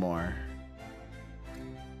build anymore.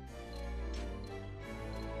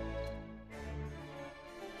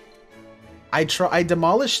 I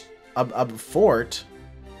demolished a fort,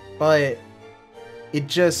 but it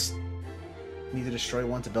just need to destroy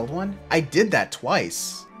one to build one. I did that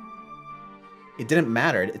twice. It didn't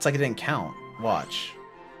matter. It's like it didn't count. Watch.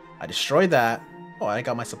 I destroyed that. Oh, I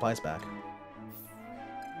got my supplies back.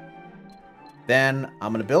 Then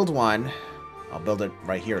I'm gonna build one. I'll build it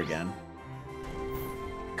right here again.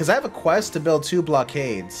 Because I have a quest to build 2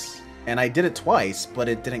 blockades, and I did it twice, but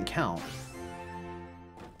it didn't count.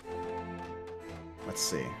 Let's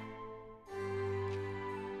see.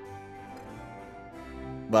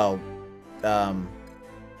 Well,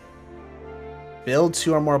 build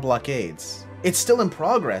 2 or more blockades. It's still in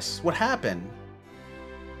progress. What happened?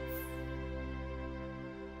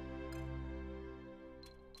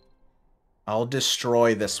 I'll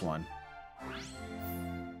destroy this one.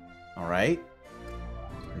 Alright.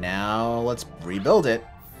 Now let's rebuild it.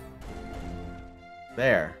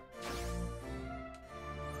 There.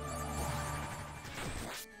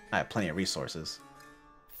 I have plenty of resources.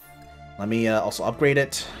 Let me also upgrade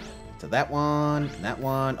it to that one and that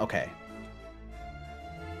one. Okay.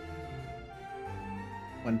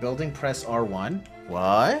 When building, press R1.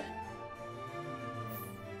 What?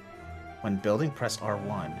 When building, press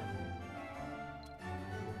R1.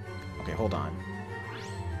 Okay, hold on.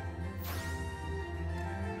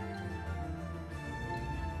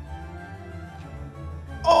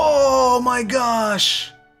 Oh my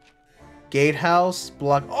gosh! Gatehouse,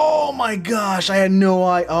 block. Oh my gosh, I had no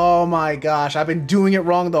idea. Oh my gosh, I've been doing it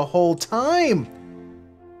wrong the whole time.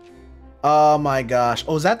 Oh my gosh.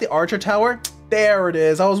 Oh, is that the Archer Tower? There it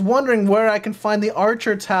is. I was wondering where I can find the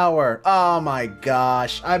Archer Tower. Oh my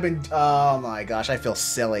gosh. Oh my gosh, I feel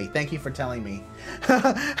silly. Thank you for telling me.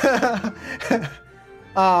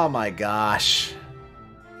 Oh my gosh.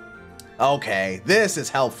 Okay, this is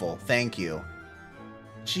helpful. Thank you.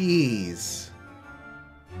 Jeez.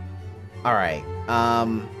 Alright,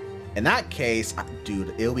 in that case,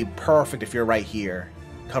 dude, it'll be perfect if you're right here,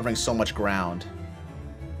 covering so much ground.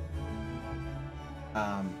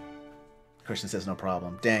 Christian says no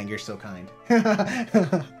problem. Dang, you're so kind.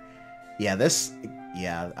 Yeah,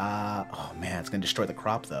 oh man, it's gonna destroy the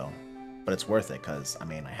crop though. But it's worth it, because, I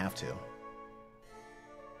mean, I have to.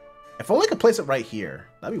 If only I could place it right here,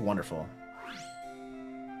 that'd be wonderful.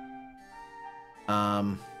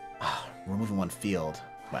 Removing 1 field.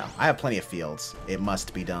 Well, I have plenty of fields. It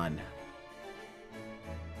must be done.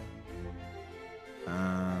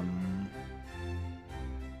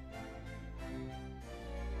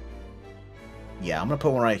 Yeah, I'm gonna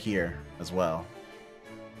put one right here as well.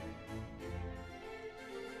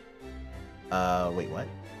 Wait, what?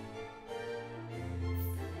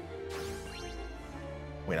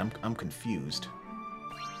 Wait, I'm confused.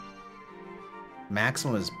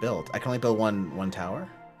 Maximum is built. I can only build one tower?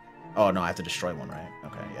 Oh, no, I have to destroy one, right?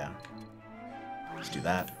 Okay, yeah. Let's do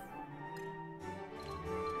that.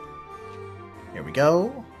 Here we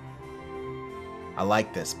go. I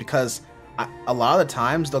like this, because a lot of the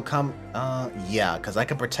times they'll come... yeah, because I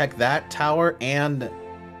can protect that tower, and...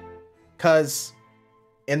 Because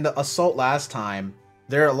in the assault last time,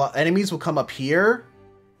 there are a lot... Enemies will come up here,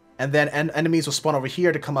 and then enemies will spawn over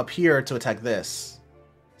here to come up here to attack this.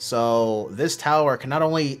 So this tower can not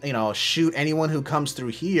only, you know, shoot anyone who comes through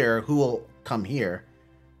here, who will come here,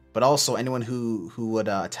 but also anyone who would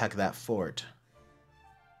attack that fort.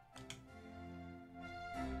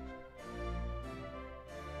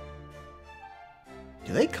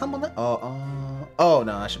 Do they come on the... oh,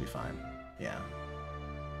 no, that should be fine. Yeah.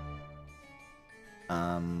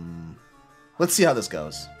 Let's see how this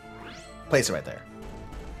goes. Place it right there.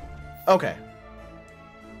 Okay.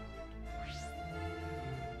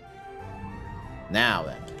 Now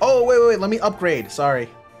then. Oh, wait, let me upgrade. Sorry.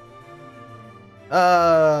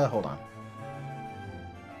 Hold on.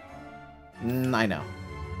 I know.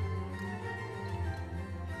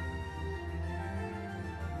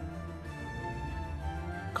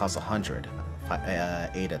 Costs 100.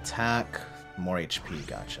 8 attack, more HP.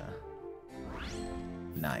 Gotcha.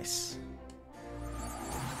 Nice.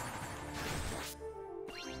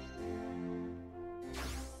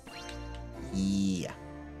 Yeah.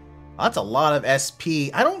 That's a lot of SP.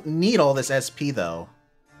 I don't need all this SP, though.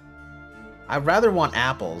 I'd rather want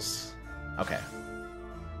apples. Okay.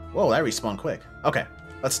 Whoa, that respawned quick. Okay,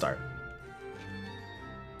 let's start.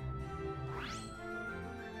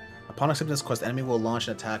 Upon accepting this quest, the enemy will launch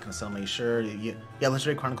an attack and suddenly sure. Yeah,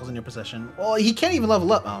 Legendary Chronicles in your possession. Well, he can't even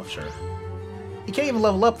level up. Oh, sure. He can't even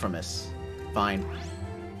level up from this. Fine.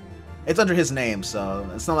 It's under his name, so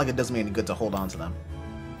it's not like it does me any good to hold on to them.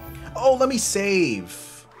 Oh, let me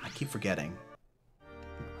save! I keep forgetting.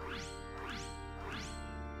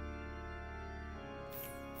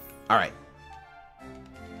 Alright.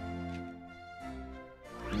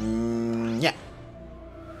 Yeah.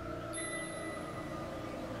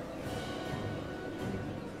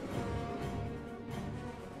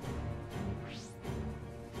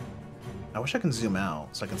 I wish I can zoom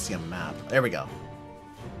out so I can see a map. There we go.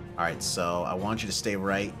 Alright, so I want you to stay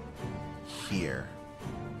right here.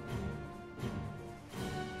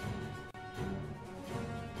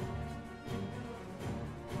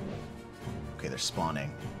 Okay, they're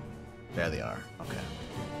spawning. There they are. Okay.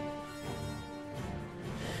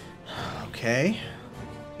 Okay.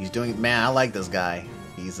 He's doing... Man, I like this guy.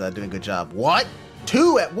 He's doing a good job. What?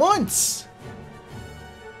 2 at once!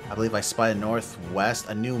 I believe I spotted northwest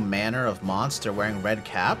a new manor of monster wearing red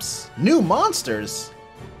caps. New monsters?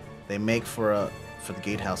 They make for the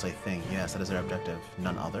gatehouse, I think. Yes, that is their objective.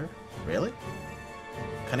 None other? Really?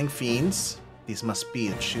 Cunning fiends? These must be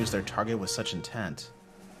to choose their target with such intent.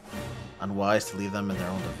 Unwise to leave them in their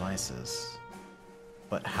own devices.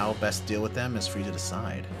 But how best deal with them is for you to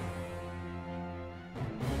decide.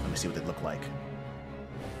 Let me see what they look like.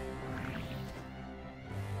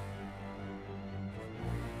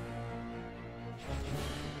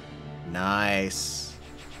 Nice.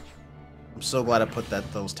 I'm so glad I put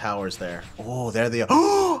those towers there. Oh, there they are.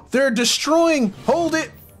 Oh, they're destroying. Hold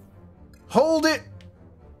it. Hold it.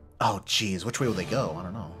 Oh, jeez. Which way will they go? I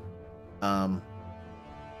don't know.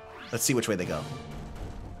 Let's see which way they go.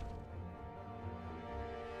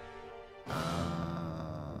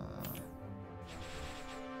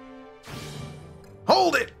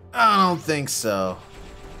 Hold it. I don't think so.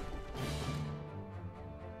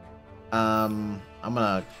 I'm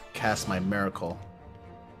gonna cast my miracle.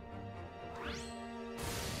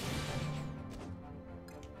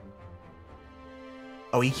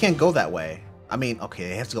 Oh, he can't go that way. I mean,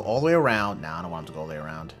 okay, he has to go all the way around. Nah, I don't want him to go all the way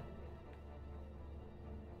around.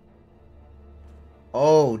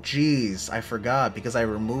 Oh, jeez, I forgot because I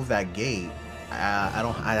removed that gate. I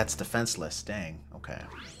don't. That's defenseless. Dang. Okay,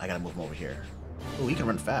 I gotta move him over here. Oh, he can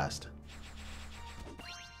run fast.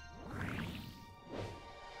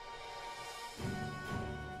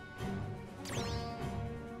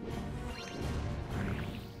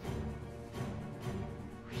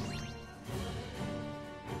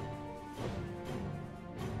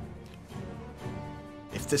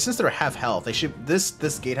 Since they're half health, they should this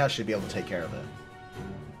gatehouse should be able to take care of it.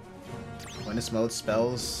 When this mode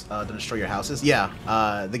spells to destroy your houses, yeah,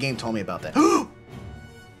 the game told me about that.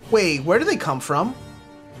 Wait, where do they come from?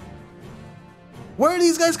 Where do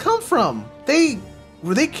these guys come from?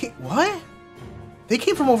 What? They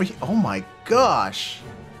came from over here. Oh my gosh.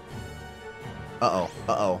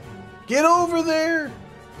 Uh-oh. Get over there.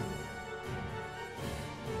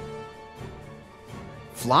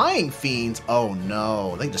 Flying fiends? Oh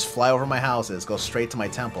no, they can just fly over my houses, go straight to my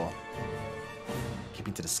temple.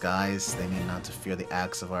 Keeping to the skies, they mean not to fear the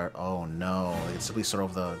acts of our... Oh no, they can simply soar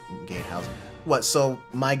over the gatehouse. What, so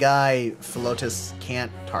my guy, Philotis,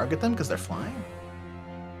 can't target them because they're flying?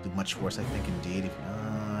 Do much worse, I think, indeed. If,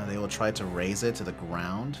 they will try to raise it to the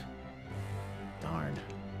ground. Darn.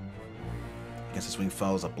 Against the swing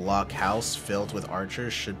foes, a block house filled with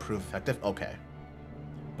archers should prove effective. Okay.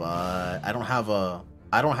 But I don't have a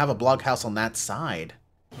blockhouse on that side.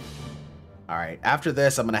 Alright, after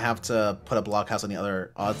this, I'm going to have to put a blockhouse on the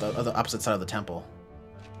other opposite side of the temple.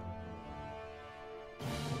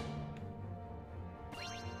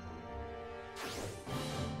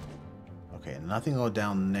 Okay, nothing go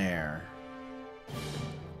down there.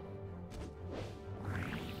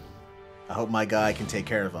 I hope my guy can take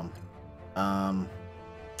care of them.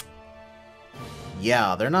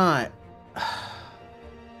 Yeah, they're not...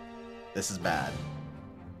 This is bad.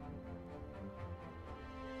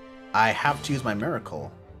 I have to use my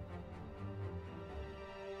miracle.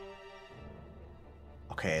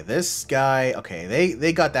 Okay, this guy... Okay,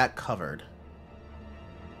 they got that covered.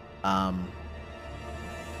 They're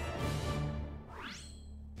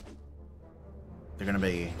gonna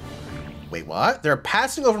be... Wait, what? They're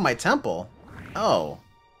passing over my temple? Oh.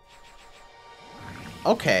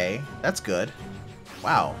 Okay, that's good.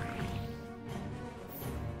 Wow.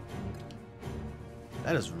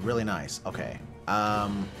 That is really nice. Okay.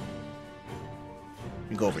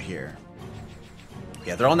 You go over here.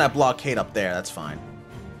 Yeah, they're on that blockade up there. That's fine.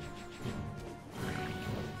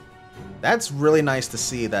 That's really nice to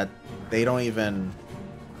see that they don't even...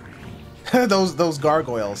 those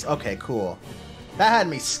gargoyles. Okay, cool. That had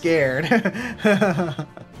me scared.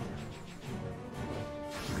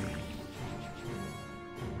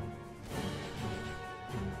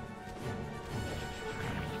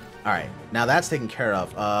 Alright, now that's taken care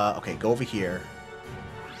of. Okay, go over here.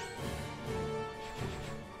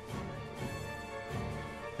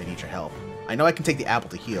 They need your help. I know I can take the apple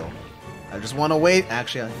to heal. I just want to wait.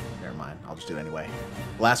 Actually, never mind. I'll just do it anyway.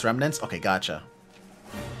 Last remnants? Okay, gotcha.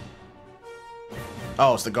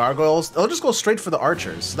 Oh, it's the gargoyles? They'll just go straight for the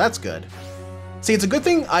archers. So that's good. See, it's a good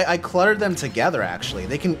thing I cluttered them together, actually.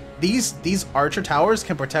 They can... These archer towers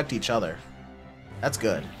can protect each other. That's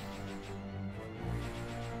good.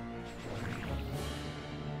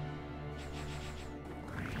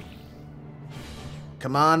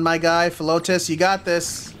 Come on, my guy. Philotis, you got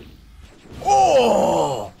this.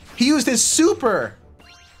 Oh! He used his super!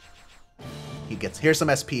 He gets... Here's some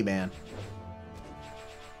SP, man.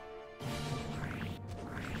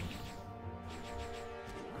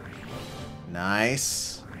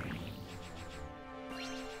 Nice.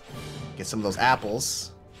 Get some of those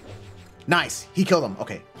apples. Nice! He killed him.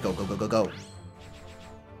 Okay, go, go, go, go, go.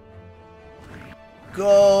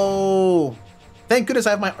 Go! Thank goodness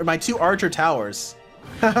I have my 2 archer towers.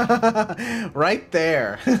 Right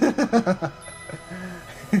there.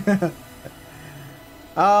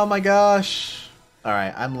 Oh my gosh.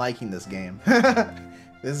 Alright, I'm liking this game.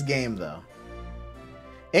 This game, though.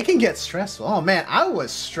 It can get stressful. Oh man, I was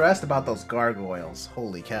stressed about those gargoyles.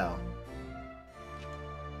 Holy cow.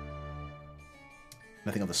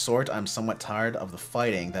 Nothing of the sort. I'm somewhat tired of the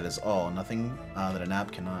fighting, that is all. Nothing that a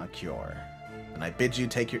nap cannot cure. And I bid you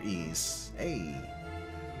take your ease. Hey.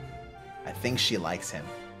 I think she likes him.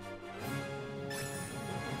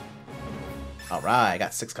 Alright, I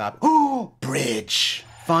got 6 copies. Oh, bridge!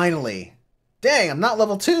 Finally. Dang, I'm not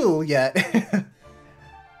level 2 yet.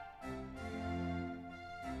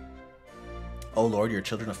 Oh Lord, your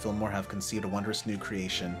children of Fillmore have conceived a wondrous new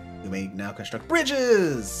creation. We may now construct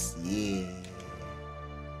bridges! Yeah.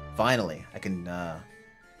 Finally, I can,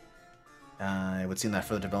 it would seem that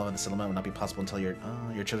further development of the settlement would not be possible until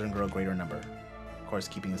your children grow greater in number. Of course,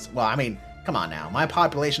 keeping this... Well, I mean, come on now. My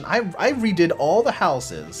population... I redid all the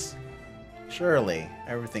houses. Surely,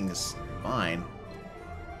 everything is fine.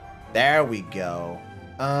 There we go.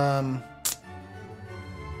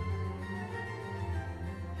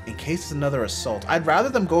 In case it's another assault, I'd rather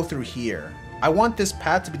them go through here. I want this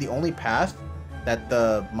path to be the only path that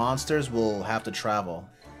the monsters will have to travel.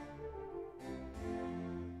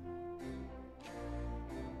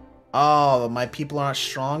 Oh, my people aren't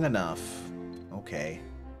strong enough. Okay.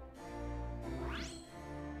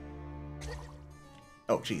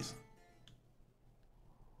 Oh, jeez.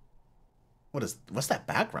 What's that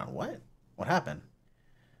background? What happened?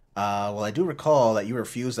 Well, I do recall that you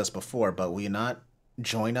refused us before, but will you not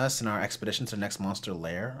join us in our expedition to the next monster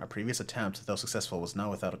lair? Our previous attempt, though successful, was not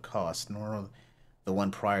without a cost, nor the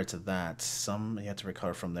one prior to that. Some yet to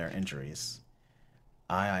recover from their injuries.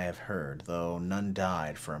 I have heard, though none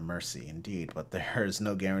died for a mercy, indeed, but there is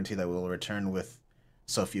no guarantee that we will return with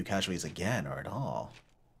so few casualties again, or at all.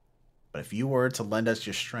 But if you were to lend us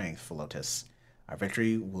your strength, Philotis, our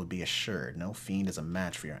victory will be assured. No fiend is a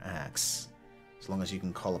match for your axe. As long as you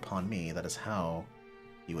can call upon me, that is how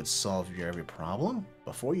you would solve your every problem.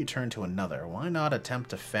 Before you turn to another, why not attempt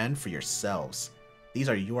to fend for yourselves? These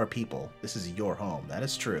are your people. This is your home. That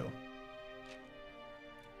is true.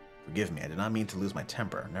 Forgive me, I did not mean to lose my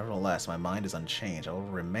temper. Nevertheless, my mind is unchanged. I will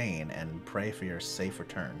remain and pray for your safe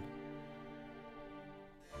return.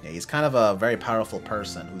 Yeah, he's kind of a very powerful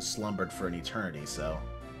person who's slumbered for an eternity, so...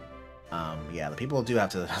 yeah, the people do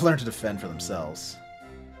have to learn to defend for themselves.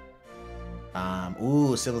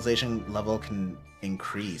 Ooh, civilization level can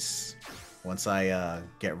increase once I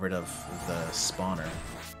get rid of the spawner.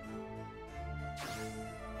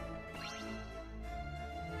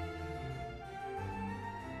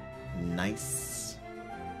 Nice.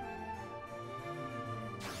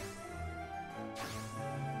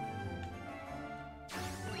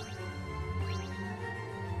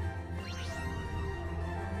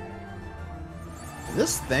 Did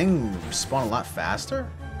this thing spawn a lot faster?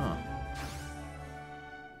 Huh.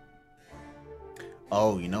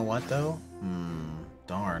 Oh, you know what though?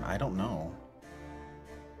 Darn, I don't know.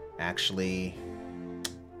 Actually,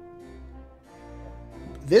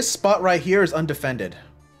 this spot right here is undefended.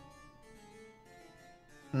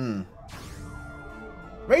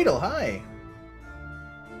 Radel, hi!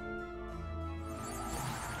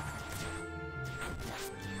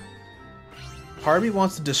 Harvey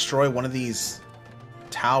wants to destroy one of these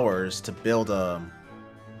towers to build a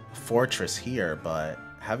fortress here, but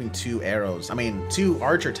having 2 arrows, I mean, 2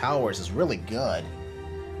 archer towers is really good.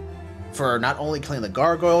 For not only killing the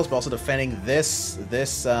gargoyles, but also defending this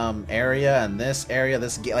area and this area,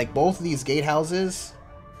 like both of these gatehouses.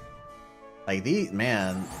 Like these,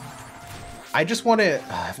 man, I just want to...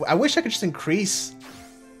 I wish I could just increase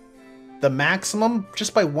the maximum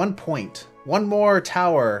just by 1 point. One more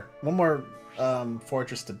tower. One more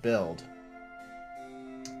fortress to build.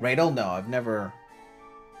 Radel? No, I've never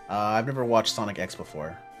watched Sonic X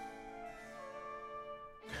before.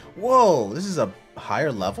 Whoa, this is a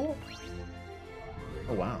higher level?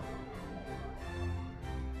 Oh, wow.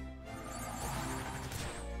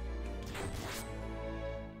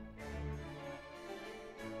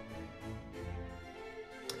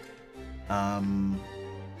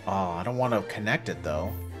 Oh, I don't want to connect it,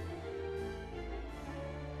 though.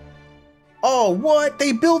 Oh, what?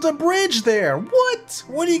 They built a bridge there! What?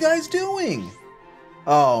 What are you guys doing?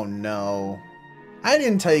 Oh, no. I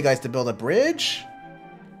didn't tell you guys to build a bridge.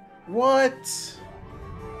 What?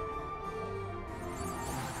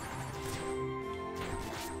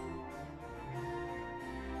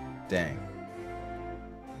 Dang.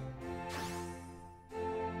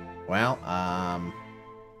 Well,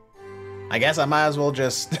 I guess I might as well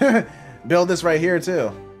just build this right here,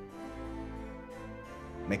 too.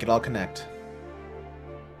 Make it all connect.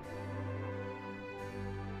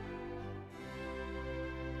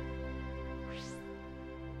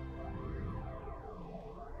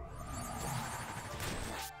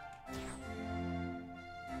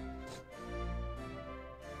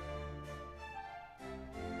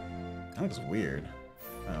 That looks weird.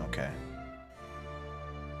 Oh, okay.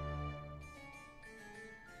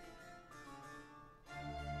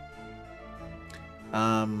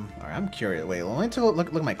 Alright, I'm curious. Wait, let me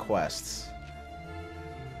look at my quests.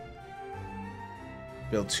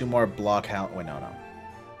 Build 2 more block house. Wait, no.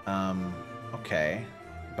 Okay.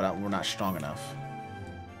 But we're not strong enough.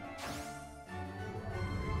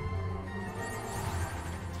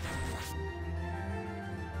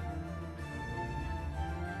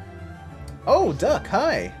 Oh, Duck,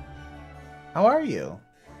 hi! How are you?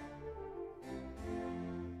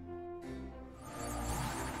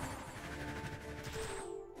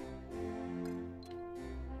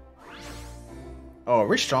 Oh, are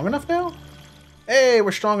we strong enough now? Hey,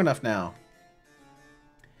 we're strong enough now.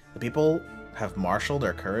 The people have marshaled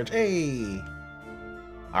their courage. Hey!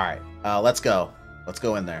 Alright, let's go. Let's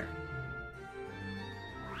go in there.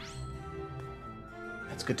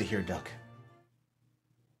 That's good to hear, Duck.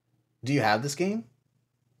 Do you have this game?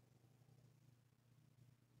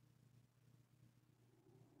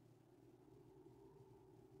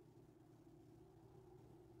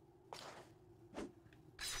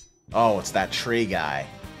 Oh, it's that tree guy.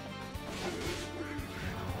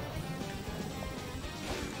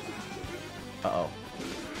 Uh-oh.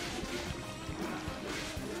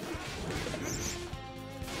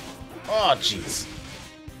 Oh, jeez.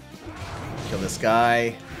 Kill this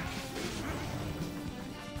guy.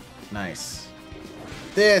 Nice.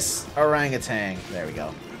 This orangutan. There we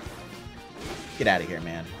go. Get out of here,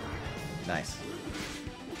 man. Nice.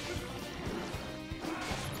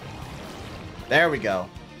 There we go.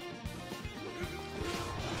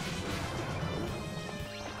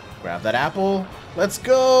 Grab that apple. Let's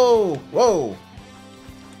go! Whoa!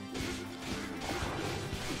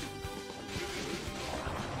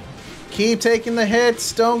 Keep taking the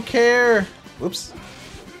hits. Don't care. Whoops.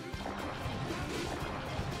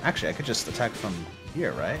 Actually, I could just attack from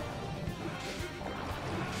here, right?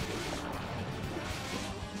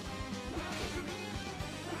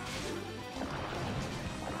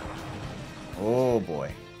 Oh,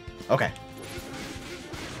 boy. Okay.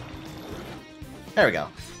 There we go.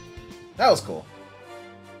 That was cool.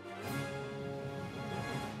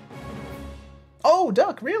 Oh,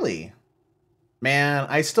 Duck, really? Man,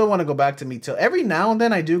 I still want to go back to Metopia. Every now and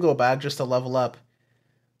then I do go back just to level up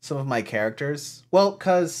some of my characters. Well,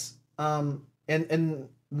 because in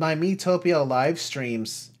my Metopia live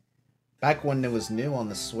streams, back when it was new on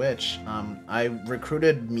the Switch, I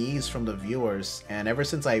recruited Miis from the viewers, and ever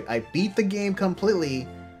since I beat the game completely,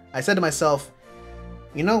 I said to myself,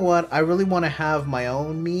 you know what? I really want to have my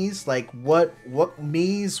own Miis. Like, what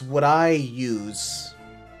Miis would I use?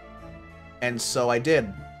 And so I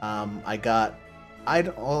did. I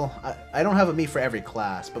don't have a Mii for every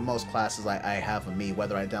class, but most classes I have a Mii,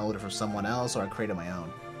 whether I download it from someone else or I created my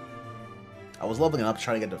own. I was leveling up to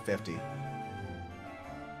try to get to 50.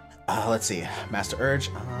 Let's see. Master Urge.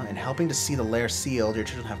 In helping to see the lair sealed, your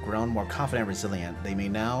children have grown more confident and resilient. They may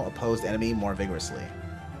now oppose the enemy more vigorously.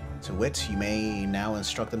 To wit, you may now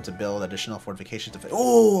instruct them to build additional fortifications.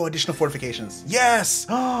 Oh, additional fortifications. Yes!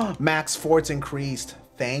 Max forts increased.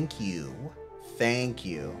 Thank you. Thank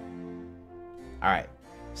you. Alright.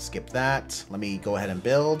 Skip that. Let me go ahead and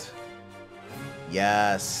build.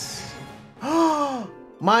 Yes.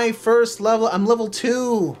 My first level, I'm level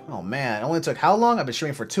 2. Oh man, it only took how long? I've been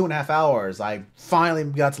streaming for 2.5 hours. I finally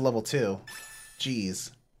got to level 2.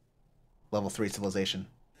 Jeez. Level 3 civilization.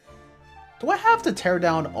 Do I have to tear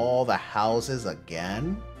down all the houses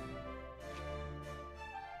again?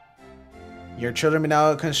 Your children may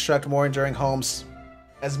now construct more enduring homes.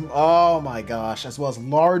 Oh my gosh, as well as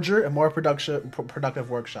larger and more productive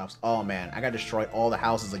workshops. Oh man, I gotta destroy all the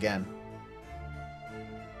houses again.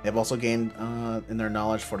 They've also gained in their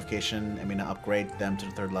knowledge fortification. I mean, upgrade them to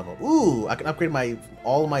the 3rd level. Ooh, I can upgrade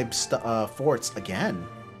all of my forts again.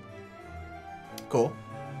 Cool.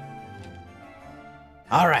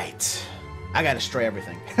 All right, I gotta destroy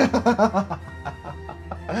everything.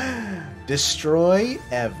 Destroy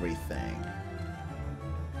everything.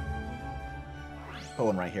 Put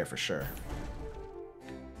one right here for sure.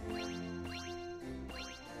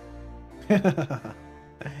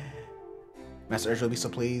 Master Urge will be so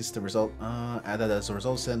pleased. The result, that as a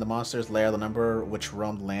result, in the monster's lair, the number which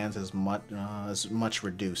roamed lands is much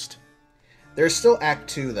reduced. There's still Act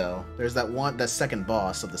 2 though. There's that second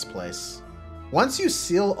boss of this place. Once you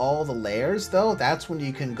seal all the lairs, though, that's when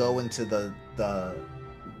you can go into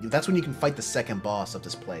that's when you can fight the second boss of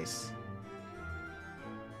this place.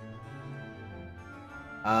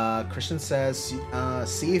 Christian says,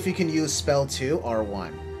 see if you can use spell 2,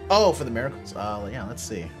 R1. Oh, for the miracles. Yeah, let's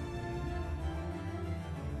see.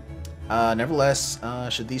 Nevertheless,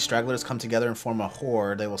 should these stragglers come together and form a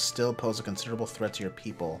horde, they will still pose a considerable threat to your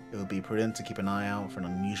people. It would be prudent to keep an eye out for an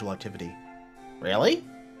unusual activity. Really?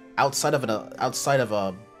 Outside of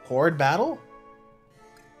a horde battle?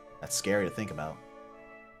 That's scary to think about.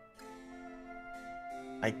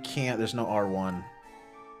 I can't. There's no R1.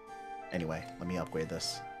 Anyway, let me upgrade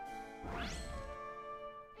this.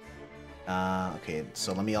 Okay,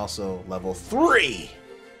 so let me also level 3!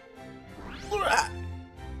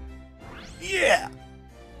 Yeah!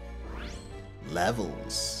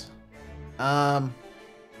 Levels. Yeah.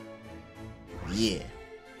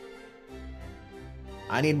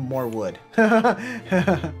 I need more wood.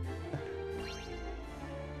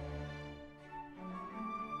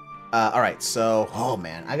 Alright, so... Oh,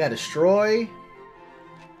 man. I gotta destroy...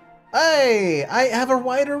 Hey! I have a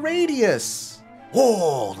wider radius!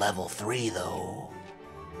 Whoa! Level 3, though.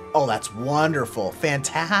 Oh, that's wonderful.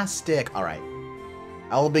 Fantastic. Alright.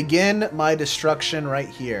 I will begin my destruction right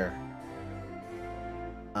here.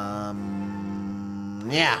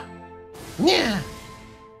 Yeah. Yeah!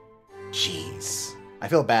 Jeez. I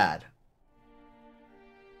feel bad.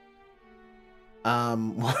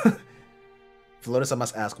 Philotus, I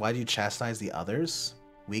must ask, why do you chastise the others?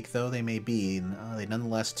 Weak though they may be, they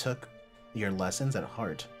nonetheless took your lessons at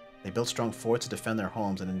heart. They built strong forts to defend their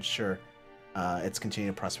homes and ensure its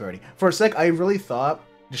continued prosperity. For a sec, I really thought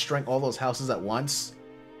destroying all those houses at once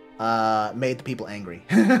made the people angry.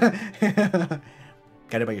 Guided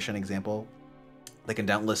by your shining example, they can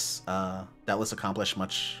doubtless accomplish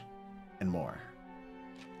much and more.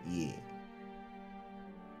 Yeah.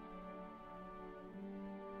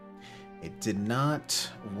 It did not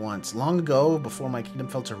once. Long ago, before my kingdom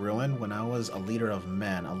fell to ruin, when I was a leader of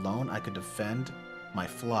men, alone I could defend my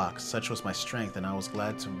flock. Such was my strength, and I was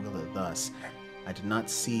glad to wield it thus. I did not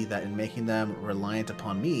see that in making them reliant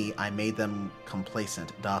upon me, I made them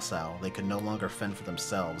complacent, docile. They could no longer fend for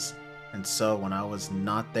themselves. And so, when I was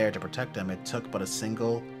not there to protect them, it took but a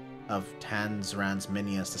single of Tanzran's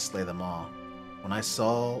minions to slay them all. When I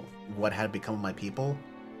saw what had become of my people,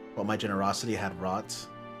 what my generosity had wrought,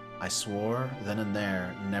 I swore, then and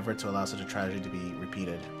there, never to allow such a tragedy to be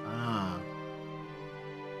repeated. Ah.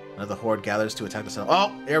 Another horde gathers to attack the cell.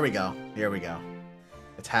 Oh, here we go. Here we go.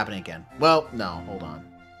 It's happening again. Well, no, hold on.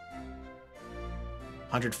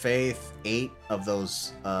 100 faith, 8 of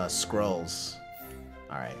those scrolls.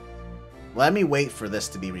 Alright. Let me wait for this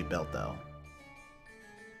to be rebuilt, though.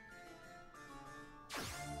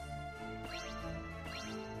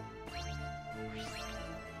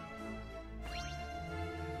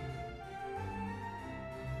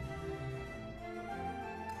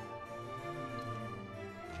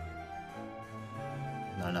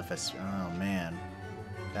 Not enough. Oh man,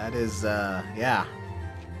 that is yeah,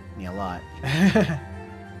 me a lot.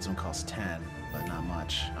 This one costs 10, but not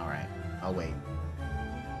much. All right, I'll wait.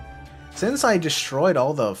 Since I destroyed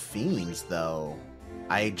all the fiends, though,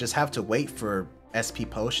 I just have to wait for SP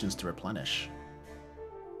potions to replenish.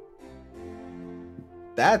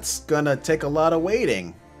 That's gonna take a lot of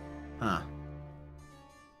waiting, huh?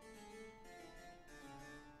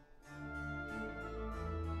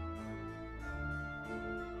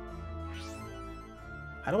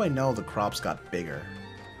 How do I know the crops got bigger?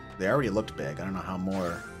 They already looked big. I don't know how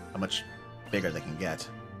much bigger they can get.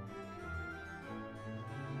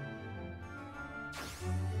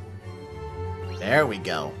 There we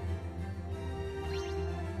go.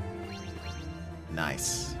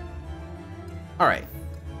 Nice. Alright.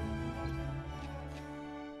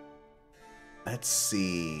 Let's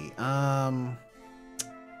see. What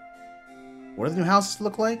do the new houses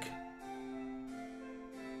look like?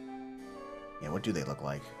 Yeah, what do they look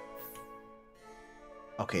like?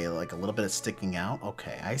 Okay, like a little bit of sticking out.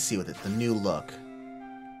 Okay, I see what the new look.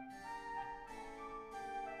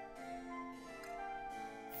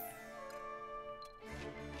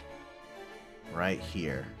 Right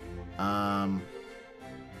here. Oh,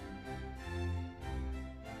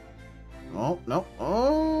 no.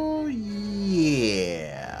 Oh,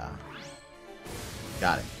 yeah.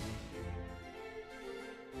 Got it.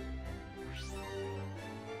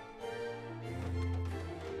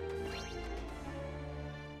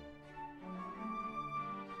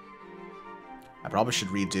 I probably should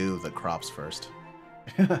redo the crops first.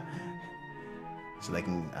 So they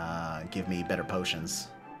can give me better potions.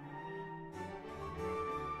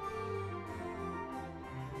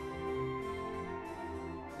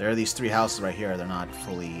 There are these 3 houses right here. They're not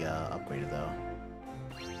fully upgraded, though.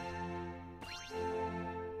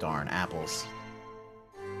 Darn, apples.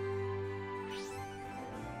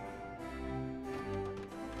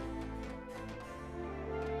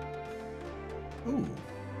 Ooh.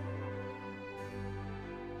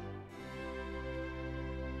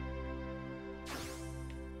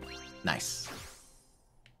 Nice.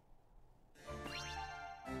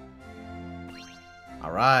 All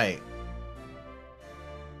right.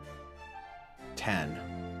 10.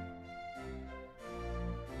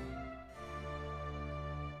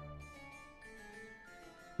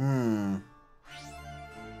 Hmm.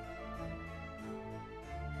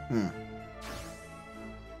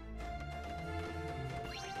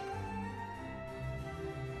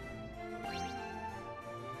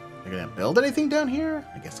 They're gonna build anything down here?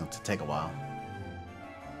 I guess it'll take a while.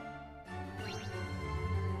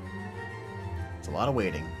 It's a lot of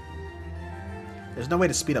waiting. There's no way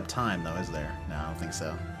to speed up time, though, is there? No, I don't think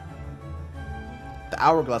so. The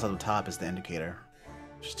hourglass at the top is the indicator.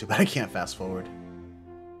 Just too bad I can't fast forward.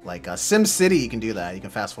 Like Sim City, you can do that. You can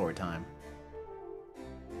fast forward time.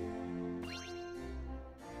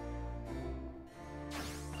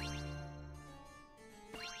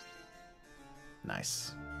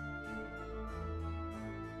 Nice.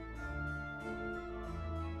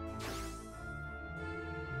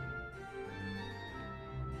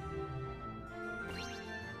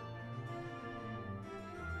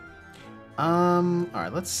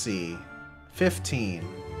 Alright, let's see. 15.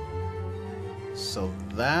 So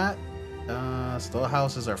that, still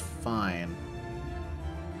houses are fine.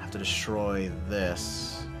 I have to destroy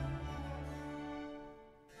this.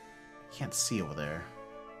 I can't see over there.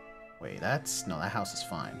 Wait, no, that house is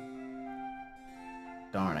fine.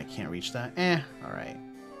 Darn, I can't reach that. Alright.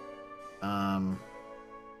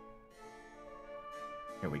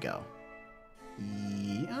 Here we go.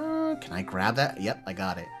 Can I grab that? Yep, I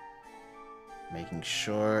got it. Making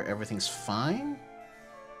sure everything's fine.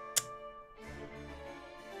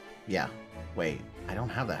 Yeah. Wait, I don't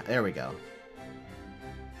have that. There we go.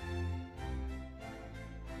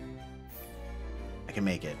 I can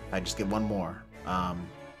make it. I just get one more. One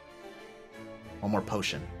more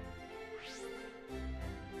potion.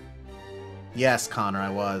 Yes, Connor,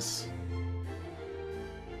 I was.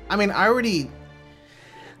 I mean, I already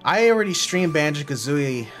streamed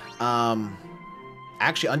Banjo-Kazooie,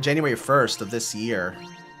 actually on January 1st of this year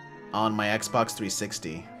on my Xbox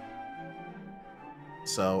 360.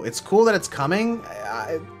 So it's cool that it's coming.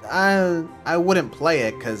 I wouldn't play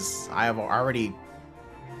it because I have already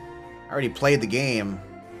played the game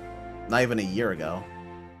not even a year ago.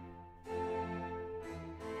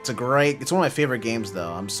 It's one of my favorite games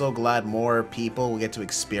though. I'm so glad more people will get to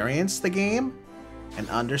experience the game and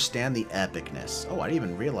understand the epicness. Oh, I didn't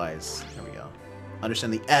even realize. There we go.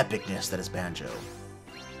 Understand the epicness that is Banjo.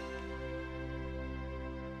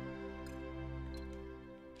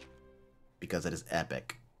 Because it is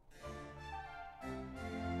epic.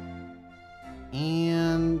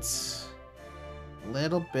 And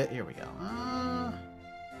little bit. Here we go.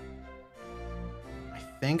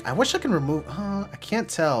 I wish I can remove. I can't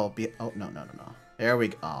tell. Oh no. There we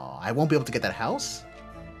go. Oh, I won't be able to get that house.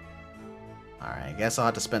 All right. I guess I'll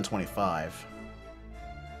have to spend 25.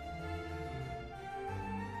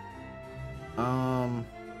 No,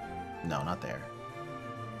 not there.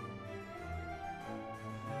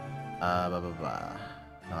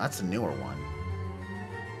 No, that's a newer one.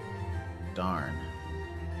 Darn.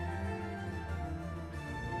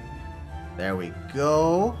 There we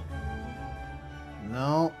go.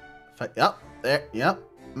 No. Yep. There. Yep.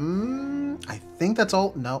 I think that's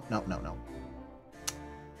all. No.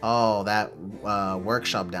 Oh, that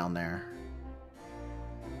workshop down there.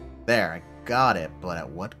 There, I got it, but at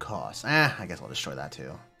what cost? I guess I'll destroy that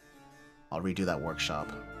too. I'll redo that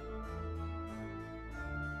workshop.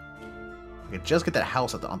 I could just get that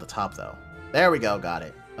house on the top, though. There we go, got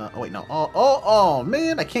it. Oh, wait, no. Oh,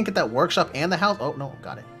 man, I can't get that workshop and the house. Oh, no,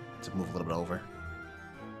 got it. Let's move a little bit over.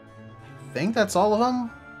 I think that's all of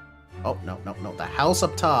them. Oh, no. The house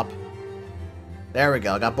up top. There we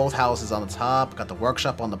go. I got both houses on the top. Got the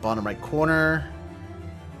workshop on the bottom right corner.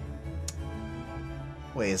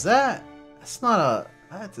 Wait, is that... That's not a...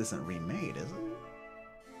 That isn't remade, is it?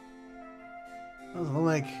 Doesn't look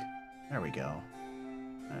like... There we go.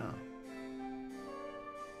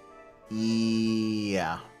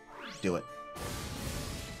 Yeah. Do it.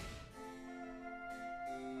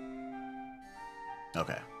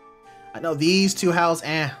 Okay. I know these two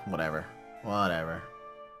houses... whatever. Whatever.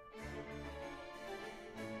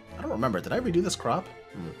 I don't remember. Did I redo this crop?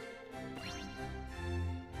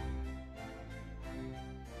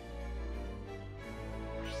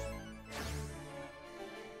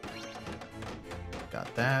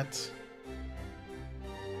 Got that.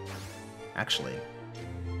 Actually,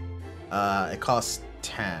 it costs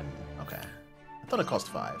 10. Okay. I thought it cost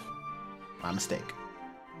 5. My mistake.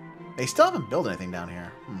 They still haven't built anything down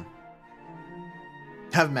here.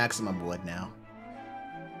 Have maximum wood now.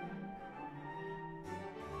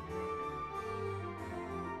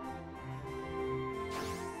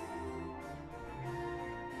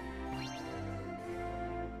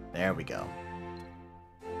 There we go.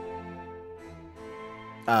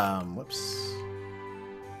 Whoops.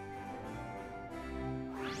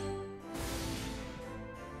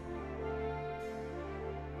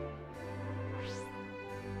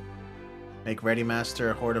 Make ready,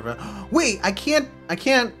 master. Horde of... Wait, I can't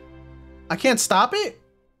stop it?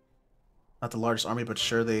 Not the largest army, but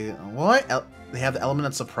sure they... What? They have the element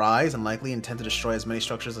of surprise and likely intend to destroy as many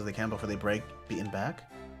structures as they can before they break, beaten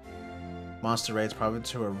back. Monster raids probably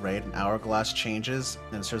to a raid, an hourglass changes,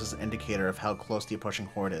 and it serves as an indicator of how close the approaching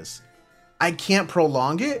horde is. I can't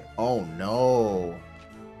prolong it? Oh no.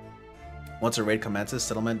 Once a raid commences,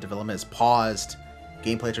 settlement development is paused.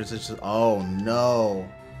 Gameplay transitions. Oh no.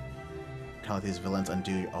 Can't let these villains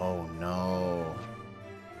undo. Oh no.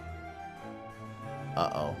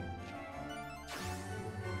 Uh-oh.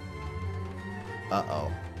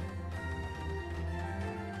 Uh-oh.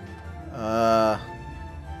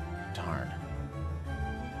 Darn.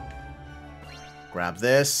 Grab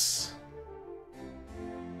this.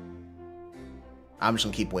 I'm just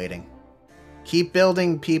gonna keep waiting. Keep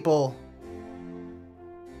building, people.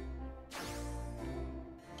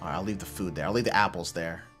 Alright, I'll leave the food there. I'll leave the apples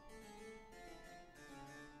there.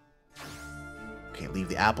 Okay, leave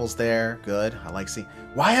the apples there. Good. I like seeing...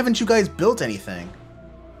 Why haven't you guys built anything?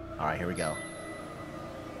 Alright, here we go.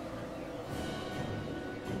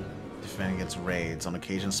 Defending against raids. On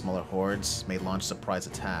occasion, smaller hordes may launch surprise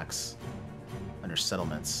attacks under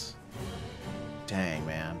settlements. Dang,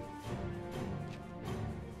 man.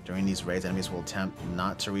 During these raids, enemies will attempt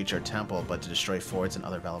not to reach our temple, but to destroy forts and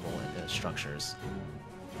other valuable structures.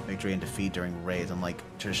 Victory and defeat during raids. Unlike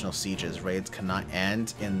traditional sieges, raids cannot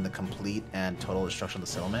end in the complete and total destruction of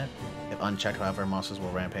the settlement. If unchecked, however, monsters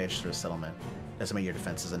will rampage through the settlement, decimate your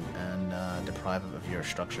defenses, and deprive of your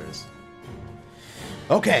structures.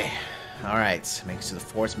 Okay. Alright. Makes to the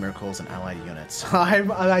forts, miracles, and allied units.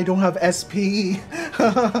 I don't have SP.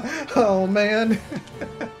 Oh, man.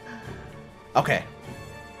 Okay.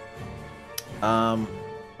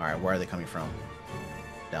 Alright, where are they coming from?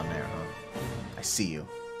 Down there, huh? I see you.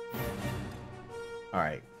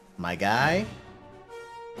 Alright, my guy.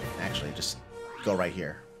 Actually, just go right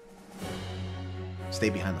here. Stay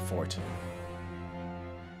behind the fort.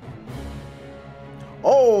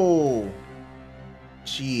 Oh!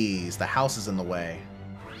 Jeez, the house is in the way.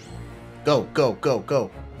 Go, go, go,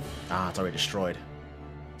 go. Ah, it's already destroyed.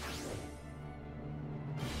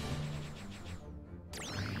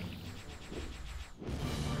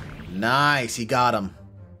 Nice, he got him.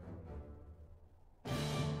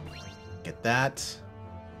 Get that.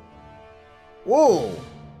 Whoa!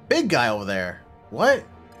 Big guy over there. What?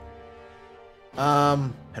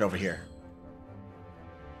 Head over here.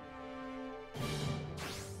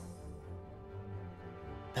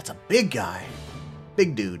 That's a big guy.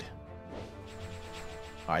 Big dude.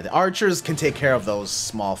 Alright, the archers can take care of those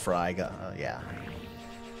small fry. Yeah.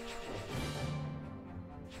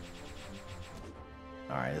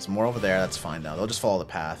 Alright, there's more over there. That's fine, though. They'll just follow the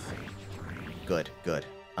path. Good, good.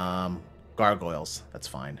 Gargoyles. That's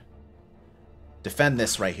fine. Defend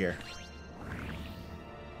this right here.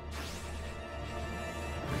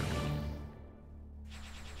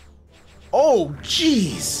 Oh,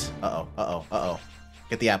 jeez. Uh-oh, uh-oh, uh-oh.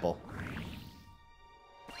 Get the apple.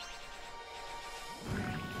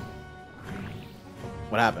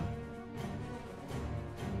 What happened?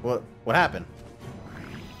 What happened?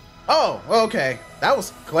 Oh, okay. That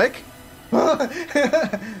was quick.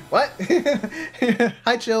 What?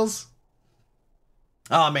 Hi, Chills.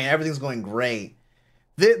 Oh, man, everything's going great.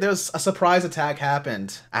 There's a surprise attack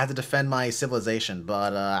happened. I had to defend my civilization,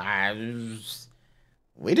 but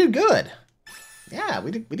we did good. Yeah,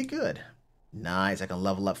 we did good. Nice, I can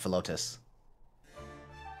level up Philotis.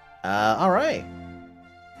 Alright.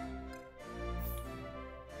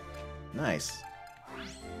 Nice.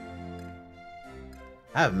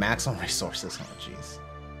 I have maximum resources. Oh, jeez.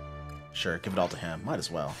 Sure, give it all to him. Might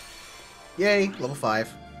as well. Yay, level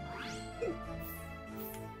 5.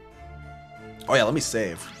 Oh yeah, let me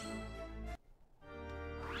save.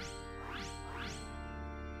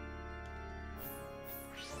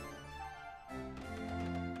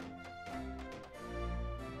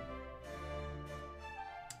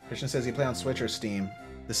 Christian says you play on Switch or Steam.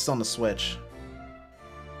 This is on the Switch.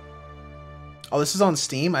 Oh, this is on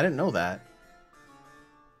Steam? I didn't know that.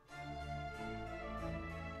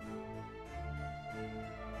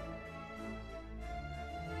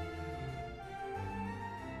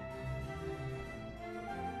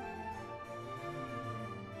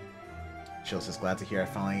 Chills is glad to hear I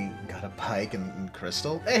finally got a bike and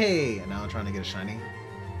Crystal. Hey! And now I'm trying to get a shiny.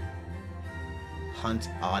 Hunt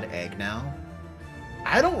odd egg now.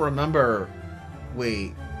 I don't remember...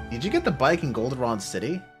 Wait, did you get the bike in Goldenrod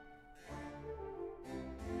City?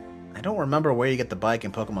 I don't remember where you get the bike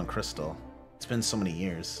in Pokemon Crystal. It's been so many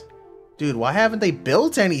years. Dude, why haven't they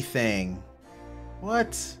built anything?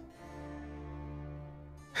 What?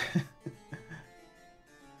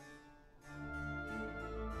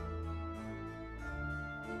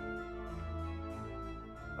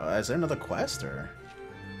 Is there another quest, or...?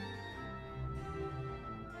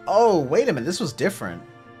 Oh, wait a minute, this was different.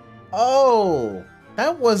 Oh,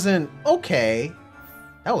 that wasn't... Okay.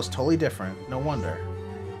 That was totally different. No wonder.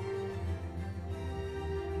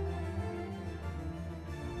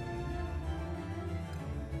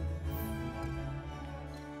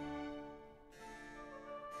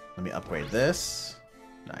 Let me upgrade this.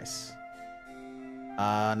 Nice.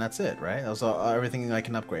 And that's it, right? That was everything I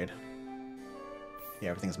can upgrade. Yeah,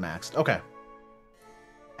 everything's maxed. Okay.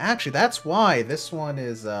 Actually, that's why this one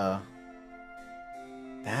is,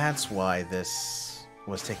 that's why this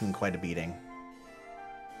was taking quite a beating.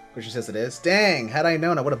 Christian says it is. Dang! Had I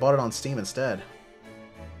known, I would have bought it on Steam instead.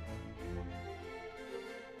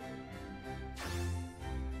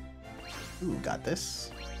 Ooh, got this.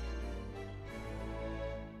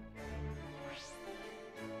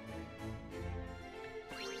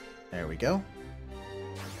 There we go.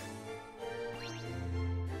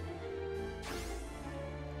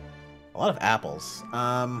 A lot of apples.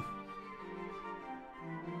 Alright,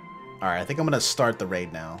 I think I'm gonna start the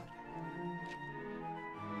raid now.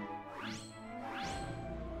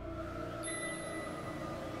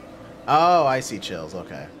 Oh, I see, Chills.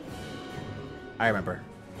 Okay. I remember.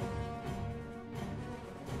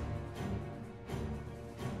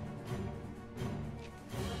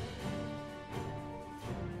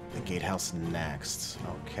 The gatehouse next.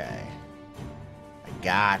 Okay. I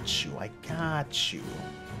got you. I got you.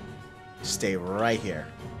 Stay right here.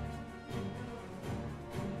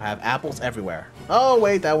 I have apples everywhere. Oh,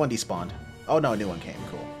 wait, that one despawned. Oh, no, a new one came.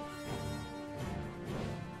 Cool.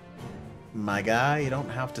 My guy, you don't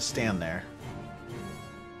have to stand there.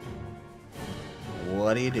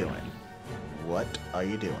 What are you doing? What are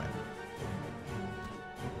you doing?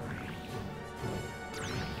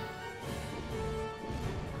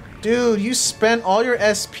 Dude, you spent all your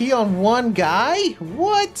SP on one guy?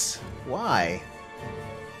 What? Why?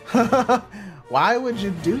 Why would you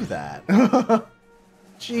do that?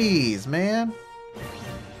 Jeez, man.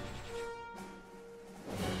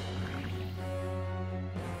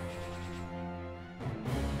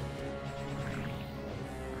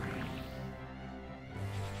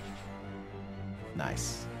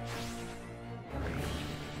 Nice.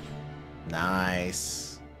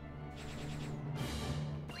 Nice.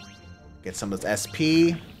 Get some of this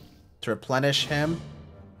SP to replenish him.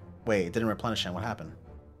 Wait, it didn't replenish him. What happened?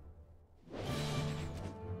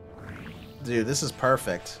 Dude, this is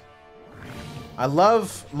perfect. I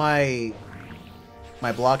love my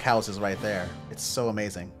block houses right there. It's so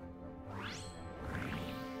amazing.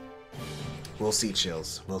 We'll see,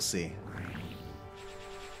 Chills. We'll see.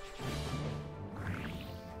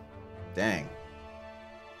 Dang.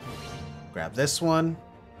 Grab this one.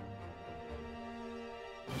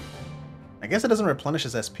 I guess it doesn't replenish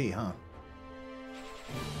his SP, huh?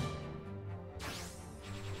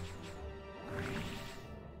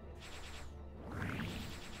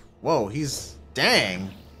 Whoa, he's... Dang.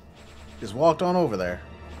 Just walked on over there.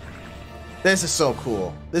 This is so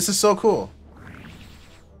cool. This is so cool.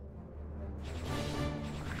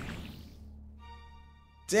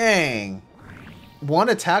 Dang. One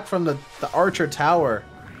attack from the archer tower.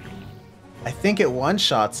 I think it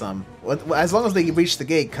one-shots him. As long as they reach the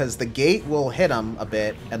gate, because the gate will hit him a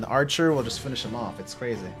bit, and the archer will just finish him off. It's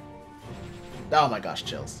crazy. Oh my gosh,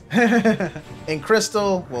 chills. In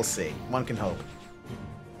Crystal, we'll see. One can hope.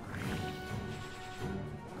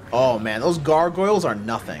 Oh man, those gargoyles are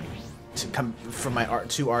nothing to come from my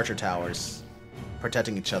two archer towers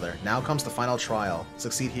protecting each other. Now comes the final trial.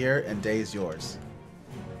 Succeed here, and day is yours.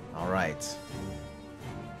 All right.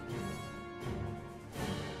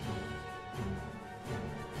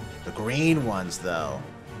 The green ones, though.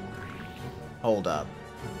 Hold up.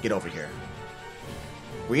 Get over here.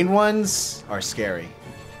 Green ones are scary.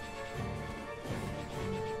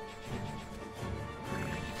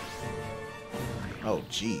 Oh,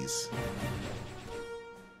 jeez.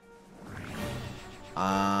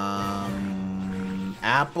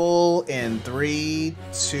 Apple in 3,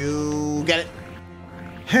 2, get it.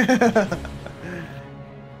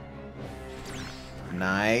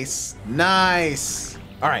 Nice. Nice.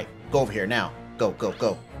 All right, go over here now. Go, go,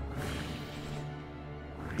 go.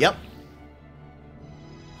 Yep.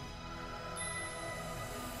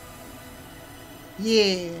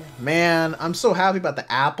 Yeah, man, I'm so happy about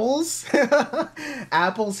the apples.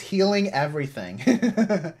 Apples healing everything.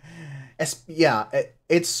 Yeah,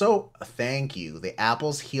 it's so... Thank you. The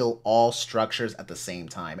apples heal all structures at the same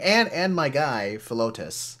time. And my guy,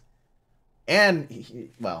 Philotis.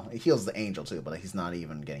 And, well, he heals the angel too, but he's not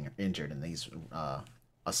even getting injured in these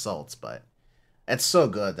assaults. But it's so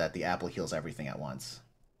good that the apple heals everything at once.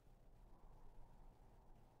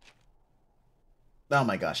 Oh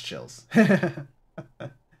my gosh, chills.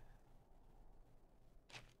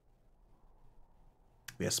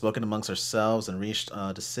 We have spoken amongst ourselves and reached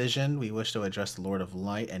a decision. We wish to address the Lord of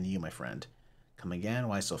Light and you, my friend. Come again?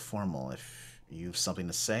 Why so formal? If you've something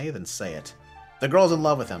to say, then say it. The girl's in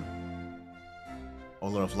love with him. O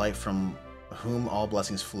Lord of Light, from whom all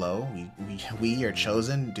blessings flow, we your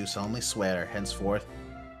chosen, do solemnly swear, henceforth,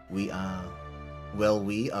 we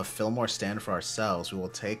of Fillmore stand for ourselves. We will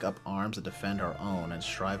take up arms to defend our own and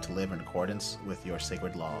strive to live in accordance with your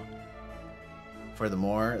sacred law.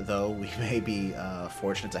 Furthermore, though we may be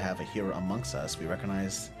fortunate to have a hero amongst us, we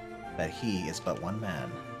recognize that he is but one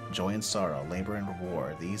man. Joy and sorrow, labor and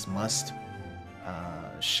reward, these must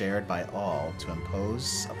shared by all to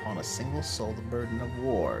impose upon a single soul the burden of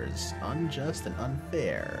wars, unjust and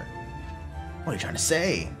unfair. What are you trying to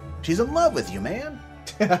say? She's in love with you, man.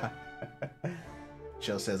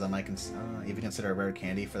 Joe says I might even consider a rare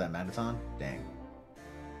candy for that Magneton. Dang.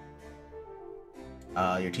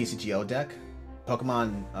 Your TCGO deck?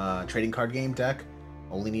 Pokemon trading card game deck?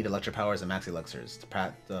 Only need Electro Powers and Max Elixirs to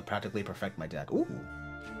practically perfect my deck. Ooh.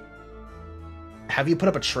 Have you put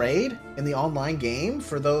up a trade in the online game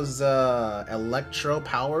for those Electro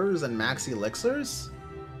Powers and Max Elixirs?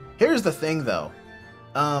 Here's the thing, though.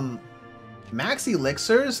 Max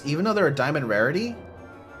Elixirs, even though they're a diamond rarity,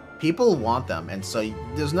 people want them, and so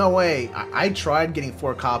there's no way. I tried getting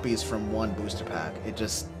 4 copies from one booster pack. It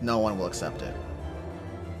just, no one will accept it.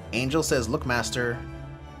 Angel says, look, Master,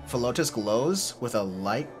 Philotis glows with a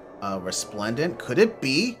light resplendent. Could it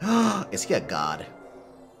be? Is he a god?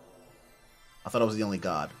 I thought I was the only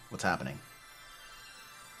god. What's happening?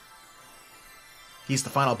 He's the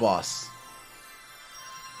final boss.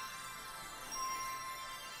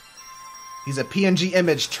 He's a PNG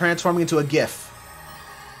image transforming into a GIF.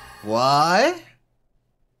 What?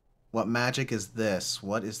 What magic is this?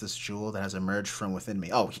 What is this jewel that has emerged from within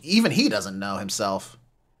me? Oh, even he doesn't know himself.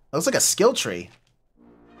 Looks like a skill tree.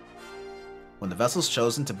 When the vessels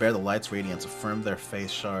chosen to bear the light's radiance affirm their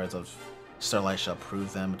faith, shards of starlight shall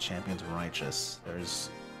prove them champions righteous. There is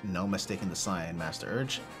no mistaking the sign, Master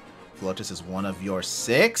Urge. Philotis is one of your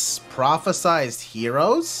 6 prophesized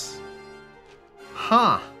heroes?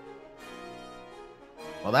 Huh.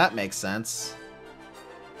 Well, that makes sense.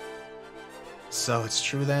 So it's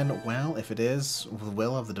true then? Well, if it is the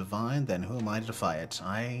will of the divine, then who am I to defy it?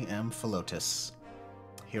 I am Philotis.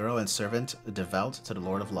 Hero and servant, devout to the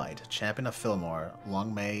Lord of Light, champion of Fillmore,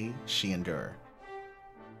 long may she endure.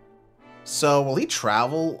 So, will he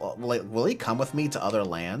travel? Will he come with me to other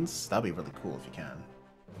lands? That'd be really cool if he can.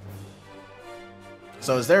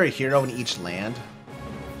 So, is there a hero in each land?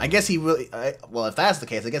 I guess he really... well, if that's the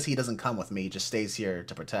case, I guess he doesn't come with me. He just stays here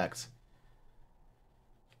to protect.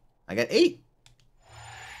 I got 8.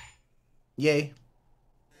 Yay.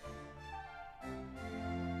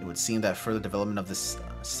 It would seem that further development of this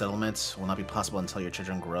settlement will not be possible until your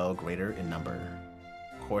children grow greater in number.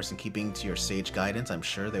 Of course, in keeping to your sage guidance, I'm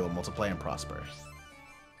sure they will multiply and prosper.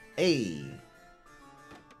 Hey!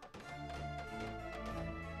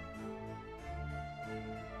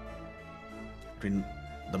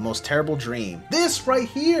 The most terrible dream. This right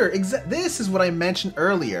here! This is what I mentioned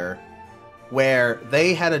earlier, where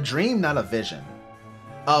they had a dream, not a vision,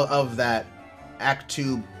 of that Act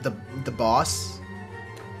 2, the boss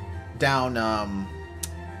down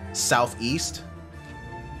southeast.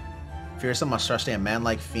 Fearsome, monstrosity, a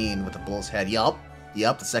man-like fiend with a bull's head. Yup,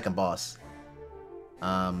 the second boss.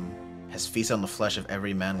 Has feasted on the flesh of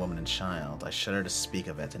every man, woman, and child. I shudder to speak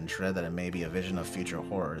of it and dread that it may be a vision of future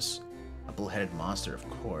horrors. A bull-headed monster, of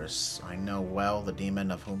course. I know well the demon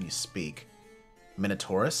of whom you speak.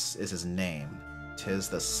 Minotaurus is his name. 'Tis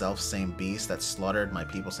the self-same beast that slaughtered my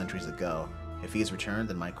people centuries ago. If he is returned,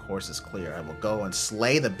 then my course is clear. I will go and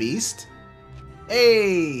slay the beast.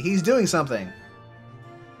 Hey, he's doing something.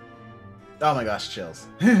 Oh my gosh, chills.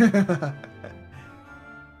 Have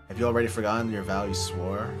you already forgotten your vow you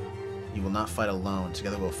swore? You will not fight alone.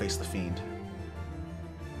 Together we'll face the fiend.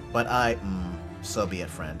 But so be it,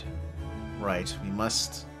 friend. Right, we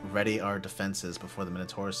must ready our defenses before the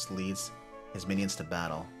Minotaurus leads his minions to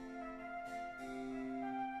battle.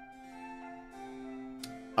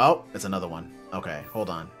 Oh, it's another one. Okay, hold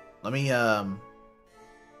on. Let me,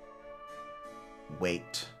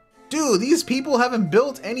 wait. Dude, these people haven't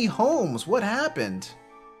built any homes. What happened?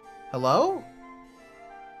 Hello?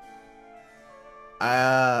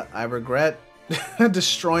 I regret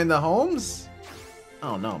destroying the homes?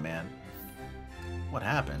 Oh no, man. What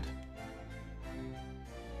happened?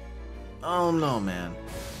 Oh no, man.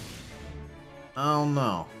 Oh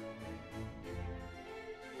no.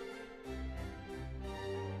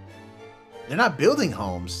 They're not building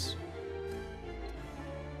homes.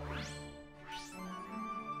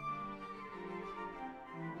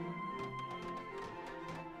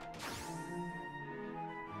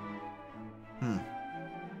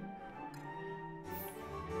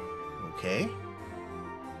 Okay.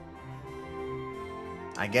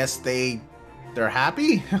 I guess they're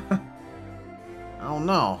happy? I don't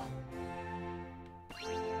know.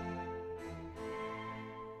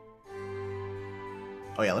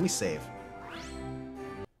 Oh yeah, let me save.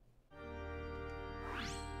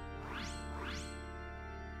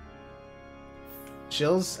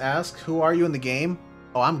 Chills ask, who are you in the game?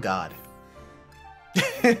 Oh, I'm God.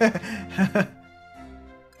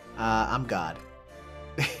 I'm God.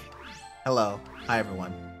 Hello. Hi,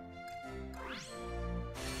 everyone.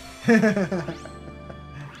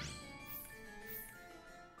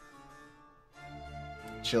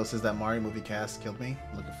 Chill says that Mario movie cast killed me.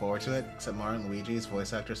 Looking forward to it, except Mario and Luigi's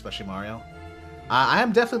voice actor, especially Mario. I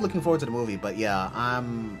am definitely looking forward to the movie, but yeah,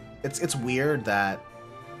 it's weird that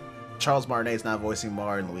Charles Martinet is not voicing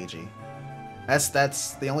Mario and Luigi.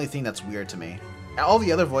 That's the only thing that's weird to me. All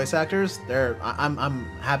the other voice actors, I'm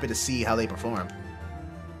happy to see how they perform.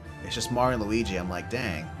 It's just Mario and Luigi. I'm like,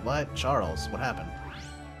 dang, what? Charles, what happened?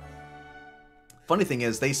 Funny thing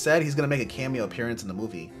is, they said he's gonna make a cameo appearance in the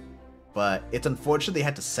movie, but it's unfortunate they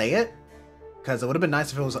had to say it, because it would have been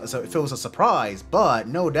nice if it was a surprise. But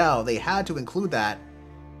no doubt they had to include that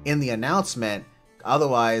in the announcement.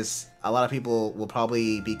 Otherwise, a lot of people will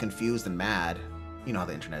probably be confused and mad. You know how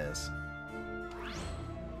the internet is.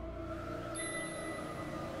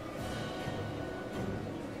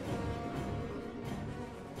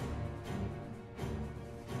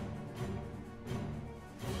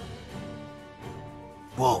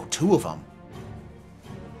 Whoa, 2 of them.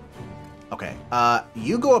 Okay,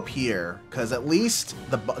 you go up here, because at least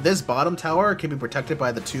this bottom tower can be protected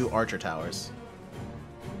by the 2 archer towers.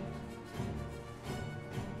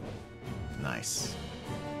 Nice.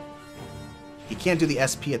 He can't do the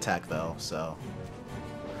SP attack, though, so...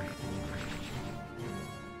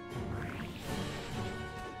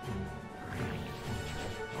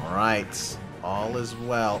 Alright, all is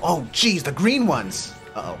well. Oh, jeez, the green ones!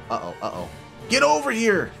 Uh-oh, uh-oh, uh-oh. Get over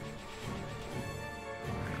here!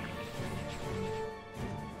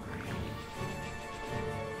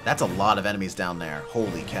 That's a lot of enemies down there.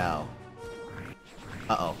 Holy cow.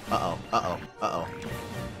 Uh-oh, uh-oh, uh-oh, uh-oh.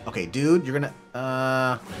 Okay, dude, you're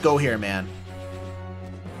gonna... go here, man.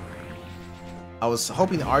 I was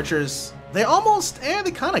hoping the archers... They almost...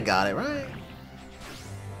 they kind of got it, right?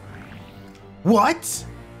 What?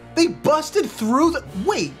 They busted through the...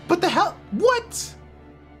 Wait, but the hell... What?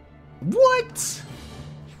 What?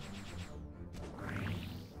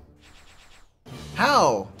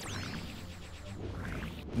 How?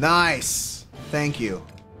 Nice. Thank you.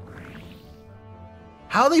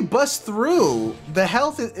 How they bust through? The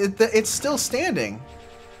health, it's still standing.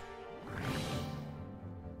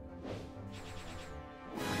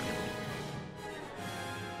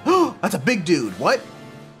 That's a big dude. What?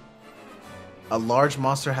 A large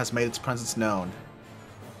monster has made its presence known.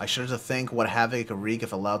 I shudder to think what havoc it could wreak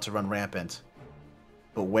if allowed to run rampant.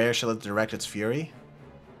 But where shall it direct its fury?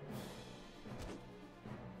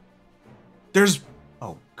 There's...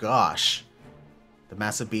 Oh, gosh. The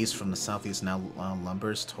massive beast from the southeast now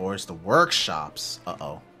lumbers towards the workshops.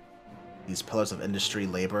 Uh-oh. These pillars of industry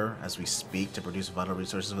labor as we speak to produce vital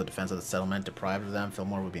resources for the defense of the settlement. Deprived of them,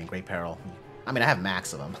 Fillmore would be in great peril. I mean, I have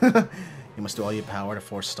max of them. You must do all your power to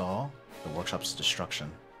forestall the workshop's destruction.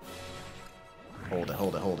 Hold it,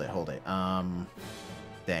 hold it, hold it, hold it.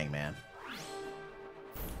 Dang, man.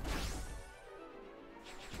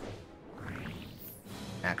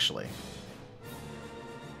 Actually.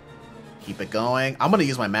 Keep it going. I'm gonna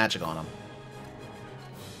use my magic on him.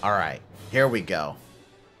 Alright, here we go.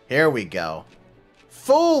 Here we go.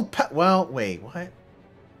 Well, wait, what?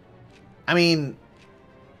 I mean...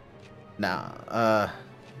 Nah,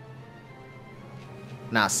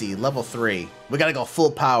 Nah, see, level 3. We gotta go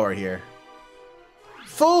full power here.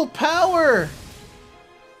 Full power!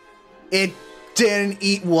 It didn't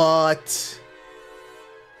eat what?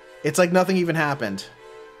 It's like nothing even happened.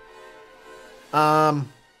 Dang,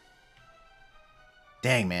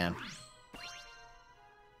 man.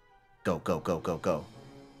 Go, go, go, go, go.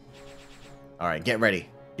 Alright, get ready.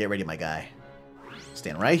 Get ready, my guy.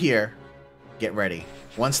 Stand right here. Get ready.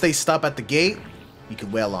 Once they stop at the gate, you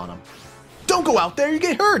can wail on them. Don't go out there, you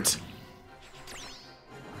get hurt!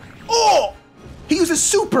 Oh! He uses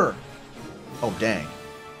super! Oh, dang.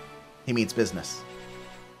 He means business.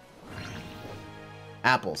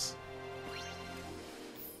 Apples.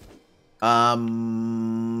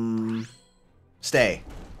 Stay.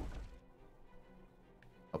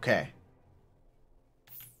 Okay.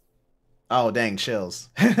 Oh, dang, chills.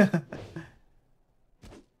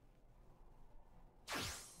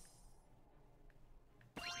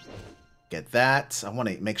 Get that. I want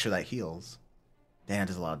to make sure that heals. Damn,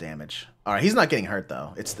 does a lot of damage. Alright, he's not getting hurt,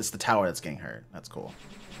 though. It's the tower that's getting hurt. That's cool.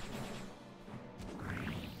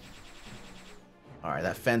 Alright,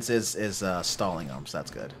 that fence is stalling him, so that's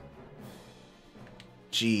good.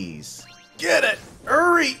 Jeez. Get it!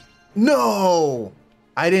 Hurry! No!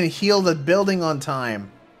 I didn't heal the building on time.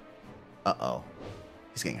 Uh-oh.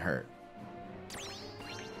 He's getting hurt.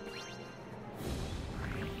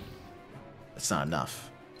 That's not enough.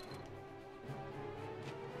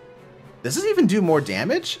 Does this even do more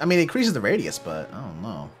damage? I mean, it increases the radius, but I don't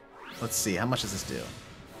know. Let's see. How much does this do?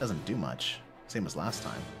 Doesn't do much. Same as last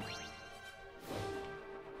time.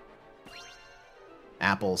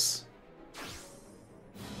 Apples.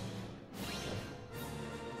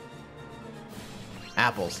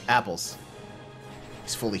 Apples. Apples.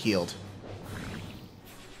 He's fully healed.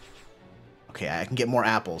 Okay, I can get more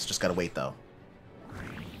apples. Just gotta wait, though.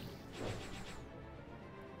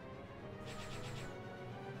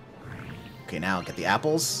 Okay, now get the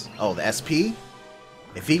apples. Oh, the SP.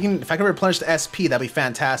 If I can replenish the SP, that'd be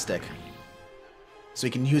fantastic. So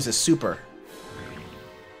he can use his super.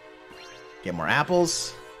 Get more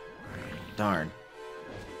apples. Darn.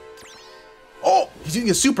 Oh, he's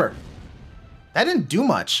using a super. That didn't do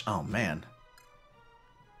much. Oh man.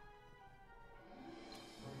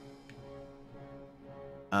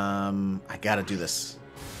 I gotta do this.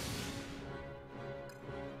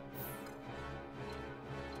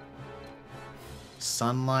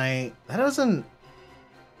 Sunlight. That doesn't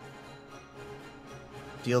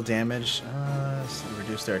deal damage.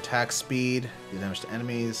 Reduce their attack speed. Do damage to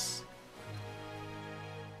enemies.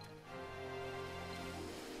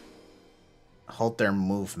 Halt their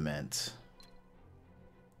movement.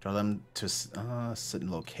 Draw them to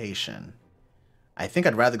certain location. I think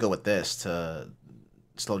I'd rather go with this to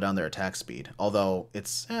slow down their attack speed. Although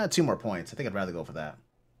it's 2 more points. I think I'd rather go for that.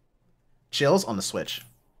 Chills on the switch.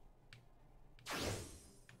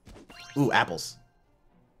 Ooh, apples.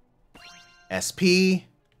 SP.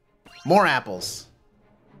 More apples.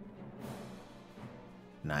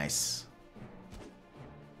 Nice.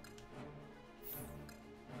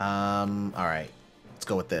 Alright. Let's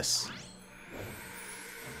go with this.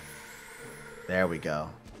 There we go.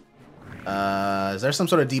 Is there some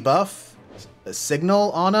sort of debuff? A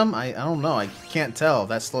signal on him? I don't know. I can't tell if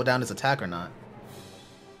that slowed down his attack or not.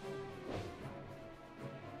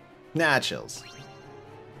 Nah, chills.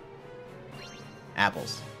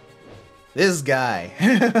 Apples. This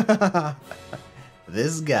guy.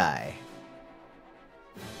 This guy.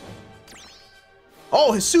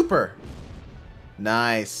 Oh, his super.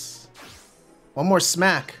 Nice. One more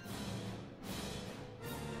smack.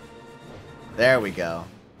 There we go.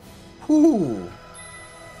 Whoo!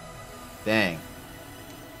 Dang.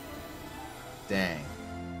 Dang.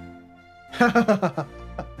 The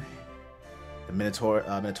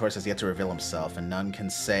Minotaurus has yet to reveal himself, and none can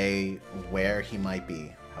say where he might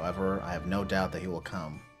be. However, I have no doubt that he will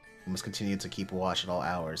come. We must continue to keep watch at all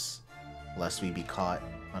hours, lest we be caught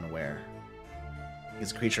unaware. He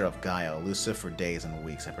is a creature of Gaia, elusive for days and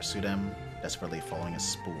weeks. I pursued him, desperately following his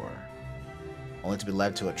spoor, only to be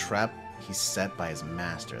led to a trap he set by his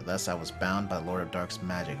master. Thus I was bound by Lord of Dark's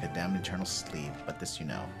magic, condemned to eternal sleep, but this you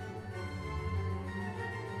know.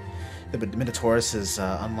 The Minotaurus is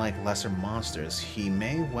unlike lesser monsters. He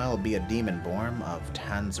may well be a demon born of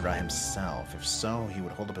Tanzra himself. If so, he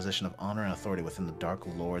would hold a position of honor and authority within the Dark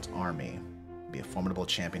Lord's army. Be a formidable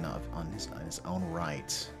champion on his own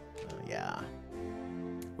right. Yeah.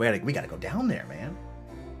 We gotta go down there, man.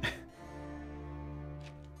 That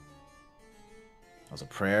was a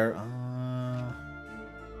prayer.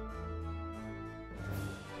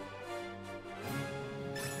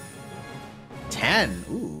 10.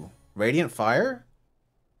 Ooh. Radiant Fire?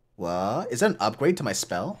 What? Is that an upgrade to my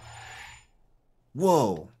spell?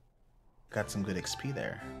 Whoa. Got some good XP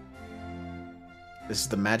there. This is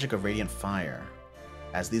the magic of Radiant Fire.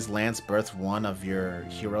 As these lands birthed one of your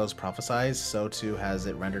heroes prophesied, so too has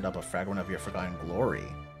it rendered up a fragment of your forgotten glory.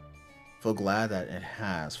 Feel glad that it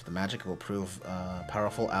has, for the magic will prove a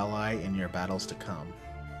powerful ally in your battles to come.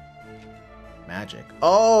 Magic.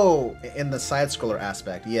 Oh! In the side-scroller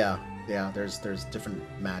aspect, yeah. Yeah, there's different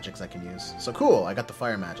magics I can use. So cool, I got the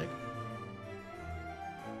fire magic.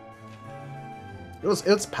 It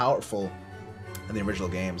was powerful in the original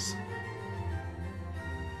games.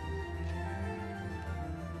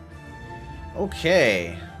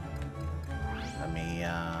 Okay. Let me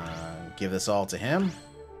give this all to him.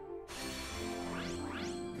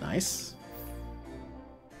 Nice.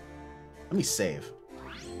 Let me save.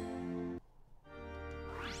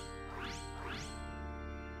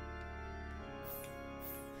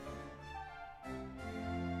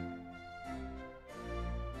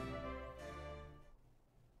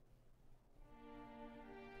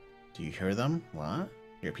 Do you hear them? What?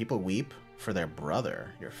 Your people weep for their brother,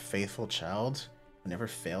 your faithful child, who never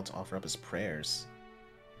failed to offer up his prayers.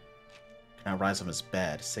 Cannot rise from his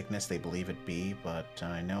bed. Sickness they believe it be, but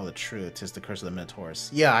I know the truth. 'Tis the curse of the Minotaurus.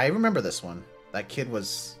 Yeah, I remember this one. That kid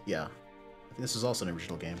was... yeah. I think this was also an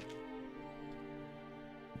original game.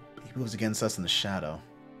 He moves against us in the shadow.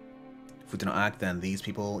 If we do not act, then these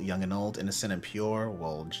people, young and old, innocent and pure,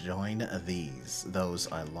 will join those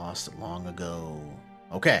I lost long ago.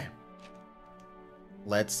 Okay.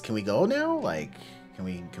 Can we go now? Like, can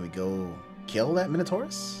we go kill that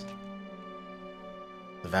Minotaurus?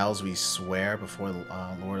 The vows we swear before the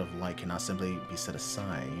Lord of Light cannot simply be set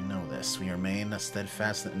aside. You know this. We remain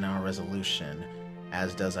steadfast in our resolution,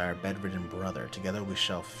 as does our bedridden brother. Together we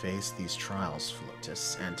shall face these trials,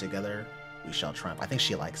 Flotus, and together we shall triumph. I think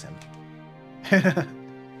she likes him.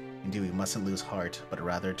 Indeed, we mustn't lose heart, but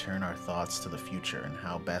rather turn our thoughts to the future and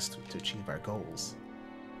how best to achieve our goals.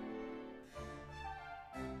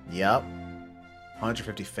 Yep.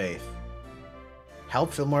 150 faith.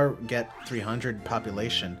 Help Fillmore get 300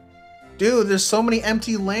 population. Dude, there's so many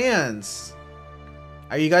empty lands.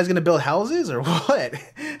 Are you guys gonna build houses or what?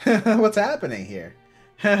 What's happening here?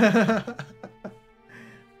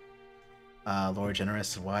 Lord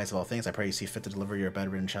generous and wise of all things, I pray you see fit to deliver your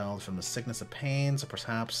bedridden child from the sickness of pains, or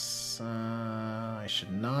perhaps I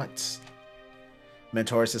should not.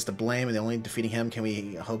 Minotaurus is to blame, and only defeating him can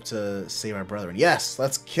we hope to save our brethren. Yes,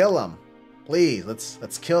 let's kill him. Please,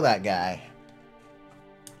 let's kill that guy.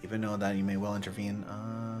 Even though that you may well intervene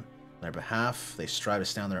on their behalf, they strive to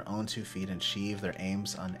stand on their own 2 feet and achieve their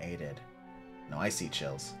aims unaided. No, I see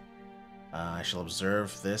chills. I shall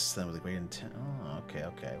observe this then with a great intent. Oh, okay,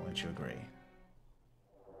 okay. Wouldn't you agree?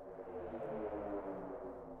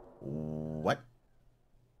 What?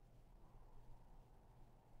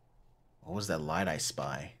 What was that light I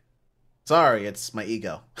spy? Sorry, it's my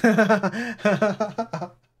ego.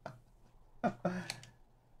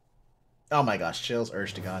 Oh my gosh, chills,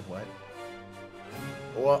 urge to God, what?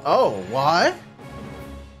 Well, oh, what?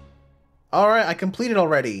 Alright, I completed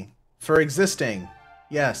already. For existing.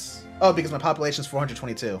 Yes. Oh, because my population is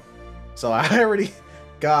 422. So I already...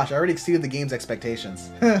 Gosh, I already exceeded the game's expectations.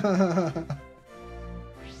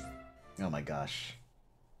 Oh my gosh.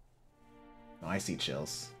 Oh, I see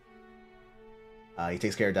chills. He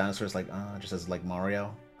takes care of dinosaurs like, just as like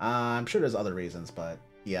Mario. I'm sure there's other reasons, but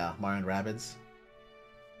yeah, Mario and Rabbids.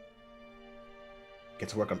 Get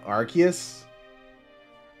to work on Arceus.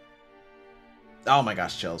 Oh my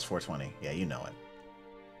gosh, chills, 420. Yeah, you know it.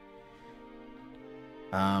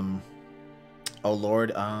 O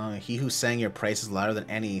Lord, he who sang your praises louder than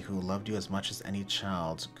any, who loved you as much as any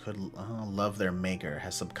child could love their maker,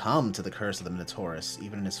 has succumbed to the curse of the Minotaurus.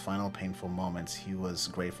 Even in his final painful moments, he was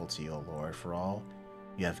grateful to you, O Lord, for all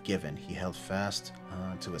you have given. He held fast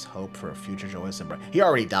to his hope for a future joyous and bright. He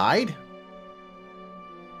already died?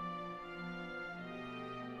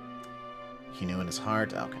 He knew in his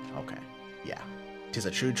heart. Okay. Yeah. 'Tis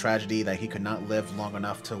a true tragedy that he could not live long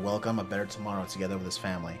enough to welcome a better tomorrow together with his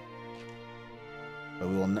family. But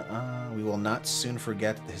we will not soon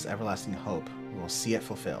forget his everlasting hope. We will see it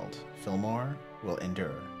fulfilled. Fillmore will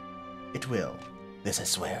endure. It will. This I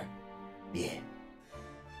swear. Yeah.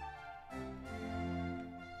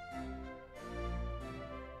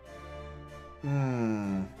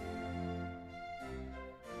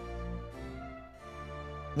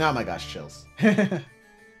 Oh my gosh, chills.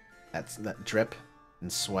 That's that drip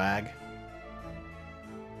and swag.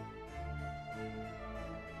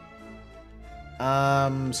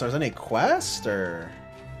 So is there any quest or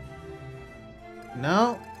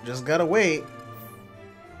no? Just gotta wait.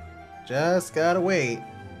 Just gotta wait.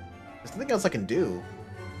 There's nothing else I can do.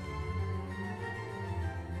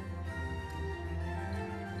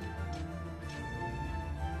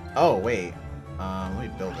 Oh wait. Let me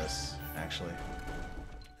build this actually.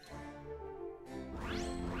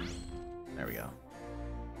 There we go.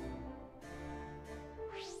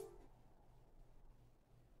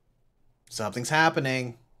 Something's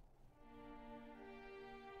happening.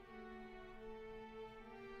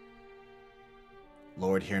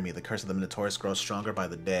 Lord, hear me. The curse of the Minotaurus grows stronger by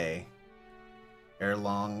the day. Ere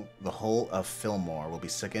long, the whole of Fillmore will be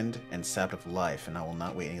sickened and sapped of life, and I will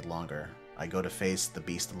not wait any longer. I go to face the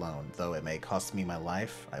beast alone. Though it may cost me my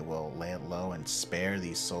life, I will lay it low and spare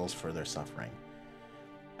these souls further suffering.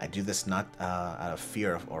 I do this not out of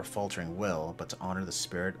fear or faltering will, but to honor the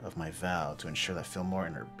spirit of my vow, to ensure that Fillmore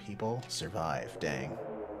and her people survive. Dang.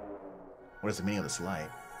 What is the meaning of this light?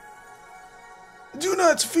 Do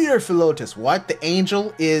not fear, Philotas. What? The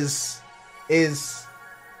angel is the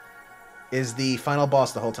final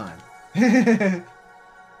boss the whole time.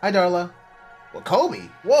 Hi, Darla. Well, Kobe.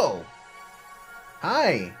 Whoa.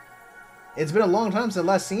 Hi. It's been a long time since I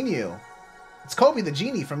last seen you. It's Kobe the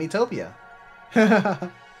genie from Etopia.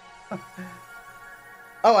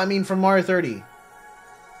 Oh, I mean from Mario 30.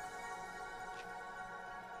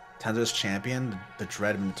 Tandra's champion, the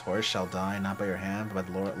dread Minotaurus, shall die, not by your hand, but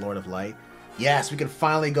by the Lord of Light. Yes, we can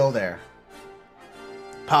finally go there.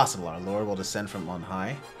 Possible, our Lord will descend from on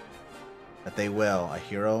high. That they will. A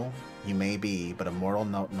hero you may be, but a mortal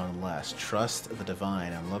nonetheless. Trust the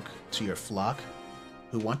divine and look to your flock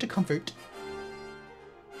who want to comfort.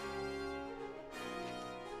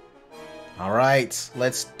 Alright,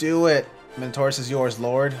 let's do it. Minotaurus is yours,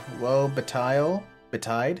 Lord. Woe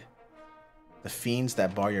betide the fiends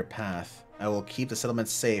that bar your path. I will keep the settlement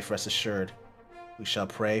safe, rest assured. We shall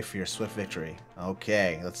pray for your swift victory.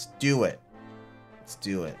 Okay, let's do it. Let's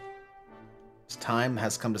do it. It's time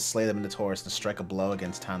has come to slay the Minotaurus and strike a blow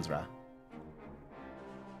against Tanzra.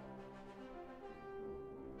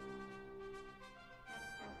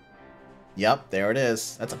 Yep, there it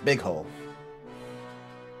is. That's a big hole.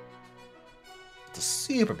 It's a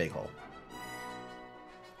super big hole.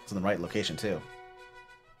 It's in the right location, too.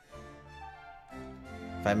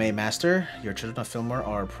 If I may, Master, your children of Fillmore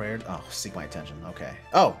are prayed. Oh, seek my attention. Okay.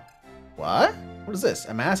 Oh, what? What is this?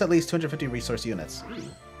 Amass at least 250 resource units. Ooh.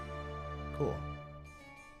 Cool.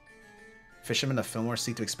 Fishermen of Fillmore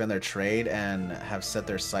seek to expand their trade and have set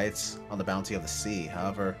their sights on the bounty of the sea.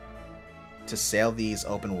 However, to sail these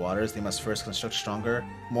open waters, they must first construct stronger,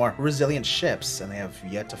 more resilient ships, and they have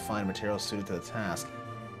yet to find materials suited to the task.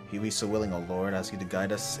 If you be so willing, O Lord, ask you to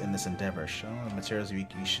guide us in this endeavor. Show the materials we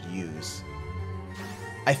should use.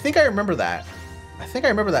 I think I remember that. I think I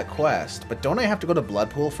remember that quest, but don't I have to go to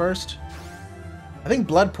Bloodpool first? I think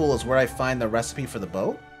Bloodpool is where I find the recipe for the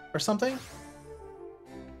boat or something.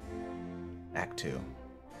 Act 2.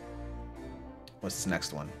 What's this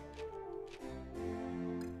next one?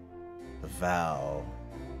 The Vow.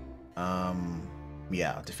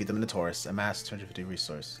 Yeah, defeat the Minotaurus. Amass 250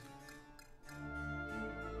 resource.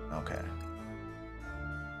 Okay.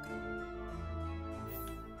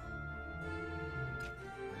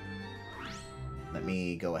 Let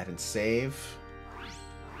me go ahead and save.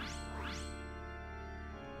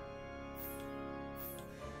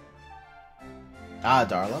 Ah,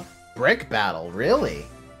 Darla. Brick battle, really?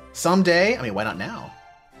 Someday? I mean, why not now?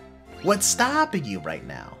 What's stopping you right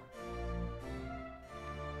now?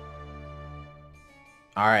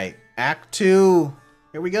 Alright, Act 2.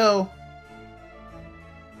 Here we go.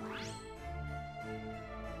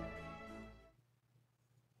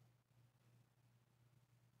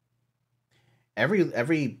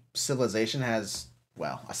 Every civilization has,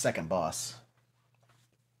 well, a second boss.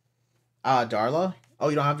 Darla? Oh,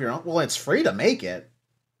 you don't have your own? Well, it's free to make it.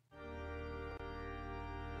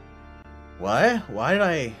 What? Why did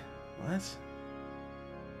I... What?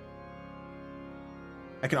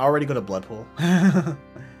 I can already go to Bloodpool.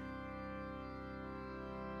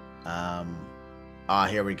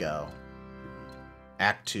 Here we go.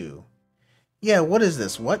 Act 2. Yeah, what is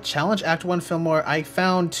this? What? Challenge Act 1 Fillmore. I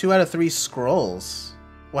found 2 out of 3 scrolls.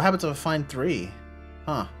 What happens if I find 3?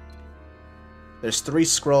 Huh. There's 3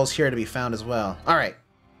 scrolls here to be found as well. Alright.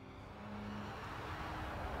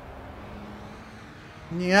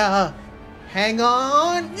 Yeah. Hang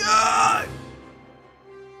on. Yeah.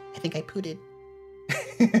 I think I pooted.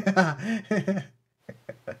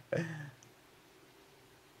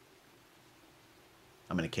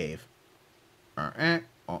 I'm in a cave.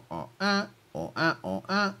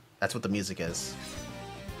 That's what the music is.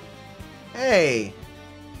 Hey!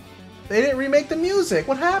 They didn't remake the music!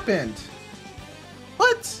 What happened?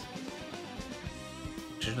 What?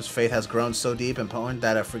 Tradition's faith has grown so deep and potent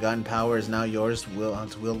that a forgotten power is now yours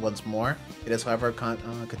to wield once more. It is, however,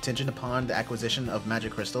 contingent upon the acquisition of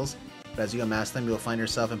magic crystals. But as you amass them, you will find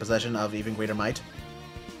yourself in possession of even greater might.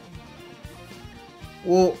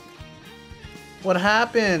 Well, what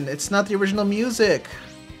happened? It's not the original music.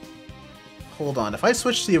 Hold on. If I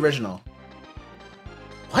switch to the original...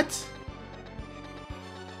 What?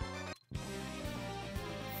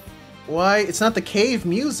 Why? It's not the cave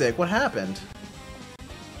music. What happened?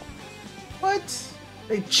 What?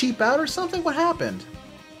 They cheap out or something? What happened?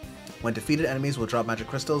 When defeated, enemies will drop magic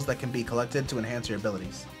crystals that can be collected to enhance your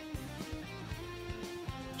abilities.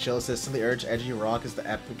 Chill says, to the urge, edgy rock is the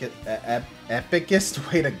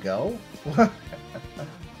epicest way to go? What?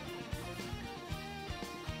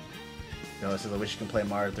 No, says, I wish you can play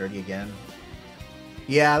Mario 30 again.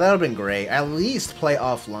 Yeah, that would have been great. At least play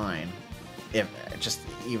offline.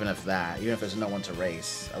 Even if there's no one to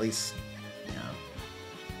race. At least, you know.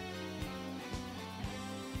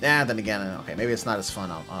 Yeah, then again, okay, maybe it's not as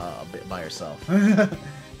fun by yourself.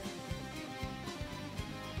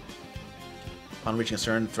 Upon reaching a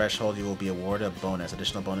certain threshold, you will be awarded a bonus.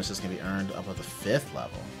 Additional bonuses can be earned up to the 5th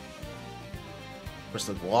level.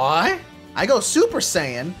 What? I go Super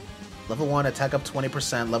Saiyan! Level 1, attack up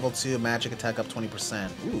 20%. Level 2, magic attack up 20%.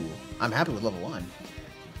 Ooh, I'm happy with level 1.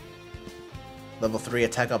 Level 3,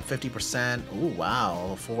 attack up 50%. Ooh, wow.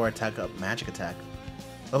 Level 4, attack up magic attack.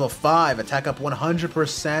 Level 5, attack up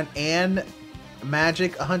 100% and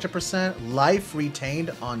magic 100%. Life retained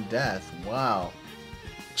on death. Wow.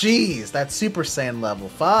 Jeez, that's Super Saiyan level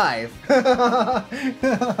 5.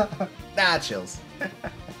 Nah, chills.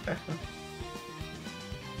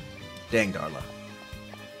 Dang, Darla.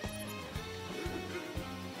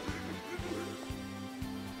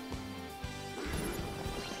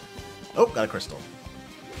 Oh, got a crystal.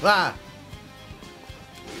 Ah!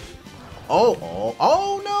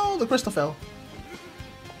 Oh no! The crystal fell.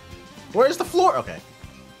 Where's the floor? Okay.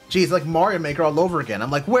 Jeez, like Mario Maker all over again.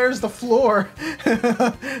 I'm like, where's the floor?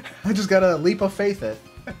 I just gotta leap of faith it.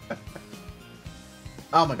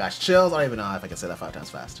 Oh my gosh, chills. I don't even know if I can say that 5 times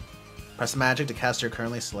fast. Press magic to cast your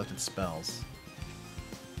currently selected spells.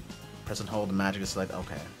 Press and hold the magic to select.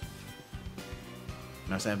 Okay.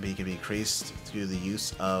 Notice MP can be increased through the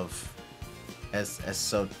use of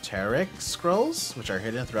esoteric scrolls, which are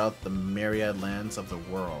hidden throughout the myriad lands of the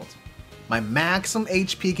world. My maximum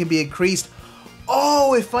HP can be increased.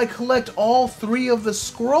 Oh, if I collect all 3 of the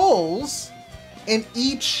scrolls in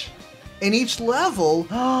each level.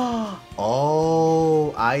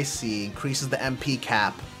 Oh, I see. Increases the MP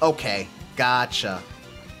cap. Okay, gotcha.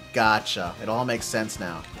 Gotcha. It all makes sense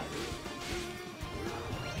now.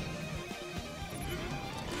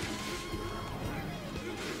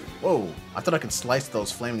 Whoa, I thought I could slice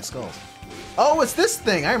those flaming skulls. Oh, it's this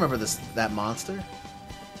thing! I remember that monster.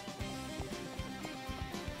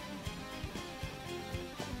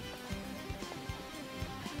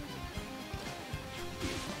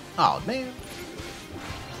 Oh, man.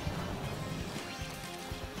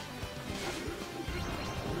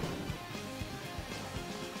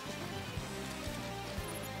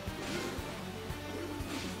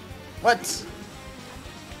 What?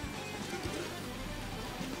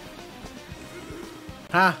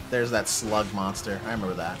 Ha! There's that slug monster. I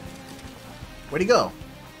remember that. Where'd he go?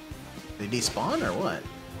 Did he despawn or what?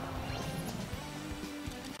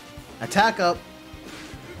 Attack up!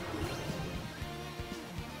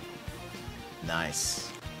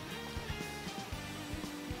 Nice.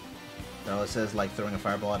 No, it says like throwing a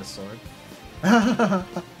fireball at a sword.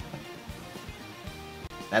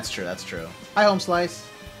 That's true, that's true. Hi, Home Slice.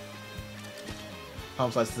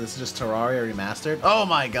 Home Slice, this is just Terraria Remastered. Oh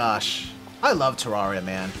my gosh. I love Terraria,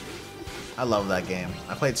 man. I love that game.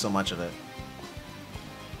 I played so much of it.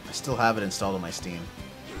 I still have it installed on my Steam.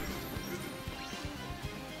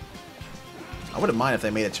 I wouldn't mind if they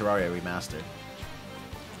made a Terraria Remastered.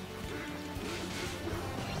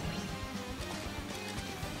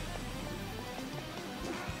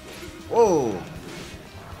 Whoa!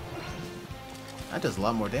 That does a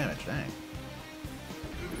lot more damage, dang.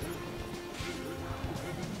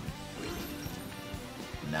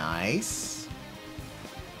 Nice.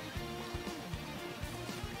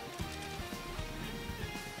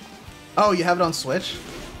 Oh, you have it on Switch?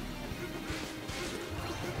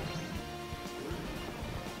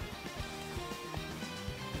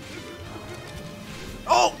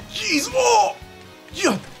 Oh, jeez! Oh!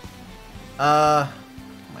 Yeah! Oh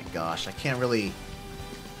my gosh, I can't really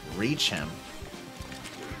reach him.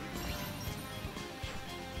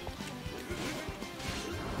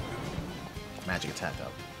 Magic attack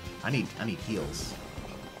up. I need heals.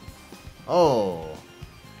 Oh.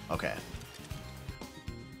 Okay.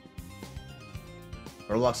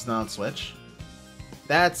 Roblox is not on Switch.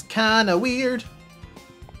 That's kinda weird.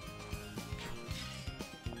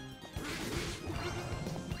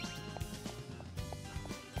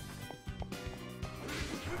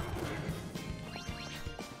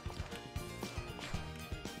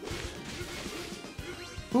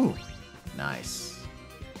 Ooh. Nice.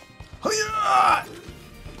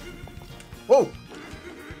 Whoa!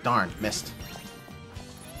 Darn, missed.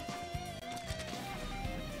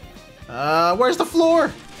 Where's the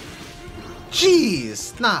floor?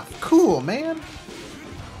 Jeez, not cool, man.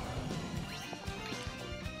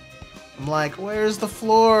 I'm like, where's the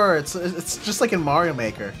floor? It's just like in Mario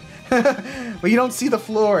Maker. But you don't see the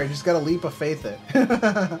floor, you just gotta leap of faith it.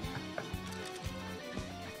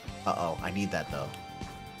 Uh-oh, I need that though.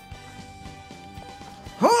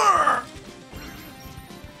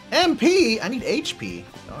 MP? I need HP.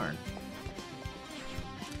 Darn.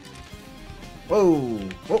 Whoa.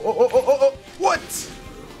 Whoa, whoa, whoa, whoa, whoa. What?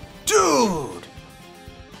 Dude.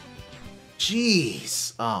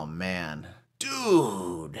 Jeez. Oh, man.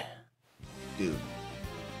 Dude. Dude.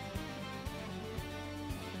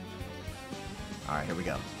 Alright, here we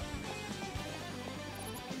go.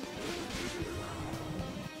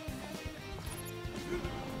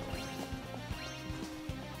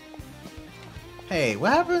 Hey,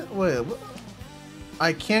 what happened? Wait, what?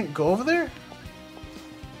 I can't go over there?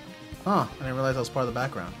 Huh, I didn't realize that was part of the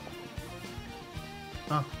background.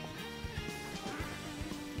 Huh.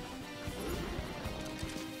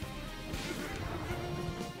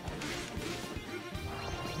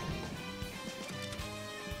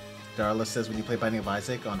 Darla says when you play Binding of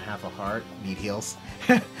Isaac on half a heart, need heals.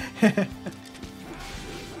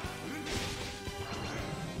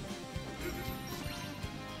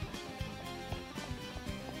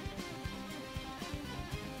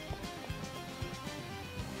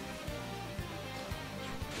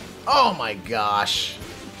 Oh my gosh.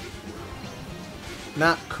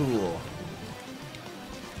 Not cool.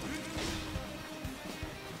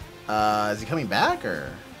 Is he coming back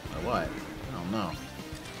or what? I don't know.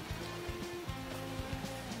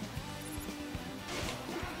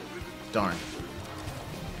 Darn.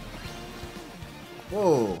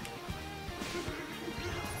 Whoa.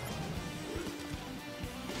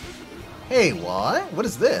 Hey, what? What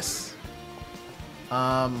is this?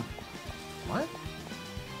 What?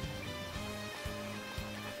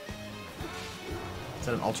 Is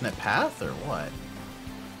that an alternate path or what?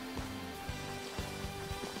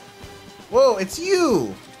 Whoa, it's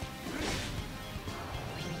you!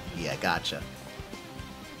 Yeah, gotcha.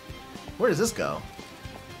 Where does this go?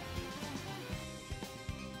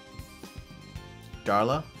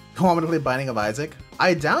 Darla? You want me to play Binding of Isaac?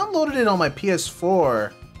 I downloaded it on my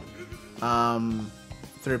PS4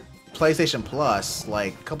 through PlayStation Plus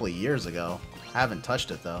like a couple of years ago. I haven't touched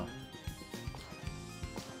it though.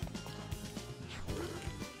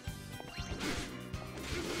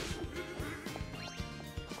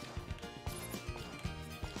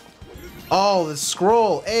 Oh, the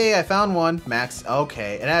scroll. Hey, I found one. Max.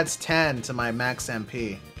 Okay, it adds 10 to my max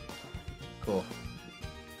MP. Cool.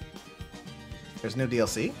 There's new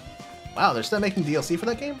DLC? Wow, they're still making DLC for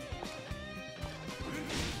that game?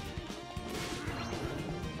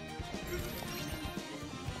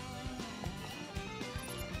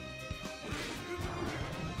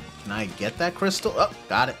 Can I get that crystal? Oh,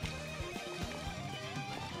 got it.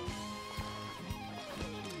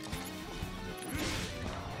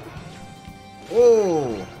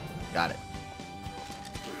 Oh, got it.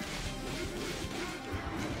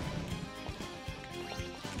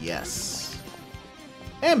 Yes.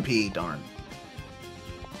 MP, darn.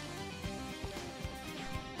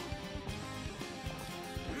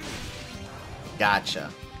 Gotcha.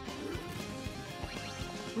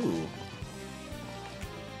 Ooh.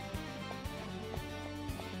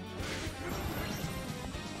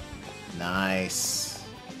 Nice.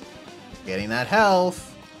 Getting that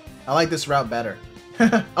health. I like this route better.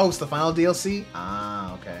 Oh, it's the final DLC?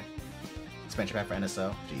 Ah, okay. Expansion pack for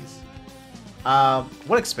NSO. Jeez.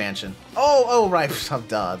 What expansion? Oh, right.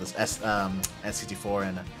 Duh. This S64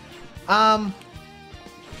 and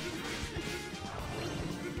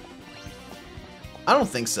I don't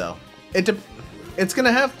think so. It's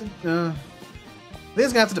gonna have to. I think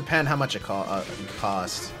it's gonna have to depend how much it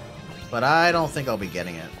costs. But I don't think I'll be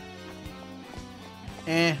getting it.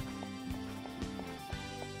 Eh.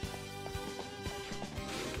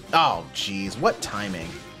 Oh, jeez. What timing?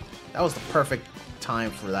 That was the perfect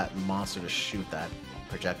time for that monster to shoot that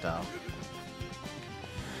projectile.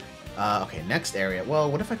 Okay, next area.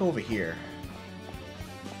 Well, what if I go over here?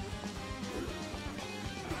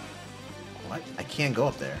 What? I can't go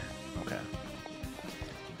up there. Okay.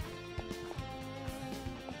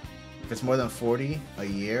 If it's more than 40 a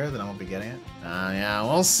year, then I won't be getting it. Yeah,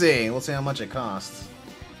 we'll see. We'll see how much it costs.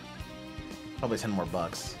 Probably 10 more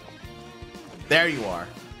bucks. There you are.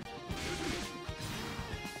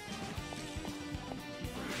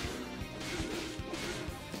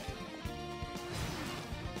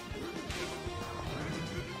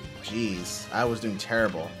 Jeez, I was doing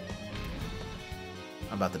terrible.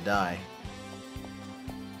 I'm about to die.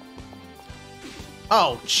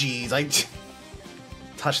 Oh, jeez, I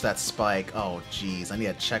touched that spike. Oh, jeez, I need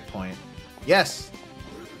a checkpoint. Yes!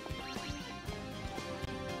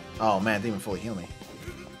 Oh, man, it didn't even fully heal me.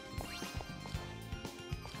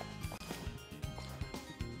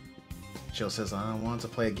 Chill says, I want to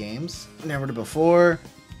play games. Never did before.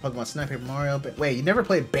 Pokemon Snap, Paper Mario. But wait, you never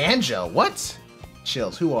played Banjo? What?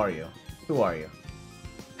 Chills, who are you? Who are you?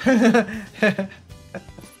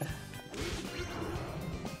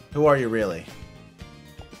 Who are you really?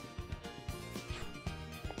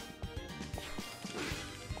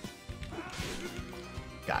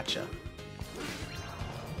 Gotcha.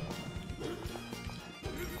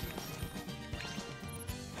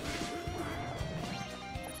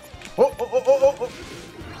 Oh.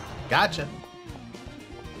 Gotcha.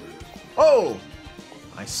 Oh!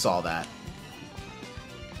 I saw that.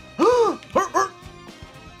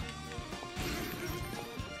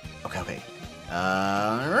 Okay.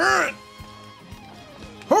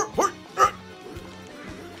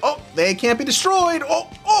 Oh, they can't be destroyed. Oh.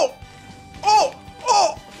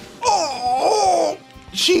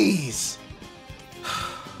 Jeez.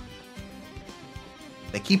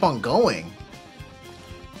 They keep on going.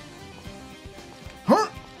 Huh?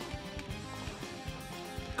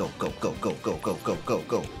 Go.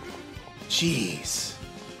 Jeez.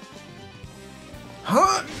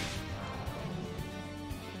 Huh?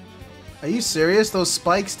 Are you serious? Those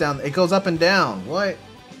spikes down, it goes up and down. What?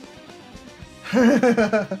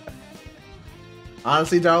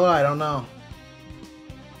 Honestly, Darla, I don't know.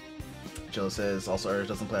 Joe says, also Urge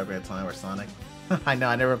doesn't play Ocarina of Time or Sonic. I know,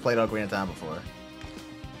 I never played Ocarina of Time before.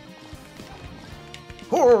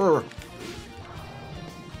 Horror!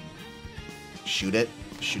 Shoot it.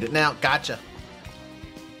 Shoot it now. Gotcha.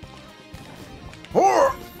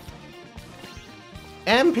 Horror!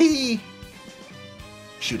 MP!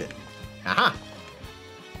 Shoot it. Haha.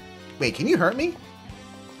 Wait, can you hurt me?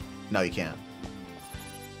 No, you can't.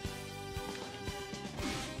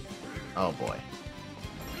 Oh boy.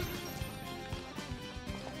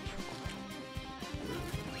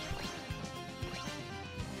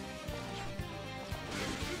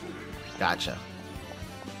 Gotcha.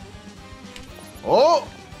 Oh!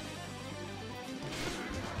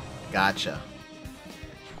 Gotcha.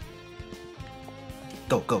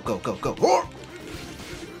 Go. Oh!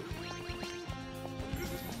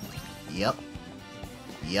 Yep.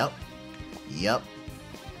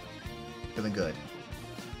 Feeling good.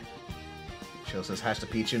 Chill says, hash the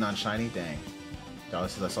Pichu non-shiny? Dang. Dollar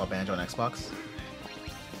says, I saw Banjo on Xbox.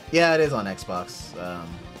 Yeah, it is on Xbox. I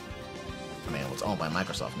mean, it's owned by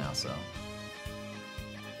Microsoft now, so.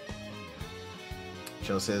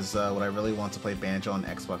 Chill says, would I really want to play Banjo on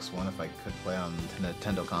Xbox One if I could play on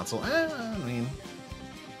Nintendo console? I mean...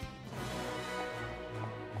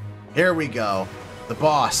 Here we go. The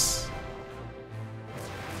boss.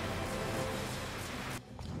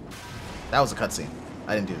 That was a cutscene.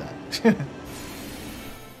 I didn't do that.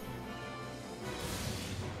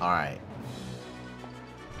 Alright.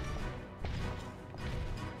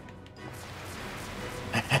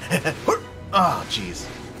 Oh, jeez.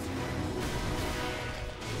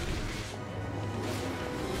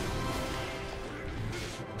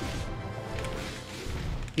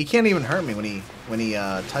 He can't even hurt me when he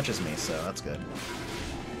touches me, so that's good.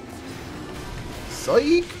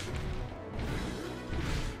 Psych!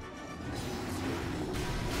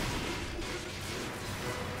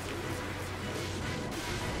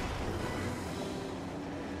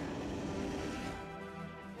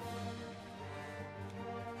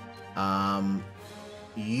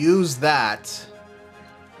 Use that.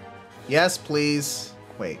 Yes, please.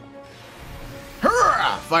 Wait.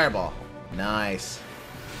 Hurrah! Fireball. Nice.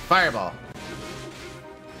 Fireball.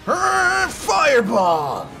 Hurrah!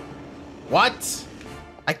 Fireball! What?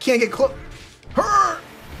 I can't get close.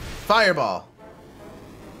 Fireball.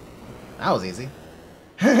 That was easy.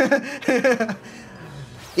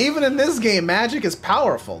 Even in this game, magic is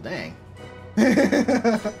powerful. Dang.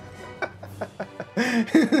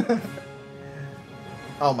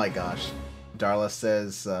 Oh my gosh. Darla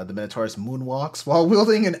says the Minotaurus moonwalks while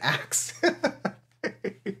wielding an axe.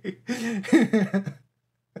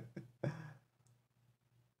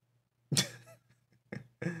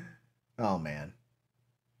 Oh man.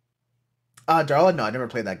 Darla? No, I never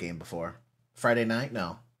played that game before. Friday night?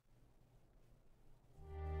 No.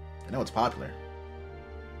 I know it's popular.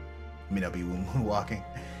 I mean, I'll be moonwalking.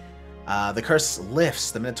 The curse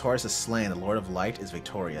lifts. The Minotaurus is slain. The Lord of Light is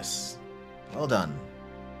victorious. Well done.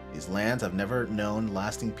 These lands have never known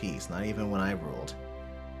lasting peace, not even when I ruled.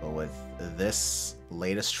 But with this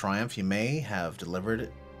latest triumph, you may have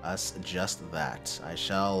delivered us just that. I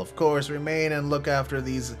shall, of course, remain and look after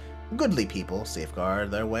these goodly people,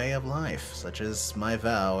 safeguard their way of life, such is my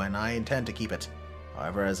vow, and I intend to keep it.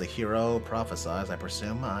 However, as a hero prophesies, I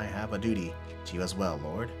presume I have a duty to you as well,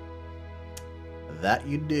 Lord. That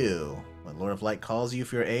you do. When Lord of Light calls you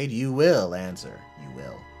for your aid, you will answer. You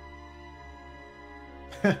will.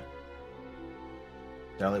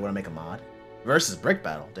 Darley, want to make a mod? Versus brick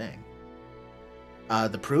battle, dang.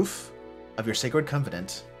 The proof of your sacred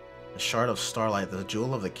covenant, the shard of starlight, the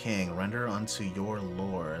jewel of the king, render unto your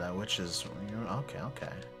lord that which is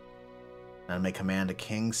okay. And I may command a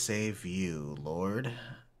king save you, Lord.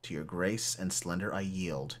 To your grace and splendor I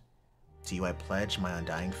yield. To you I pledge my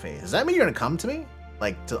undying faith. Does that mean you're gonna come to me?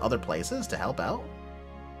 Like, to other places to help out?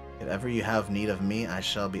 If ever you have need of me, I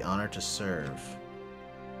shall be honored to serve.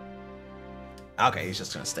 Okay, he's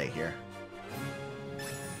just gonna stay here.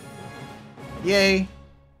 Yay!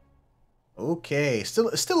 Okay, still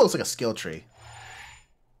looks like a skill tree.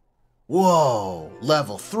 Whoa!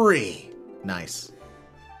 Level 3! Nice.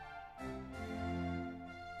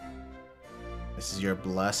 This is your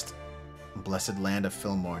blessed land of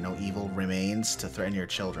Fillmore. No evil remains to threaten your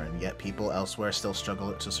children, yet people elsewhere still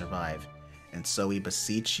struggle to survive. And so we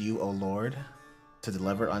beseech you, O Lord, to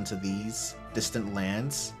deliver unto these distant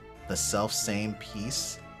lands the self-same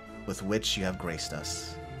peace with which you have graced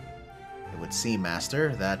us. It would seem,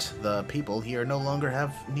 Master, that the people here no longer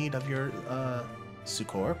have need of your,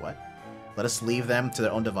 succor. What? Let us leave them to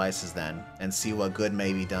their own devices then, and see what good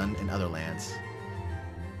may be done in other lands.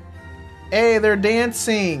 Hey, they're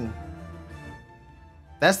dancing!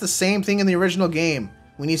 That's the same thing in the original game.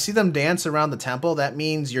 When you see them dance around the temple, that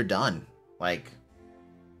means you're done. Like,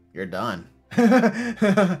 you're done.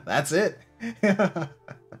 That's it.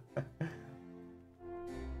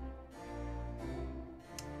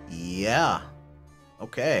 Yeah.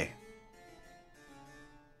 Okay.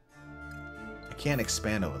 I can't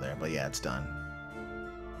expand over there, but yeah, it's done.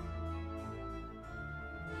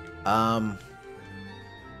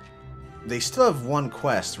 They still have one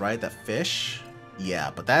quest, right? That fish?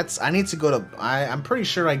 Yeah, but that's... I need to go to... I'm pretty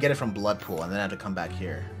sure I get it from Bloodpool, and then I have to come back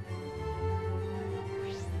here.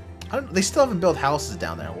 They still haven't built houses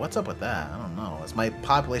down there. What's up with that? I don't know. Is my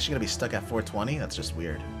population going to be stuck at 420? That's just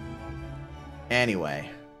weird. Anyway...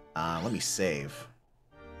 let me save.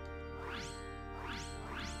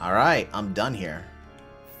 Alright, I'm done here.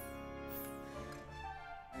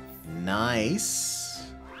 Nice.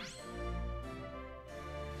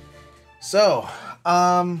 So,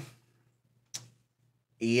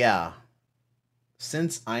 yeah.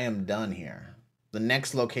 Since I am done here, the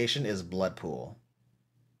next location is Bloodpool.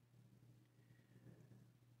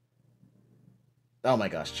 Oh my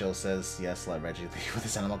gosh, Chill says, yes, let Reggie leave with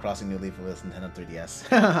his Animal Crossing New Leaf with Nintendo 3DS.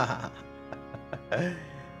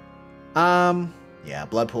 Yeah,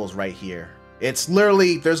 Bloodpool's right here. It's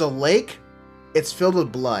literally, there's a lake, it's filled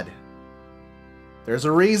with blood. There's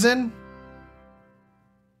a reason.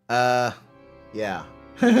 Yeah.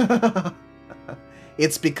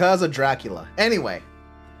 It's because of Dracula. Anyway,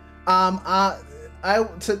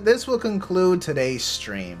 this will conclude today's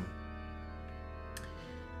stream.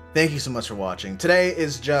 Thank you so much for watching. Today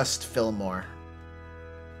is just Fillmore.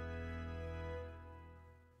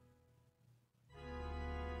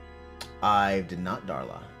 I did not,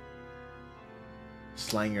 Darla.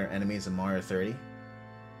 Slaying your enemies in Mario 30.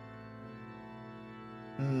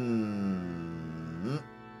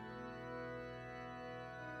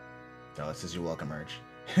 Oh, this is your welcome merch.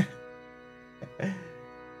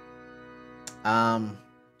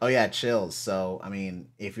 Oh yeah, chills. So, I mean,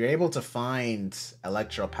 if you're able to find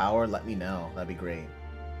Electro Power, let me know. That'd be great.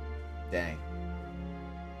 Dang.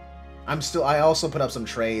 I also put up some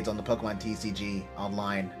trades on the Pokemon TCG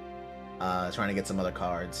online, trying to get some other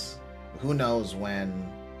cards. Who knows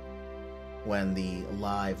when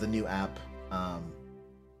the new app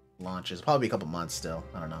launches? Probably a couple months still.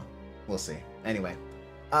 I don't know. We'll see. Anyway,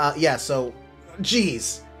 yeah. So,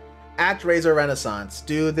 geez, ActRaiser Renaissance,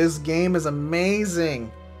 dude. This game is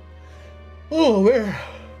amazing. Oh man.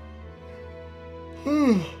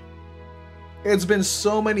 It's been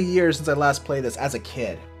so many years since I last played this as a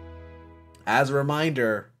kid. As a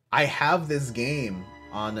reminder, I have this game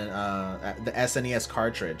on the SNES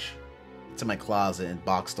cartridge. It's in my closet and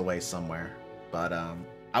boxed away somewhere. But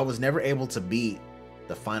I was never able to beat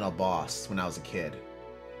the final boss when I was a kid.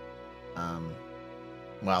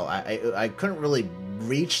 Well, I couldn't really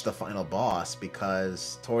reach the final boss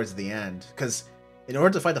because towards the end, because in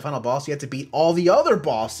order to fight the final boss, you had to beat all the other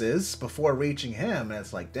bosses before reaching him. And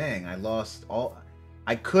it's like, dang, I lost all.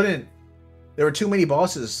 I couldn't. There were too many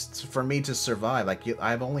bosses for me to survive. Like,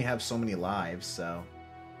 I've only have so many lives, so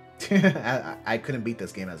I couldn't beat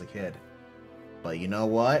this game as a kid. But you know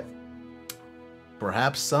what?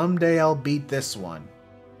 Perhaps someday I'll beat this one.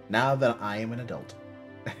 Now that I am an adult.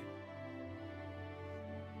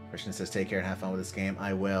 Christian says, take care and have fun with this game.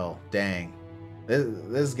 I will. Dang.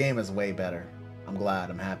 This game is way better. I'm glad.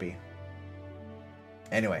 I'm happy.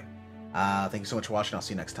 Anyway, thank you so much for watching. I'll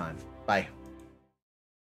see you next time. Bye.